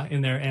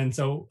in there. And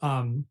so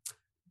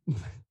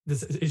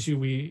this issue,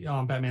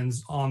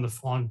 Batman's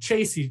on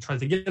Chase. He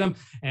tries to get him,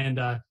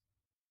 and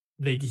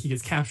he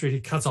gets captured. He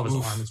cuts off his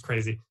arm. It's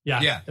crazy.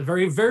 Yeah.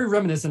 Very, very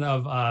reminiscent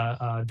of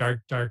the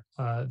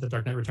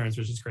Dark Knight Returns,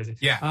 which is crazy.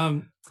 Yeah.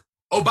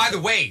 Oh, by the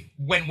way,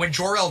 when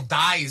Jor-El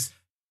dies,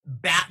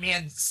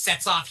 Batman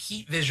sets off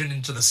heat vision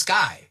into the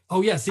sky.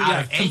 Oh, yes.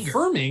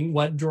 Confirming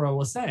what Jor-El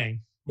was saying.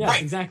 Yeah,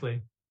 right.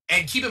 Exactly.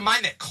 And keep in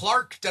mind that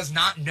Clark does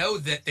not know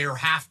that they're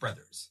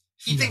half-brothers.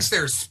 He thinks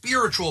they're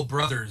spiritual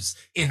brothers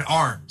in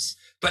arms.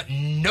 But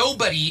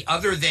nobody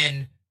other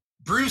than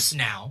Bruce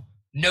now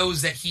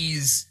knows that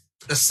he's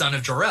the son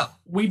of Jor-El.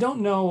 We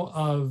don't know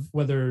of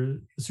whether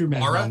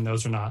Superman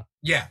knows or not.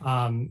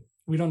 Yeah.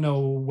 We don't know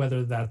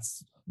whether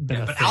that's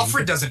been a but thing.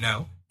 Alfred doesn't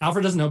know.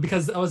 Alfred doesn't know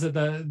because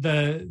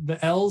the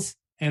Els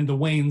and the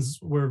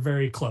Waynes were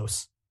very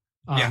close.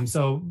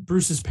 So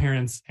Bruce's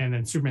parents and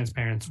then Superman's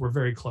parents were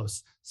very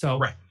close.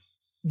 So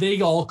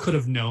they all could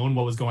have known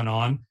what was going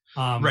on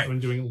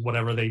when doing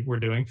whatever they were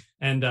doing.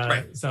 And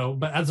so,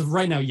 but as of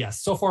right now,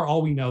 yes. So far,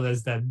 all we know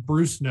is that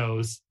Bruce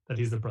knows that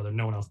he's the brother.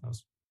 No one else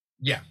knows.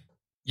 Yeah.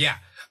 Yeah.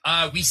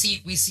 We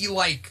see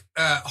like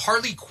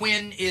Harley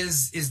Quinn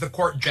is the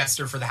court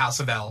jester for the House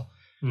of El.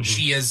 Mm-hmm.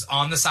 She is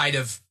on the side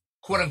of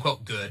quote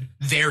unquote good,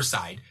 their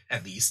side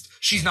at least.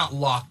 She's not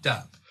locked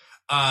up.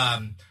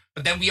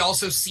 But then we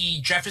also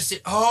see Jefferson.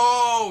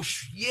 Oh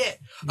shit!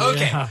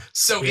 Okay,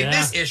 so in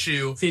this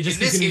issue,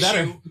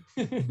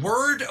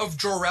 word of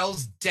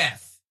Jor-El's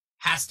death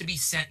has to be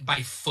sent by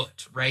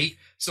foot, right?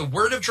 So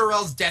word of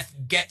Jor-El's death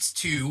gets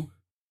to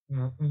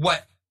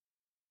what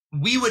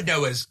we would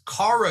know as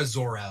Kara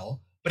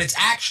Zor-El, but it's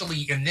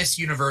actually in this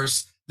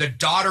universe the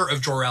daughter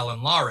of Jor-El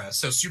and Lara.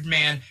 So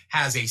Superman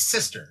has a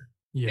sister,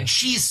 and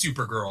she's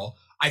Supergirl.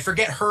 I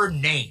forget her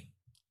name.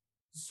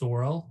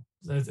 Zor-El.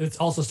 It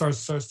also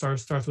starts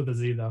with a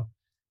Z though.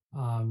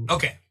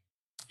 Okay.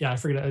 Yeah, I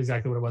forget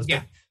exactly what it was. Yeah.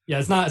 But yeah,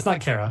 it's not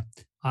Kara.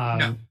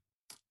 No.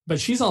 but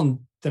she's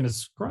on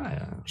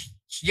Themyscira.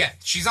 Yeah,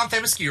 she's on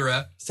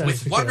Themyscira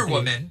with Wonder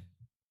Woman,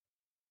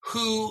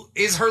 who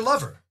is her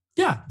lover.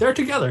 Yeah, they're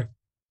together.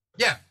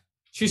 Yeah,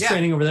 she's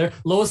training over there.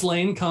 Lois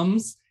Lane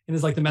comes and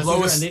is like the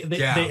messenger,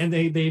 and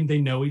they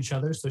know each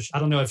other. So I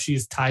don't know if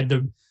she's tied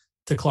to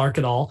Clark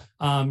at all.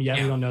 We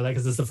don't know that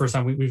because this is the first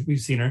time we've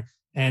seen her.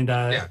 And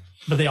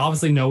but they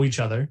obviously know each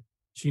other.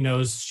 She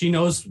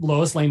knows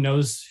Lois Lane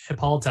knows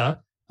Hippolyta,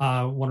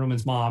 Wonder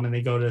Woman's mom, and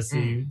they go to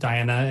see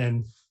Diana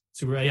and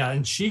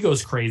and she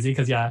goes crazy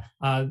because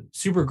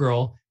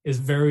Supergirl is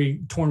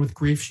very torn with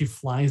grief. She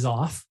flies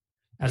off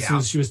as soon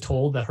as she was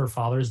told that her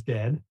father's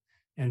dead,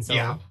 and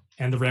so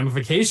and the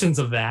ramifications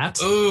of that.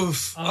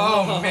 Oof!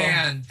 Oh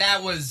man,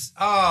 that was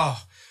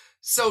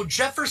So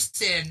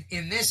Jefferson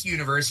in this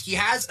universe, he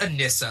has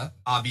Anissa.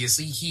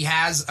 Obviously, he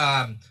has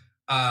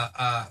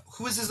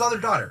who is his other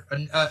daughter?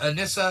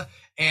 Anissa,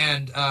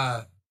 and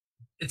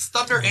it's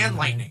Thunder and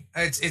Lightning.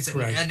 It's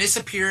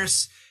Anissa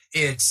Pierce.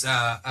 It's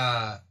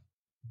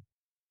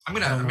I'm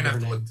gonna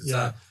have to look this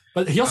up.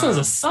 But he also has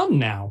a son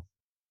now,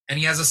 and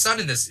he has a son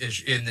in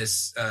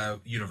this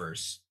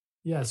universe.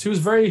 Yes, who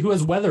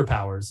has weather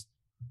powers,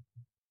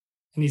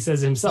 and he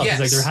says himself, he's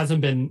like, there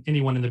hasn't been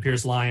anyone in the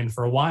Pierce line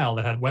for a while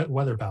that had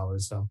weather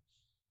powers. So,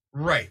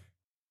 right.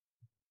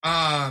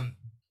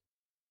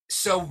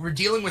 So we're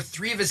dealing with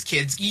 3 of his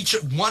kids.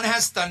 One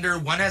has thunder,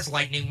 one has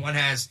lightning, one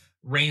has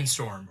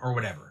rainstorm or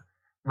whatever.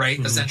 Right,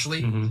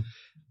 essentially,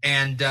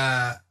 and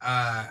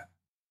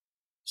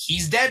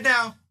he's dead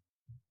now.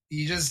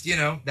 He just,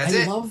 that's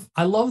it.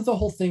 I love the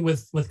whole thing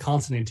with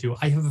Constantine too.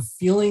 I have a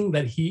feeling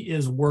that he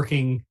is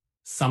working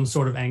some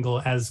sort of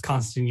angle as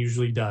Constantine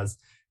usually does.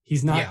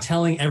 He's not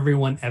telling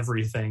everyone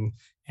everything,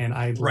 and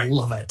I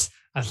love it.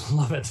 I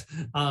love it.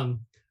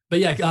 But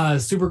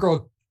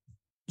Supergirl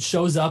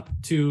shows up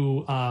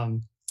to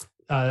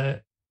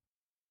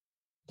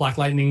Black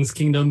Lightning's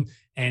kingdom,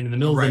 and in the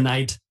middle of the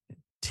night,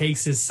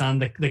 takes his son,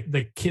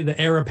 the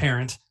heir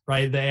apparent,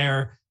 the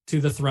heir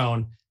to the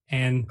throne,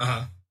 and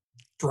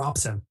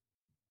drops him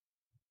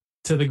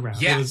to the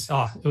ground. Yes.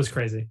 It was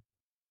crazy.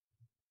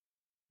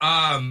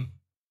 That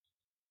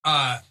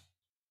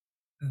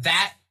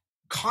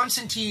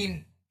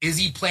Constantine, is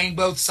he playing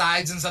both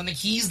sides and something?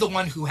 He's the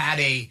one who had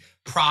a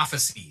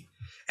prophecy,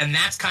 and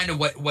that's kind of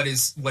what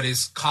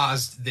is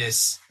caused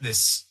this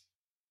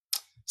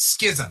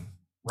schism,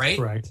 right?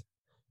 Correct.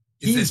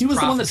 He was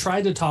the one that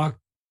tried to talk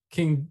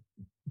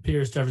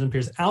Jefferson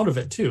Pierce out of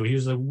it too. He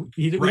was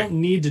we don't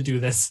need to do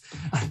this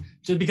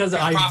just because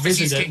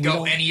prophecies can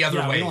go any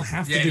other way. We don't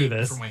have to do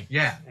this.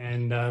 Yeah.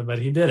 And but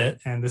he did it,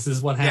 and this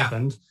is what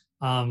happened.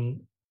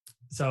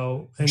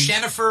 So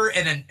Jennifer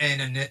and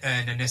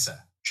Anissa.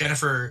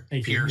 Jennifer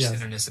Pierce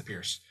and Anissa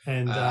Pierce.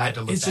 And I had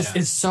to look it's that just up.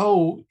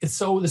 it's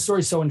so the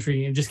story's so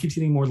intriguing. It just keeps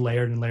getting more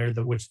layered and layered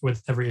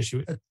with every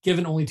issue.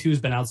 Given only 2's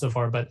been out so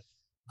far, but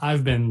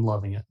I've been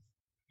loving it.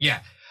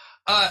 Yeah.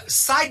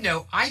 Side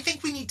note, I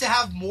think we need to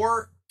have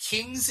more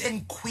kings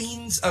and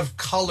queens of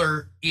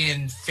color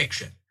in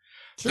fiction.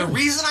 Sure. The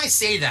reason I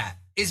say that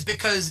is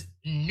because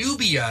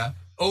Nubia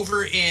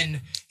over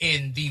in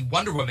the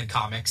Wonder Woman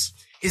comics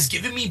is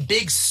giving me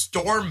big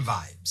Storm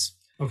vibes.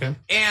 Okay.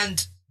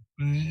 And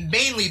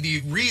mainly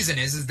the reason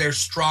is they're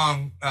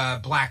strong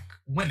Black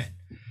women.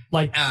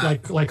 Like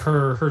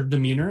her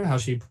demeanor, how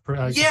she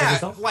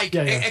herself?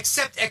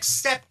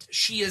 Except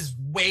she's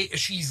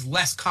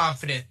less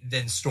confident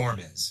than Storm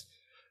is.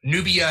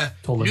 Nubia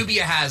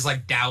has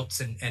like doubts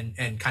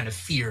and kind of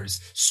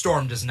fears.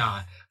 Storm does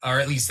not, or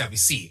at least that we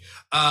see.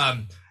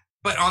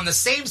 But on the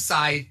same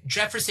side,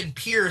 Jefferson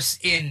Pierce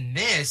in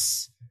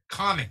this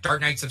comic, Dark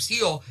Knights of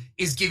Steel,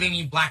 is giving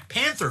you Black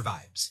Panther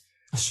vibes.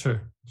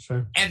 Sure.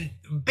 And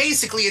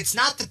basically, it's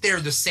not that they're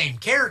the same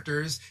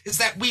characters, it's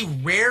that we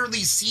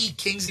rarely see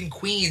kings and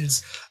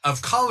queens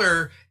of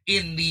color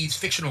in these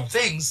fictional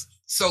things.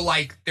 So,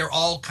 like, they're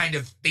all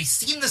they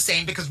seem the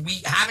same because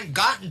we haven't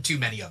gotten too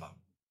many of them.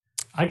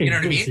 I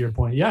can see your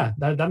point. Yeah,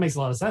 that makes a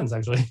lot of sense,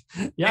 actually.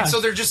 Yeah. And so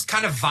they're just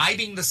kind of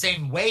vibing the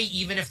same way,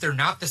 even if they're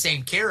not the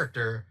same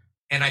character.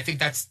 And I think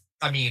that's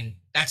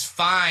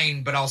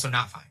fine, but also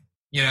not fine.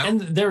 And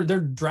they're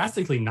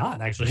drastically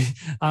not, actually.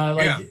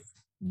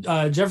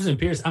 Jefferson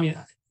Pierce, I mean,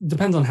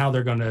 depends on how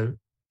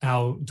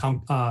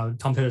Tom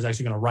Taylor's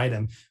actually going to write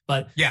him.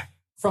 But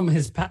from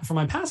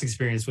my past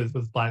experience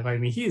with Black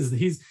Lightning, he's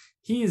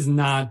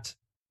not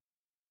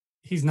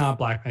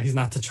Black Man. He's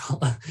not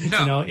T'Challa.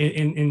 No.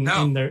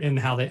 In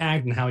how they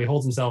act and how he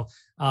holds himself.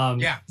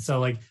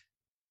 So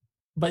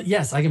but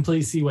yes, I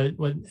completely see what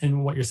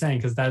you're saying,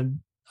 because that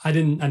I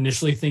didn't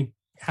initially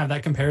have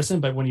that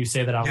comparison, but when you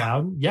say that out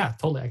loud,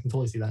 totally, I can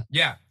totally see that.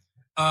 Yeah.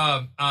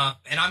 And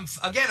I'm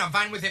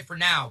fine with it for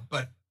now,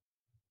 but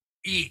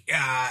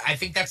I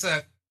think that's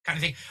a kind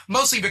of thing,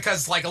 mostly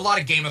because like a lot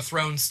of Game of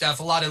Thrones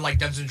stuff, a lot of like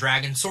Dungeons and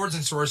Dragons, Swords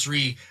and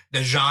Sorcery,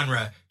 the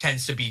genre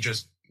tends to be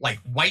just like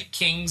white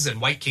kings and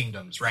white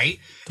kingdoms, right?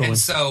 Totally. And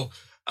so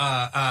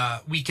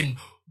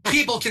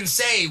people can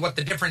say what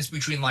the difference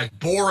between like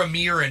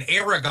Boromir and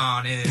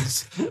Aragon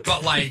is,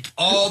 but like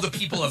all the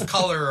people of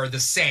color are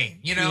the same,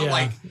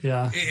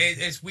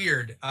 it's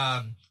weird.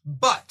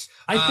 But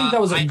I think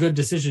that was a good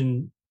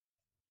decision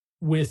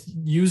with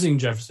using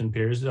Jefferson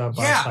Pierce,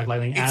 Black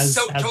Lightning, as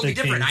so totally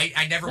the different. king.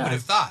 I never would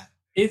have thought.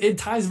 It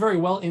ties very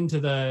well into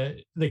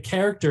the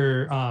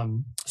character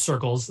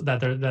circles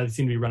that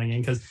seem to be running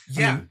in, because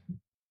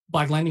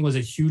Black Lightning was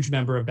a huge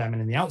member of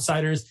Batman and the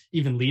Outsiders,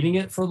 even leading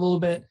it for a little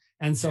bit,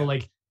 and so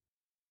like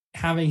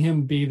having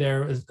him be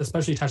there,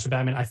 especially attached to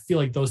Batman, I feel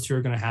like those two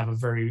are going to have a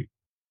very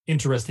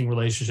interesting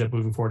relationship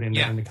moving forward in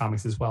the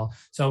comics as well.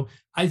 So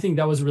I think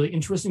that was a really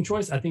interesting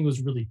choice. I think it was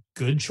a really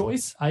good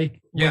choice.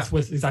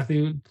 With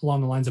exactly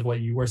along the lines of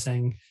what you were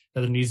saying, that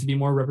there needs to be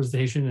more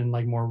representation and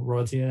like more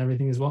royalty and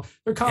everything as well.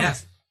 They're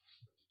comics.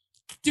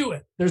 Do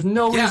it. There's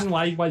no reason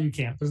why you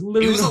can't. There's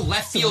literally it was a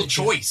left field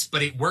choice,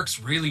 but it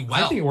works really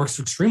well. I think it works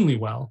extremely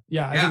well.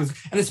 I think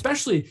and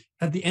especially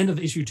at the end of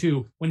issue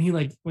 2, when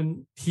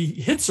he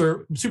hits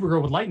her,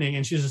 Supergirl, with lightning,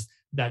 and she's just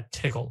that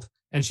tickled,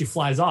 and she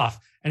flies off,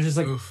 and it's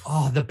just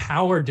like, the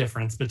power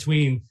difference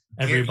between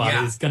everybody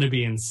is going to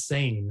be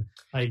insane.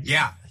 Like,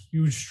 a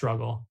huge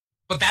struggle.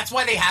 But that's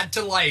why they had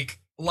to like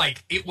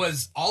it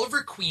was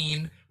Oliver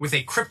Queen with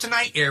a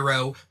kryptonite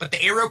arrow, but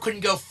the arrow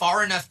couldn't go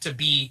far enough to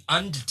be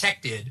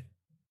undetected.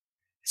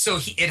 So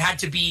it had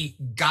to be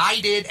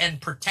guided and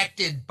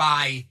protected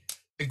by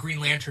the Green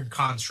Lantern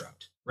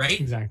construct, right?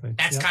 Exactly.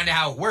 That's kind of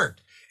how it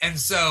worked. And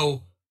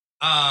so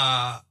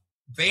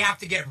they have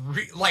to get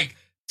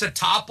to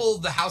topple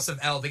the House of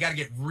L, they got to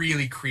get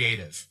really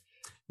creative.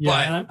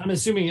 Yeah, and I'm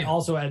assuming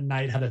also at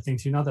night had a thing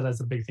too. Not that that's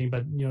a big thing,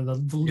 but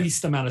the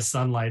least amount of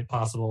sunlight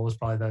possible was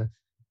probably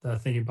the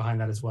thinking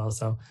behind that as well.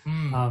 So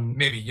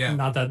maybe,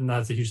 not that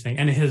that's a huge thing.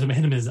 And it hit him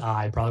in his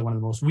eye, probably one of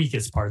the most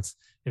weakest parts,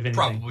 if anything.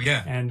 Probably,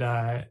 yeah.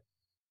 And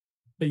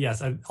but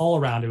yes, all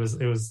around it was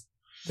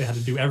they had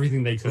to do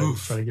everything they could to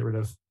try to get rid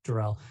of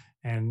Jor-El.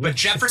 But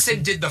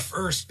Jefferson did the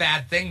first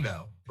bad thing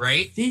though,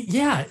 right?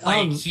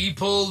 He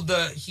pulled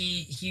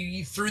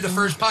he threw the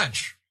first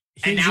punch,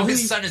 and now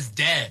his son is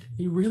dead.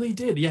 He really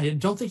did. Yeah, I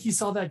don't think he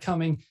saw that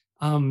coming.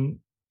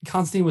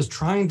 Constantine was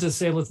trying to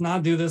say, "Let's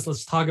not do this.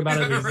 Let's talk about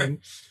it." Right.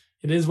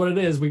 It is what it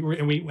is. We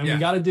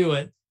got to do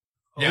it.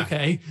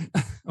 Okay.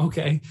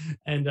 Okay.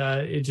 And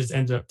it just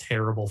ended up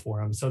terrible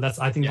for him. So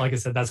I think, like I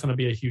said, that's going to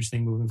be a huge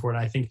thing moving forward.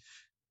 I think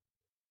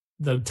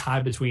the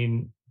tie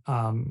between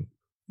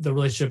the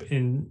relationship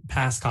in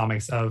past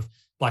comics of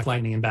Black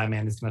Lightning and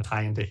Batman is going to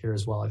tie into here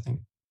as well, I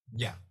think.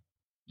 Yeah.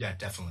 Yeah,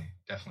 definitely.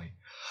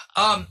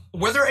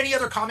 Were there any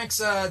other comics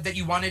that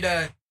you wanted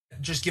to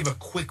just give a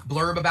quick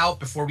blurb about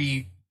before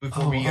we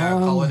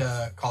call it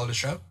a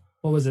show?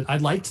 What was it? I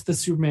liked the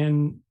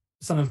Superman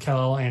Son of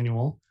Kal-El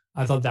annual.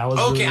 I thought that was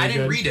really I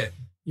didn't good. read it.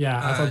 Yeah,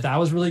 I thought that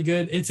was really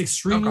good. It's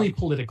extremely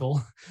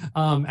political,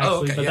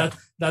 actually, but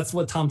that's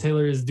what Tom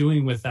Taylor is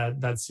doing with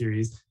that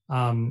series.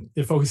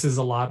 It focuses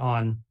a lot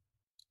on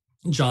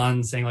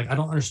John saying, like, I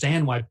don't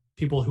understand why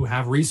people who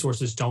have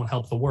resources don't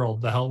help the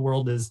world. The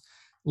world is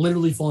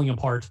literally falling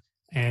apart.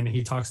 And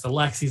he talks to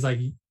Lex. He's like,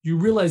 you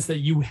realize that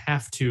you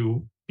have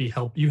to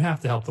you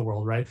have to help the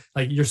world, right?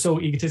 Like, you're so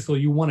egotistical,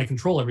 you want to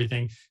control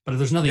everything, but if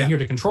there's nothing here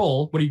to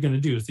control, what are you going to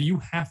do? So you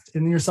have to,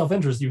 in your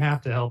self-interest, you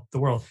have to help the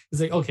world.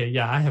 It's like, okay,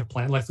 I have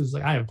plans. Lex was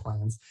like, I have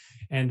plans.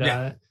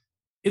 And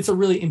it's a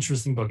really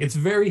interesting book. It's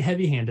very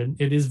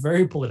heavy-handed. It is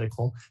very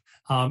political,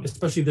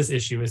 especially this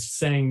issue. It's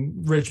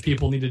saying rich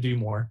people need to do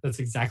more. That's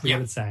exactly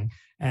what it's saying.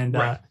 And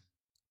but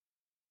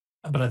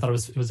I thought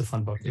it was a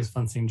fun book. It was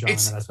fun seeing John in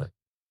that aspect.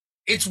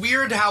 It's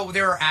weird how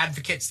there are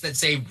advocates that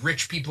say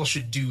rich people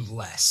should do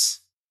less.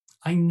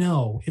 I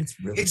know, it's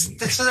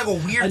that's sort of a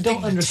weird. I don't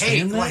thing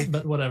understand to take. that,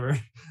 but whatever.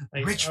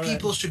 Like, rich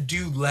people should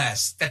do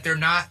less. That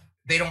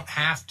they don't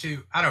have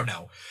to. I don't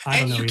know.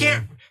 You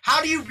can't. Either.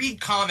 How do you read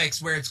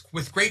comics where it's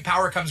with great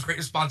power comes great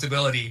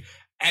responsibility,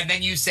 and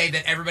then you say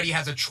that everybody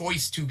has a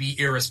choice to be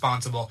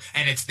irresponsible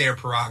and it's their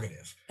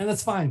prerogative? And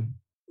that's fine.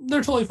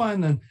 They're totally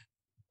fine then.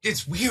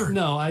 It's weird.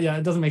 No,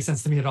 it doesn't make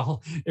sense to me at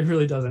all. It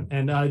really doesn't,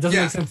 and it doesn't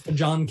make sense to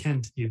John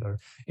Kent either.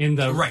 In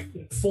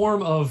the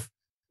form of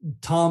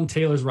Tom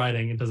Taylor's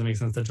writing, it doesn't make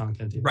sense to John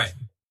Kent either.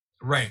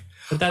 Right.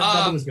 But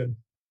that was good.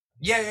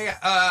 Yeah.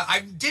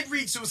 I did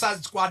read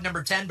Suicide Squad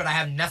number 10, but I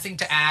have nothing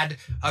to add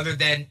other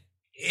than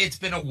it's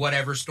been a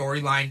whatever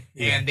storyline,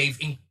 and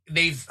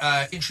they've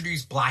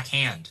introduced Black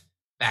Hand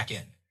back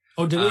in.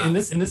 Oh, did they in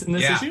this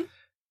issue?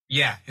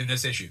 Yeah, in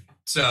this issue.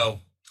 So,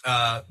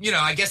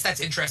 I guess that's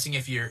interesting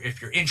if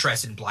you're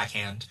interested in Black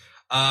Hand.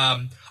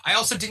 I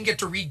also didn't get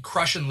to read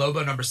Crush and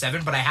Lobo number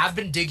 7, but I have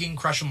been digging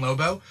Crush and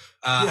Lobo.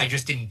 I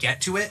just didn't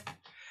get to it.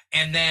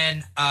 And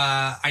then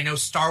I know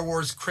Star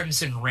Wars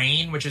Crimson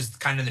Reign, which is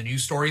kind of the new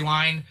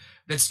storyline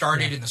that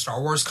started in the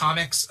Star Wars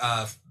comics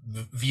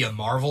via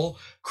Marvel.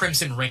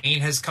 Crimson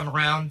Reign has come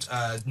around.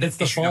 It's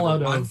the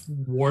fallout of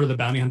War of the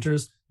Bounty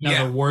Hunters.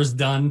 Now the war's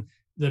done.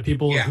 The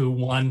people who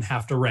won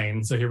have to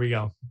reign. So here we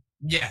go.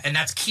 Yeah, and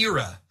that's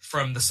Kira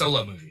from the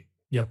Solo movie.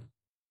 Yep.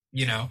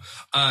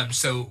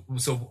 So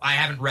I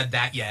haven't read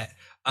that yet.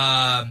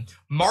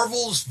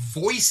 Marvel's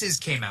Voices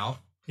came out,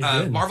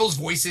 Marvel's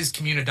Voices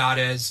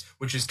Comunidades,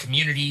 which is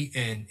community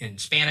in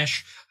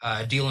Spanish,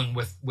 dealing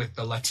with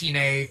the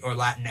Latine or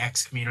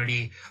Latinx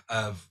community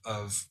of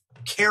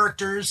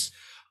characters.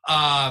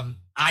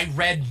 I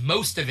read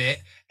most of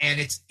it, and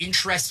it's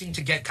interesting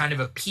to get kind of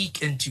a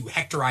peek into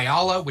Hector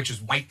Ayala, which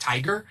is White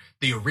Tiger,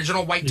 the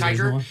original White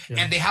Tiger.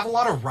 And they have a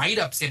lot of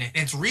write-ups in it.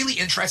 And it's really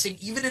interesting,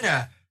 even in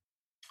a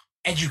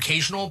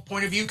educational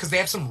point of view, because they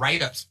have some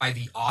write-ups by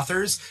the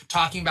authors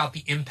talking about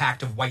the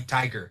impact of White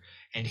Tiger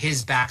and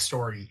his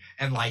backstory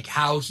and like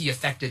how he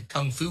affected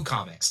Kung Fu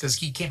comics, because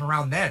he came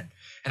around then.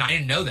 And I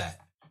didn't know that.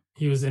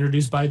 He was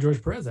introduced by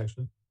George Perez,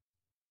 actually.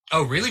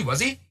 Oh, really? Was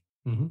he?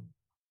 Mm-hmm.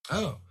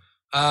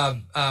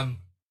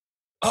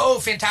 Oh,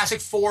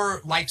 Fantastic Four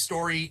Life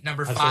Story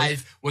number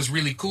 5 was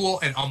really cool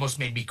and almost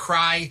made me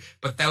cry.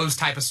 But those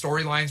type of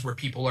storylines where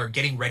people are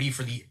getting ready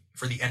for the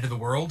end of the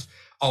world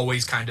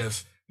always kind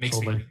of makes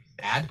me really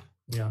sad.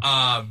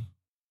 Yeah.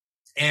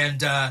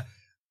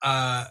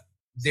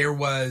 There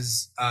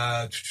was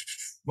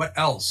what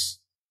else?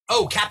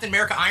 Oh, Captain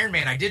America Iron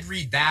Man. I did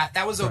read that.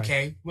 That was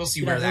okay. Right. We'll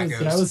see where that goes.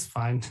 That was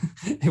fine.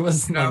 It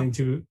was nothing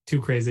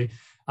too crazy.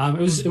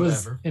 It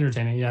was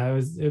entertaining. Yeah,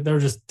 they were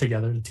just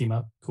together to team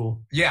up. Cool.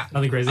 Yeah.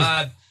 Nothing crazy.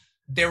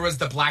 There was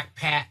the Black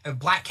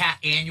Cat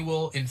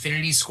annual,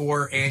 Infinity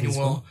Score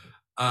annual.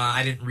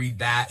 I didn't read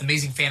that.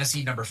 Amazing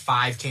Fantasy number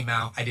 5 came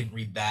out. I didn't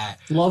read that.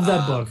 Love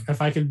that book.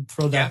 If I could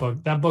throw that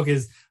book. That book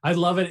I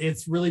love it.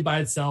 It's really by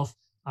itself.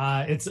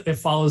 It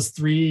follows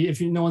 3. If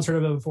no one's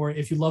heard of it before,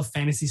 if you love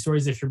fantasy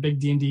stories, if you're a big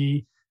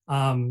D&D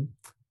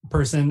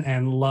person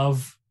and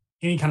love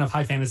any kind of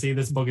high fantasy,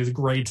 this book is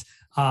great.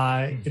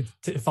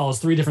 It follows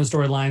 3 different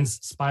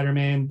storylines: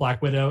 Spider-Man,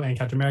 Black Widow, and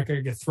Captain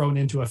America get thrown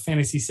into a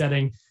fantasy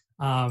setting.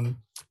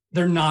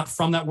 They're not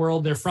from that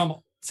world. They're from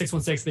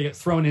 616. They get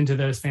thrown into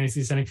this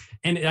fantasy setting.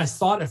 And I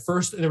thought at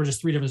first there were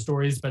just 3 different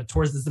stories, but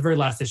towards the very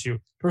last issue,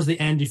 towards the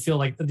end, you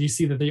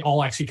see that they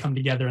all actually come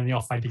together and they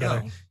all fight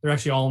together. Oh. They're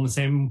actually all in the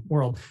same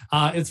world.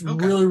 It's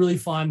really, really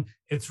fun.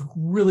 It's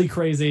really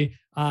crazy.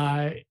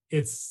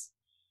 It's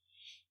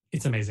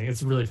amazing.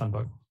 It's a really fun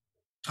book.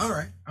 All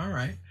right.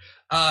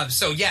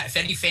 So yeah, if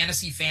any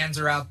fantasy fans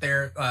are out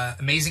there,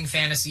 Amazing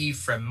Fantasy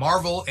from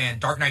Marvel and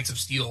Dark Knights of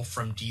Steel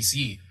from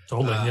DC.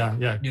 Totally.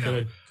 Yeah.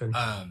 Good.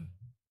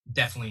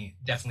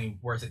 Definitely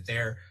worth it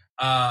there.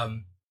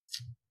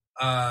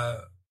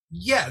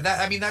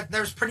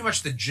 There's pretty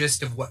much the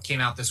gist of what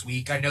came out this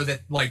week. I know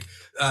that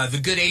The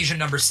Good Asian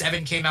number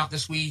 7 came out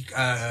this week.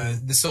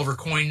 The Silver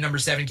Coin number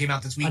 7 came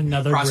out this week.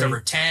 Another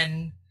Crossover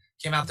 10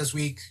 came out this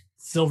week.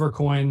 Silver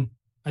Coin.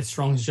 I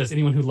strongly suggest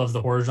anyone who loves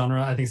the horror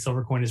genre. I think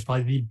Silver Coin is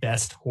probably the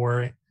best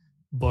horror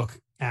book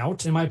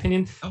out, in my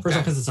opinion. Okay. First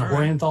off, because it's a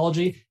horror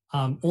anthology.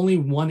 Only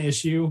one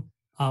issue,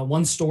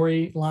 one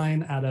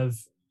storyline out of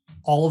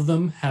all of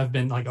them have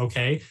been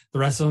okay. The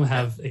rest of them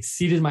have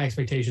exceeded my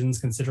expectations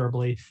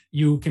considerably.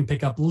 You can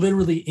pick up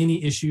literally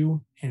any issue,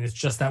 and it's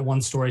just that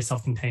one story,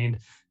 self-contained.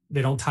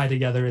 They don't tie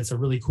together. It's a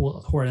really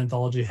cool horror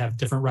anthology. Have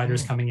different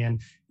writers coming in,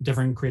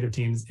 different creative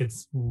teams.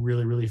 It's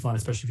really, really fun,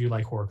 especially if you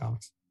like horror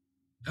comics.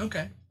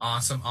 Okay.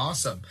 Awesome.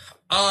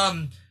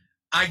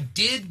 I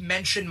did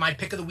mention my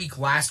pick of the week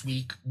last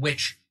week,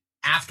 which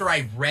after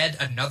I read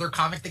another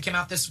comic that came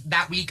out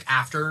that week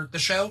after the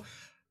show,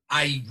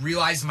 I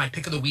realized my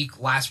pick of the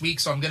week last week.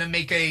 So I'm gonna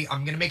make a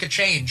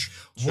change.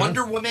 Sure.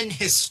 Wonder Woman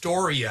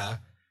Historia.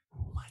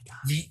 Oh my God.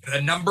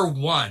 The number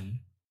 1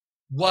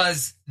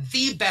 was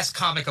the best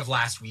comic of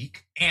last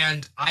week,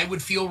 and I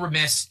would feel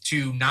remiss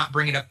to not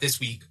bring it up this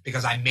week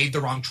because I made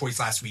the wrong choice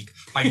last week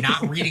by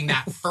not reading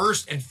that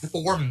first and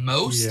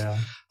foremost. Yeah.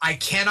 I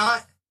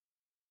cannot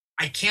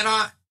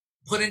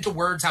put into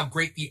words how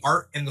great the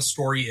art and the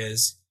story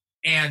is,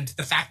 and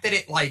the fact that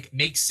it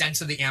makes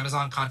sense of the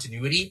Amazon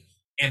continuity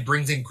and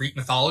brings in Greek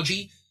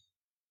mythology.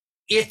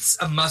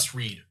 It's a must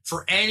read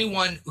for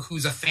anyone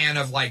who's a fan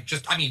of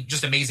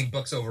just amazing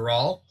books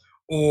overall.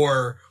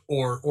 Or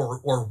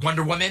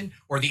Wonder Woman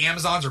or the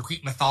Amazons or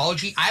Greek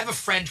mythology. I have a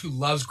friend who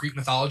loves Greek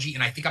mythology,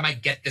 and I think I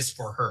might get this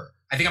for her.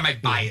 I think I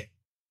might buy it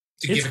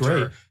to give it to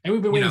her. And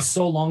we've been waiting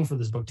so long for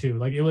this book too.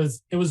 It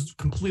was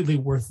completely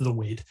worth the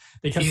wait.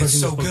 They kept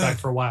pushing this book back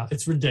for a while.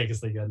 It's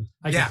ridiculously good.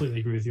 I completely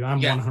agree with you. I'm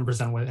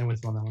 100% with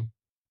you on that one.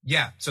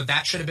 Yeah, so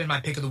that should have been my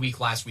pick of the week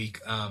last week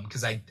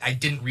because I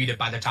didn't read it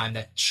by the time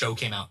that show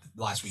came out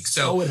last week.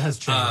 So it has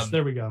changed.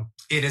 There we go.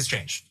 It has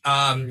changed.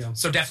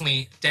 So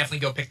definitely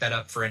go pick that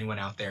up for anyone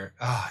out there.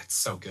 It's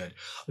so good.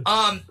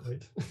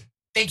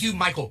 Thank you,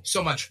 Michael,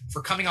 so much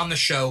for coming on the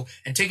show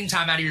and taking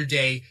time out of your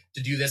day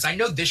to do this. I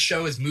know this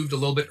show has moved a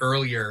little bit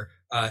earlier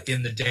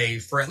in the day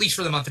for at least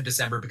for the month of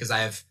December because I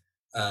have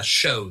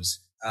shows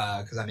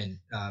because I'm in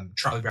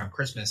Charlie Brown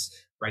Christmas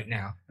right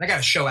now. And I got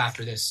a show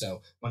after this.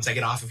 So once I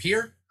get off of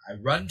here, I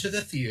run to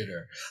the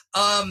theater.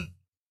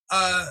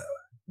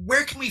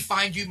 Where can we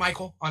find you,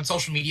 Michael, on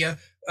social media?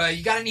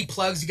 You got any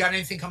plugs? You got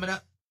anything coming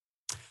up?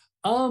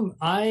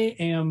 I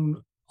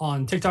am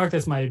on TikTok.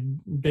 That's my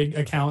big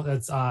account.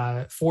 That's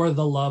For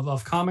the Love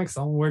of Comics,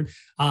 all one word.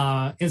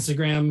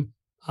 Instagram,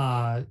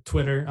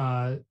 Twitter.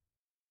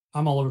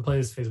 I'm all over the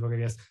place. Facebook, I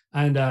guess.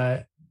 And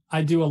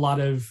I do a lot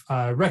of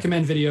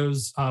recommend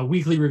videos,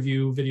 weekly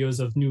review videos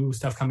of new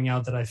stuff coming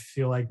out that I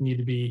feel like need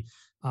to be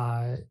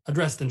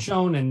addressed and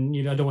shown, and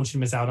I don't want you to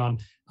miss out on.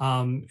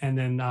 And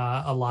then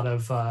a lot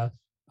of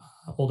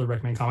older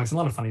recommend comics and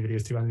a lot of funny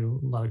videos too. I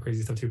do a lot of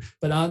crazy stuff too,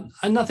 but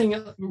nothing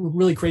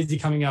really crazy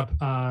coming up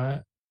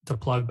to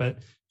plug. But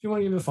if you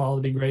want to give it a follow,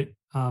 it'd be great.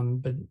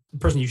 But the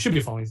person you should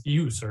be following is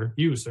you, sir.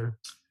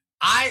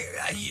 I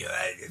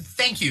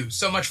thank you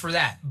so much for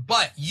that.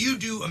 But you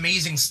do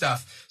amazing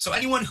stuff. So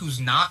anyone who's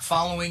not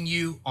following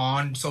you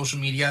on social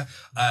media,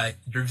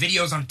 your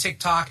videos on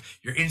TikTok,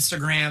 your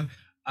Instagram,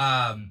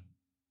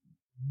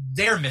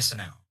 they're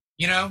missing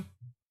out.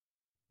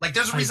 Like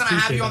there's a reason I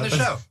have you on the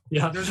show.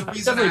 Yeah, there's a reason.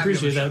 I definitely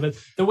appreciate that. But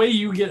the way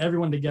you get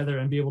everyone together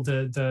and be able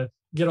to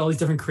get all these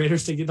different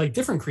creators to get like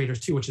different creators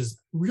too, which is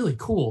really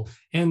cool.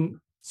 And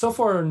so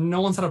far,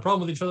 no one's had a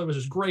problem with each other, which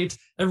is great.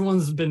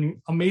 Everyone's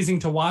been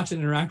amazing to watch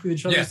and interact with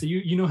each other. Yeah. So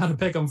you know how to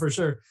pick them for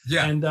sure.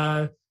 Yeah. And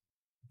I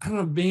don't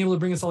know, being able to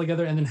bring us all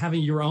together and then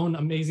having your own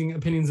amazing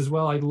opinions as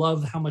well. I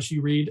love how much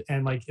you read,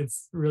 and like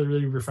it's really,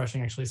 really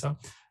refreshing actually. So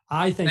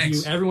I thank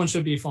you. Everyone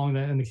should be following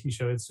that in the Key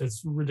Show.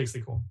 It's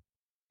ridiculously cool.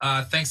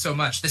 Thanks so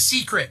much. The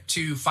secret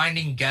to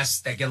finding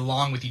guests that get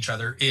along with each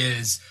other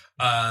is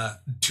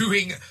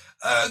doing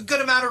a good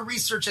amount of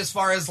research as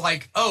far as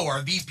like,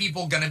 are these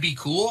people going to be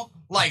cool?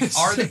 Like,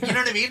 are they, you know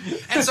what I mean?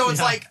 And so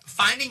it's like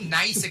finding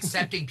nice,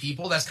 accepting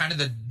people. That's kind of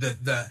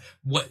the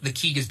what the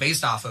Keeg is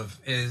based off of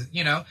is,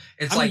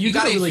 it's like you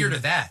got to adhere to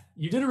that.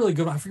 You did a really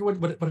good one. I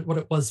forget what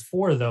it was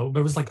for though,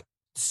 but it was like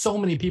so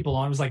many people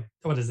on. It was like,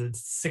 what is it?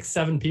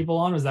 6-7 people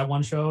on. Was that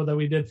one show that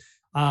we did?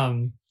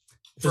 Was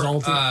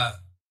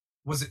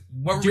it,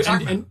 what were we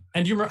talking about?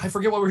 And you remember, I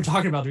forget what we were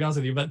talking about, to be honest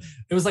with you, but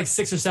it was like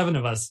 6 or 7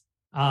 of us.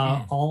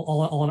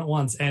 All at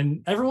once,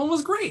 and everyone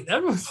was great.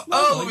 It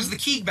was the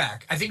Keeg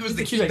back. I think it was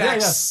the Keeg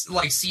back,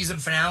 like season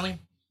finale.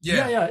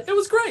 Yeah, it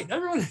was great.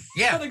 Everyone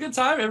had a good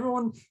time.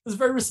 Everyone was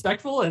very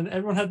respectful, and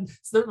everyone had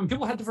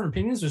people had different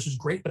opinions, which was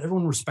great. But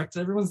everyone respected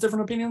everyone's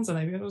different opinions, and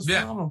I think it was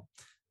phenomenal.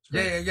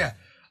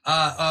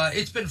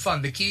 It's been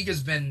fun. The Keeg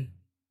has been.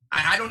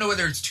 I don't know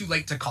whether it's too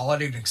late to call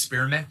it an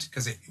experiment,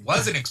 because it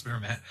was an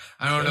experiment.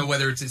 I don't know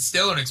whether it's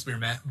still an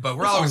experiment, but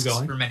we're always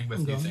experimenting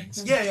with new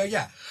things.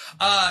 Yeah.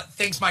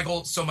 Thanks,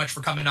 Michael, so much for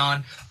coming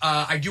on.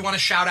 I do want to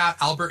shout out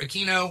Albert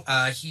Aquino.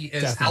 He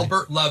is Definitely.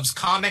 Albert Loves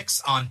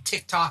Comics on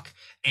TikTok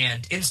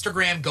and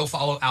Instagram. Go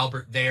follow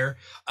Albert there.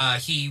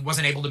 He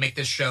wasn't able to make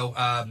this show,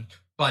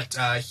 but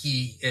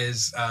he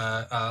is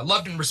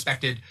loved and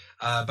respected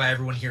by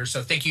everyone here.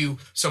 So thank you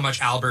so much,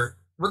 Albert.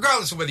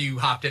 Regardless of whether you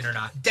hopped in or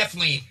not,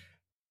 definitely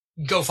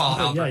go follow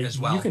Albert as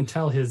well. You can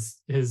tell his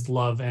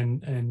love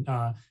and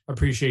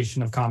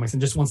appreciation of comics,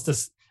 and just wants to.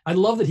 I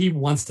love that he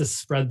wants to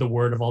spread the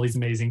word of all these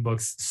amazing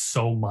books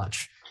so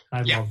much.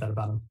 I love that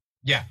about him.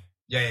 Yeah.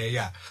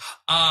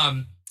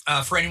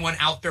 For anyone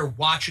out there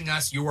watching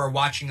us, you are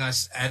watching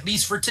us at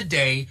least for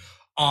today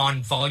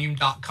on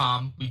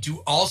volume.com. We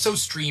do also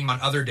stream on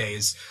other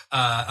days,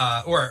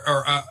 or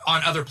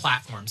on other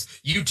platforms,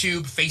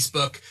 YouTube,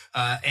 Facebook,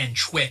 and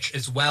Twitch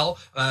as well.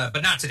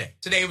 But not today.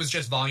 Today was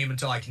just volume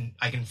until I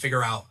can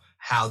figure out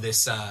how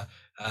this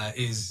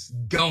is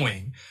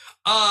going.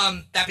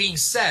 That being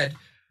said,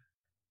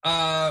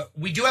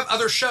 we do have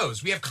other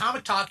shows. We have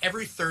Comic Talk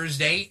every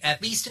Thursday,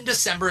 at least in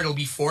December. It'll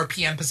be 4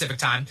 p.m. Pacific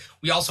time.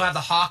 We also have the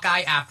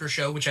Hawkeye After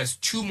Show, which has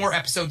 2 more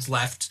episodes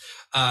left.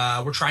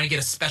 We're trying to get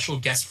a special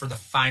guest for the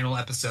final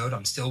episode.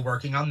 I'm still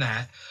working on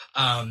that.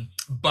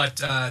 But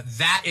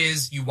that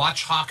is, you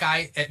watch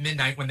Hawkeye at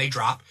midnight when they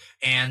drop,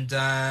 and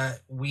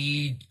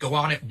we go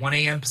on at 1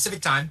 a.m.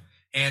 Pacific time,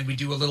 and we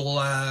do a little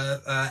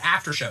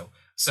after show.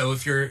 So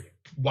if you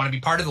want to be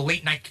part of the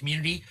late night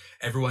community,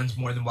 everyone's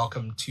more than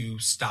welcome to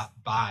stop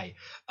by.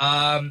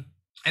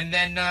 And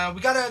then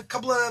we got a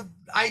couple of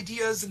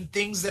ideas and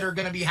things that are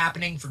going to be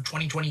happening for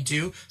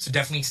 2022, so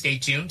definitely stay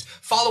tuned.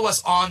 Follow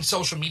us on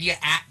social media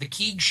at The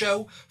Keeg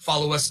Show.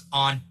 Follow us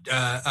on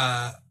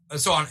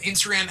on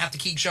Instagram at The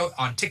Keeg Show,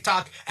 on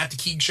TikTok at The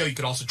Keeg Show. You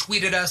could also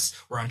tweet at us.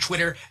 We're on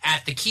Twitter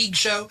at The Keeg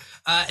Show.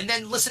 And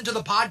then listen to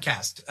the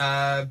podcast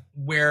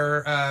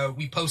where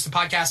we post the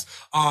podcast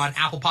on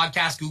Apple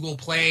Podcasts, Google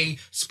Play,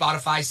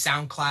 Spotify,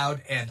 SoundCloud,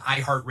 and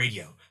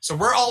iHeartRadio. So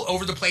we're all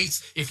over the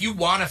place. If you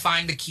want to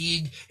find the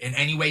Keeg in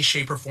any way,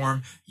 shape, or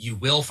form, you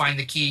will find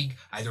the Keeg.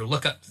 Either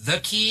look up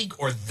The Keeg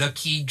or The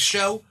Keeg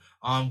Show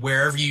on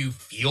wherever you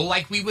feel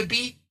like we would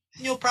be,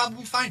 and you'll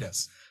probably find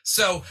us.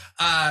 So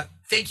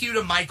thank you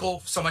to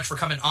Michael so much for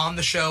coming on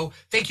the show.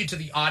 Thank you to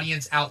the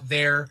audience out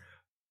there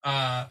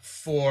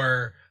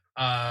for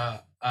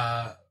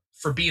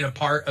being a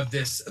part of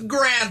this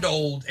grand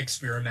old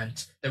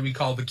experiment that we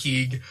call the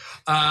Keeg.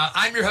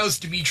 I'm your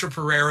host, Dimithri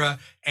Perera,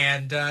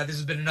 and this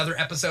has been another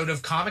episode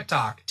of Comic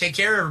Talk. Take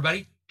care,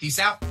 everybody. Peace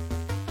out.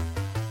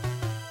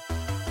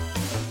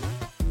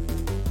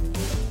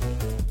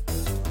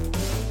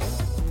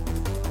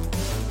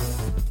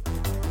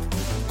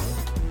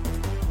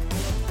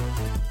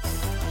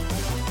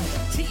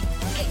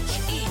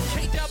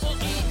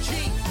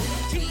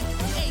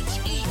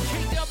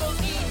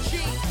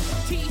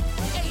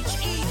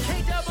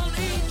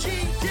 T-H-E-K-E-G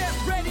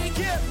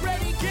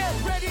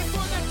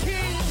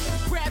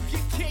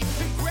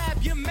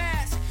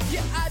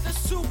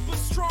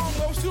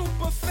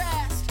super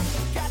fast.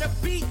 Gotta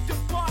beat the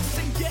boss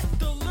and get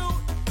the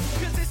loot,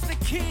 cause it's the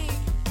king,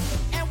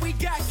 and we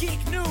got geek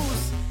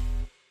news.